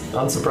 hits.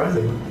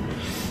 Unsurprising.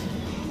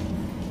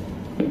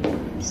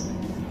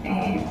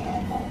 8.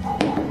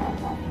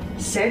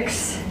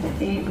 6.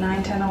 8,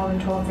 9, 10, 11,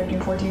 12, 13,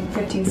 14,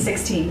 15,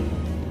 16.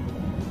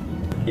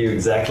 You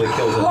exactly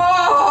killed him.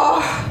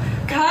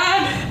 Oh,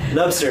 God.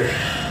 Nubster.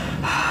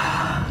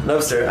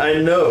 Nubster, I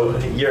know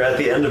you're at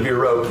the end of your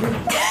rope,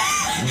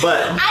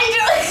 but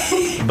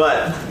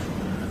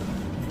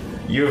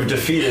you've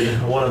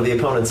defeated one of the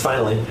opponents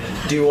finally.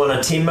 Do you want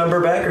a team member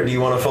back or do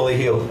you want to fully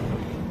heal?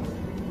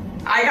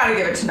 I gotta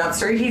give it to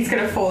Nubster. He's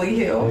gonna fully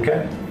heal.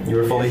 Okay, you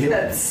were fully healed.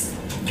 That's.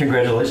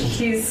 Congratulations.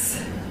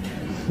 He's.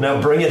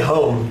 Now bring it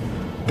home.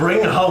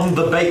 Bring home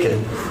the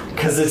bacon,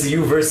 because it's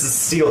you versus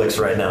Steelix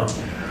right now.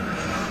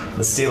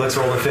 The Steelix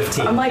rolled a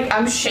 15.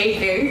 I'm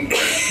shaking.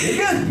 You're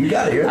good. You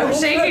got it. You're I'm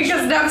shaking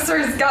because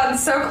Nubster's gotten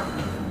so.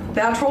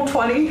 Natural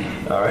 20.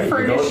 All right, For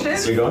you're going, initiative.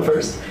 so you're going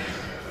first.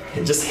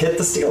 Just hit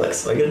the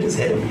Steelix. All you gotta do is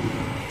hit him.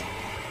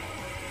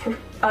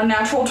 A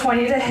natural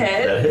 20 to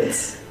hit. That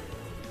hits.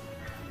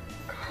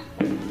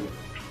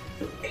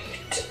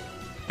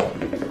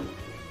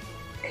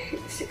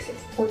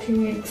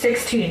 14,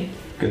 16.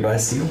 Goodbye,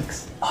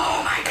 Steelix.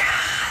 Oh my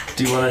god.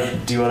 Do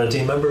you want a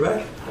team member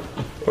back?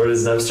 Or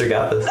does Nubster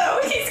got this? No,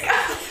 he's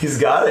got it. He's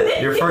got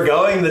it. You're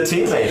foregoing the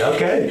teammate.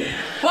 Okay.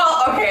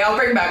 Well, okay, I'll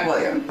bring back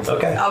William.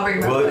 Okay. I'll bring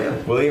back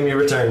William. William, you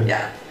return.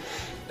 Yeah.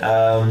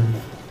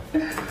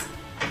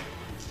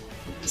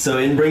 So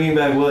in bringing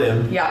back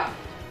William, Yeah.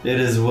 it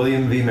is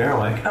William v.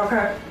 Marowak.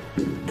 Okay.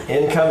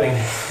 Incoming.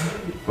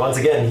 Once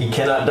again, he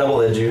cannot double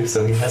edge you,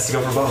 so he has to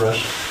go for Bone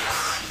Rush.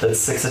 That's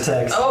 6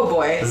 attacks. Oh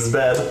boy. This is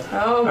bad.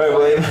 Oh, All right,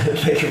 William.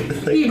 Thank you.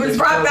 He was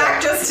brought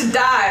back just to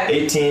die.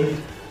 18,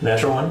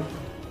 natural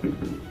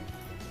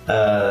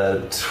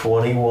 1.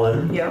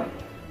 21. Yep.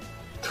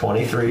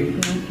 23.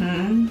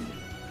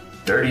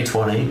 Dirty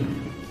 20.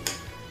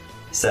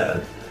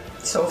 7.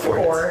 So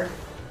 4 4.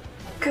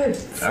 Good.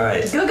 All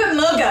right. Googa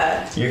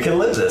mooga. You can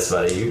live this,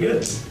 buddy. You're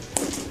good.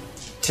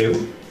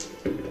 2.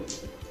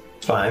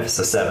 5,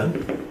 so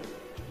 7.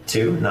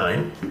 2,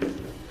 9.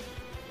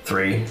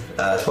 3,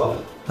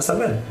 12. That's not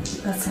bad.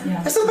 That's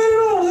yeah. That's not bad at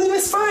all.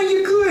 That's fine.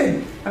 You're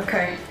good.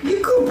 Okay.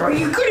 You're good, bro.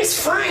 You're good.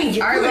 It's fine.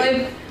 You're All right, good.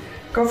 William.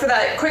 Go for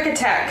that quick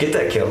attack. Get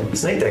that kill.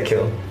 Snake that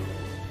kill.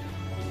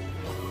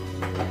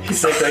 He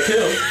snaked that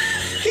kill.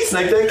 He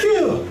snaked that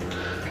kill.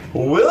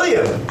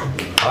 William.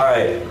 All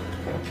right.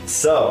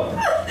 So.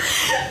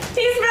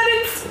 He's been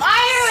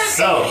inspired.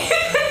 So.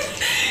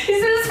 He's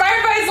been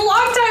inspired by his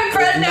longtime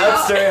friend now.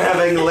 Nubster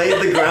having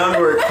laid the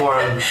groundwork for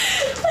him.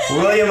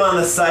 William on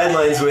the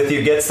sidelines with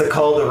you gets the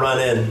call to run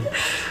in.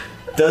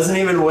 Doesn't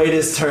even wait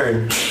his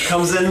turn.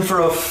 Comes in for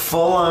a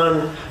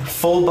full-on,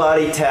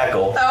 full-body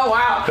tackle. Oh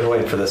wow. Been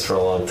waiting for this for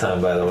a long time,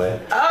 by the way.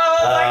 Oh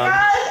my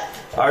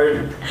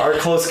god. Our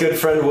close good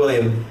friend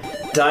William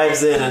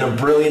dives in a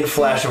brilliant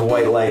flash of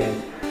white light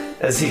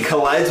as he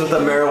collides with the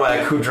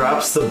Marowak, who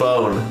drops the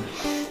bone.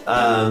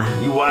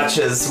 You watch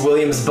as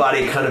William's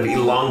body kind of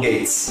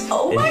elongates,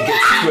 Oh and my he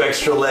gets God. 2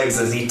 extra legs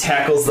as he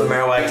tackles the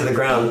Marowak to the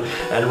ground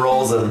and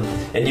rolls him,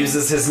 and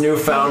uses his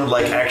newfound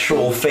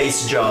actual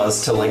face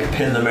jaws to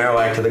pin the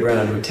Marowak to the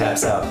ground, who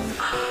taps out.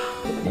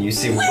 And you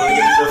see William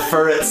the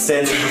Furret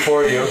standing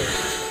before you.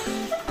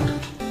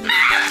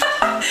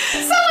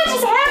 So much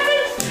has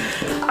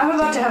happened. I'm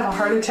about to have a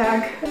heart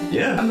attack.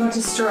 Yeah, I'm about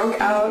to stroke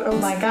out. Oh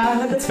my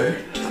god. that's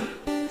fair.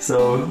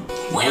 So,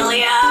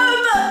 William.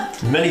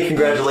 many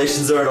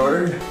congratulations are in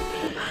order.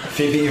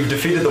 Phoebe, you've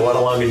defeated the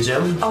Wadalonga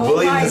Gym. Oh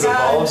William my has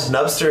God. evolved.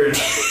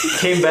 Nubster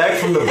came back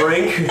from the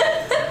brink.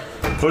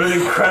 What an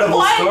incredible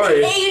 1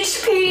 story.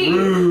 HP.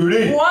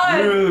 Rudy,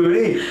 1.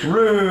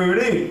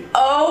 Rudy.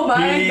 Oh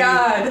my He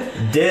god.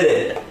 did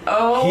it.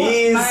 Oh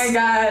He's my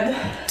god.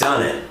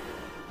 done it.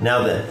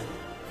 Now then,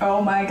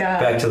 Oh my god.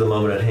 back to the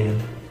moment at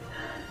hand.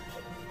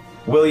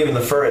 William the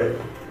Furret,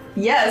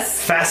 Yes.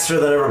 faster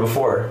than ever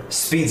before,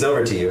 speeds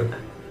over to you,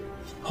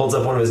 holds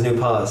up one of his new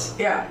paws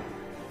Yeah.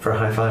 for a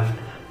high five.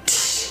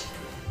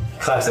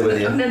 Claps it with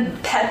you. I'm gonna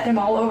pet him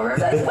all over.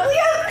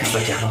 William. He's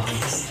like, "Oh."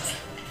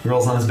 He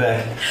rolls on his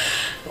back,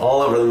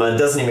 all over the mud,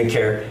 doesn't even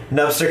care.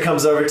 Nubster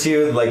comes over to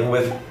you,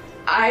 with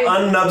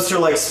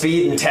un-Nubster-like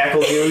speed and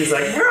tackles you. He's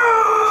like,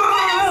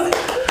 "Ah!"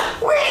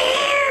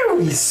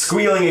 He's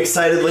squealing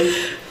excitedly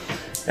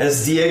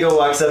as Diego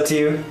walks up to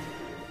you,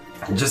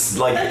 just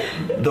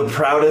the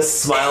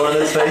proudest smile on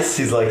his face.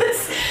 He's like,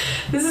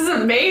 This is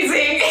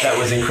amazing. that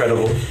was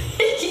incredible.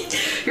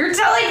 You're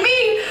telling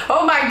me?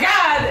 Oh my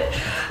god.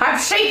 I'm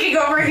shaking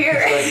over here.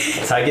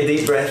 Take a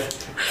deep breath.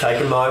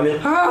 Take a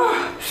moment.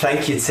 Oh,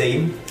 Thank you,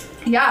 team.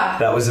 yeah.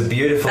 That was a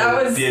beautiful,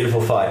 That was-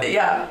 beautiful fight.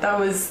 Yeah, that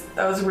was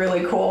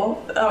really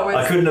cool. That was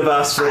I couldn't have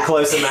asked for a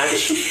closer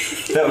match.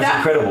 That was No.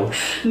 incredible.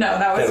 No,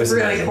 that was was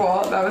really amazing.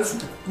 cool. That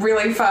was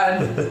really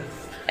fun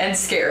and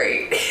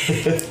scary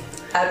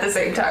at the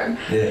same time.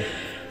 Yeah.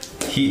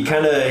 He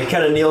kind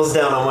of kneels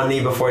down on one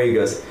knee before he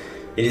goes,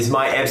 "It is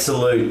my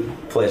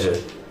absolute pleasure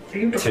Are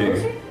you to..."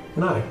 proposing?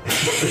 No.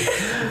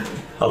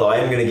 Although I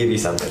am going to give you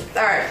something.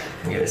 Alright.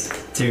 Yes.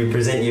 To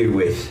present you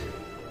with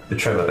the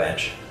Tremor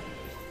badge.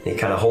 He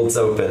kind of holds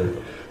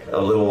open a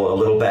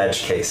little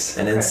badge case,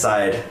 and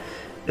inside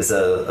is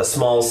a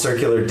small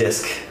circular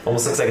disc.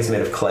 Almost looks like it's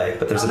made of clay,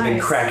 but there's Oh, a big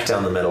nice. crack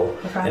down the middle,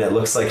 Okay. and it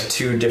looks like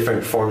 2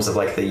 different forms of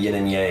the yin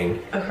and yang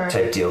Okay.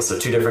 type deal. So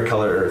 2 different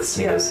color earths.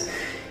 And he Yeah. goes,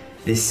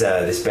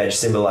 this badge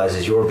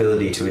symbolizes your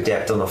ability to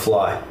adapt on the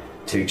fly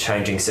to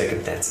changing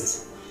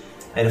circumstances.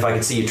 And if I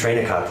could see your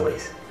trainer card,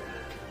 please.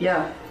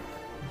 Yeah.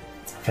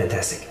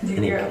 Fantastic. Yeah.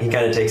 And he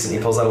kind of takes it and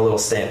he pulls out a little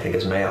stamp and he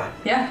goes, "May I?"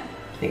 Yeah.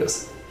 He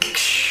goes,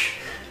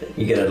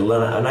 you get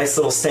a nice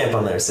little stamp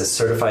on there. It says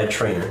certified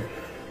trainer.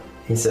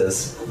 He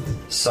says,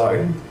 "So,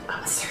 I'm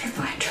a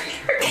certified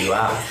trainer. you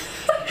are.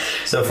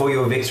 So for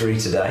your victory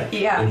today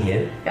Yeah. in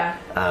here, Yeah.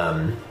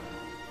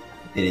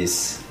 it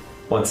is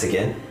once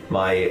again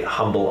my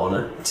humble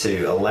honor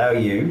to allow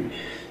you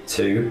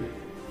to,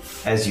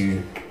 as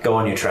you go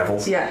on your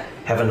travels, Yeah.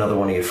 have another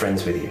one of your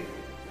friends with you.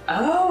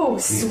 Oh,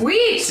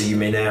 sweet. So you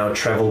may now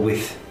travel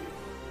with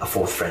a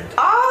 4th friend.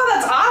 Oh,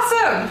 that's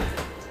awesome.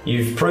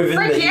 You've proven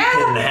Frick that yeah.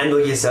 you can handle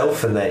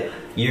yourself and that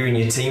you and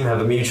your team have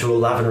a mutual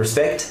love and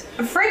respect.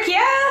 Frick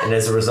yeah. And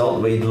as a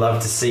result, we'd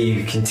love to see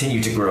you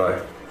continue to grow.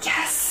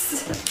 Yes.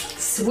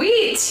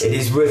 Sweet. It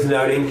is worth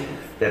noting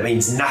that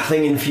means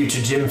nothing in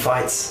future gym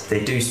fights.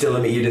 They do still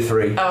limit you to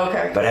 3. Oh,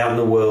 okay. But out in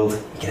the world,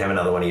 you can have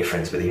another one of your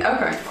friends with you.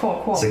 Okay,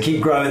 cool. So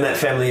keep growing that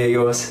family of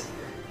yours.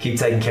 Keep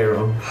taking care of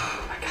them.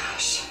 Oh my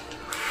gosh.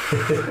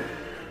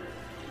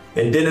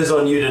 And dinner's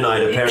on you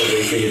tonight,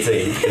 apparently, for your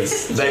team,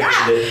 because they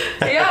mentioned it.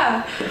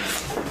 Yeah.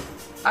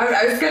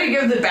 I was gonna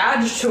give the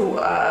badge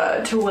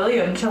to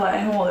William to let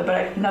him hold it,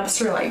 but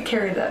Nubster like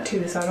carried that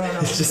too, so I don't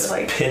know. Just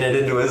like pin it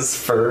into his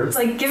fur.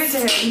 like give it to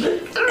him.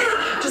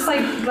 Just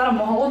like let him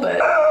hold it.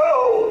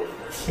 Oh!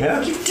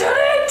 Yeah. You've done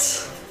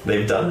it.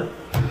 They've done it.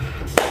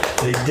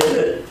 They did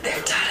it.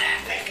 They've done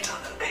it. They've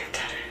done it. They've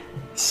done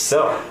it.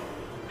 So,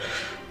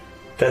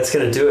 that's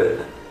gonna do it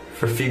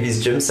for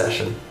Phoebe's gym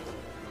session.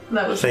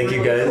 That was Thank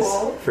you really guys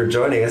cool. for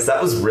joining us.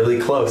 That was really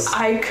close.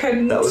 I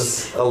couldn't That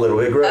was a little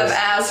bit gross. have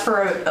asked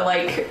for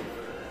like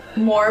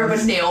more of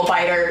a nail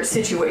biter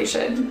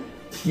situation.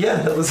 Yeah,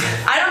 that was.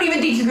 I don't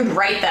even think you could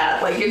write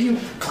that. Like if you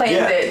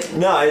planned it.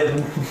 No,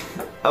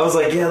 I was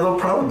like, yeah, they'll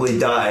probably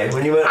die.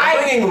 When you went,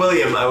 I'm bringing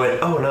William, I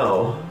went, oh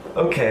no,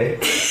 okay,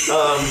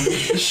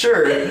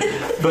 sure,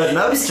 but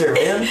Nubster,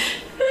 man.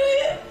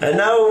 And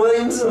now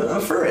William's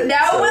a furret.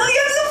 Now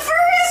William's a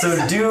furret. So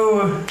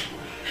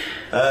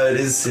it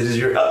is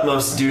your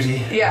utmost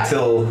duty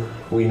until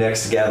we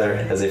next gather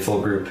as a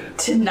full group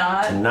to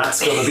not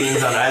spill the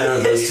beans on either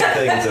of those two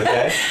things,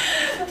 okay?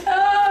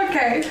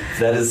 Okay.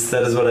 That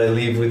is what I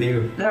leave with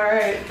you. All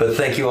right. But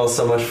thank you all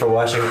so much for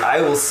watching.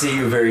 I will see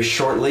you very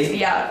shortly.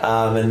 Yeah.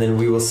 And then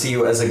we will see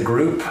you as a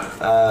group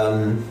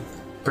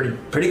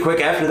pretty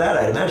quick after that,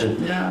 I'd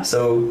imagine. Yeah.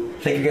 So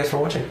thank you guys for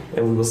watching,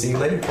 and we will see you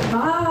later.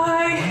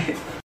 Bye.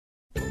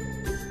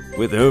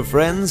 With her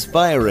friends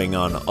firing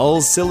on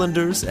all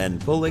cylinders and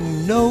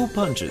pulling no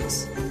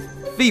punches,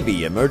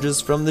 Phoebe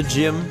emerges from the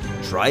gym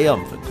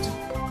triumphant.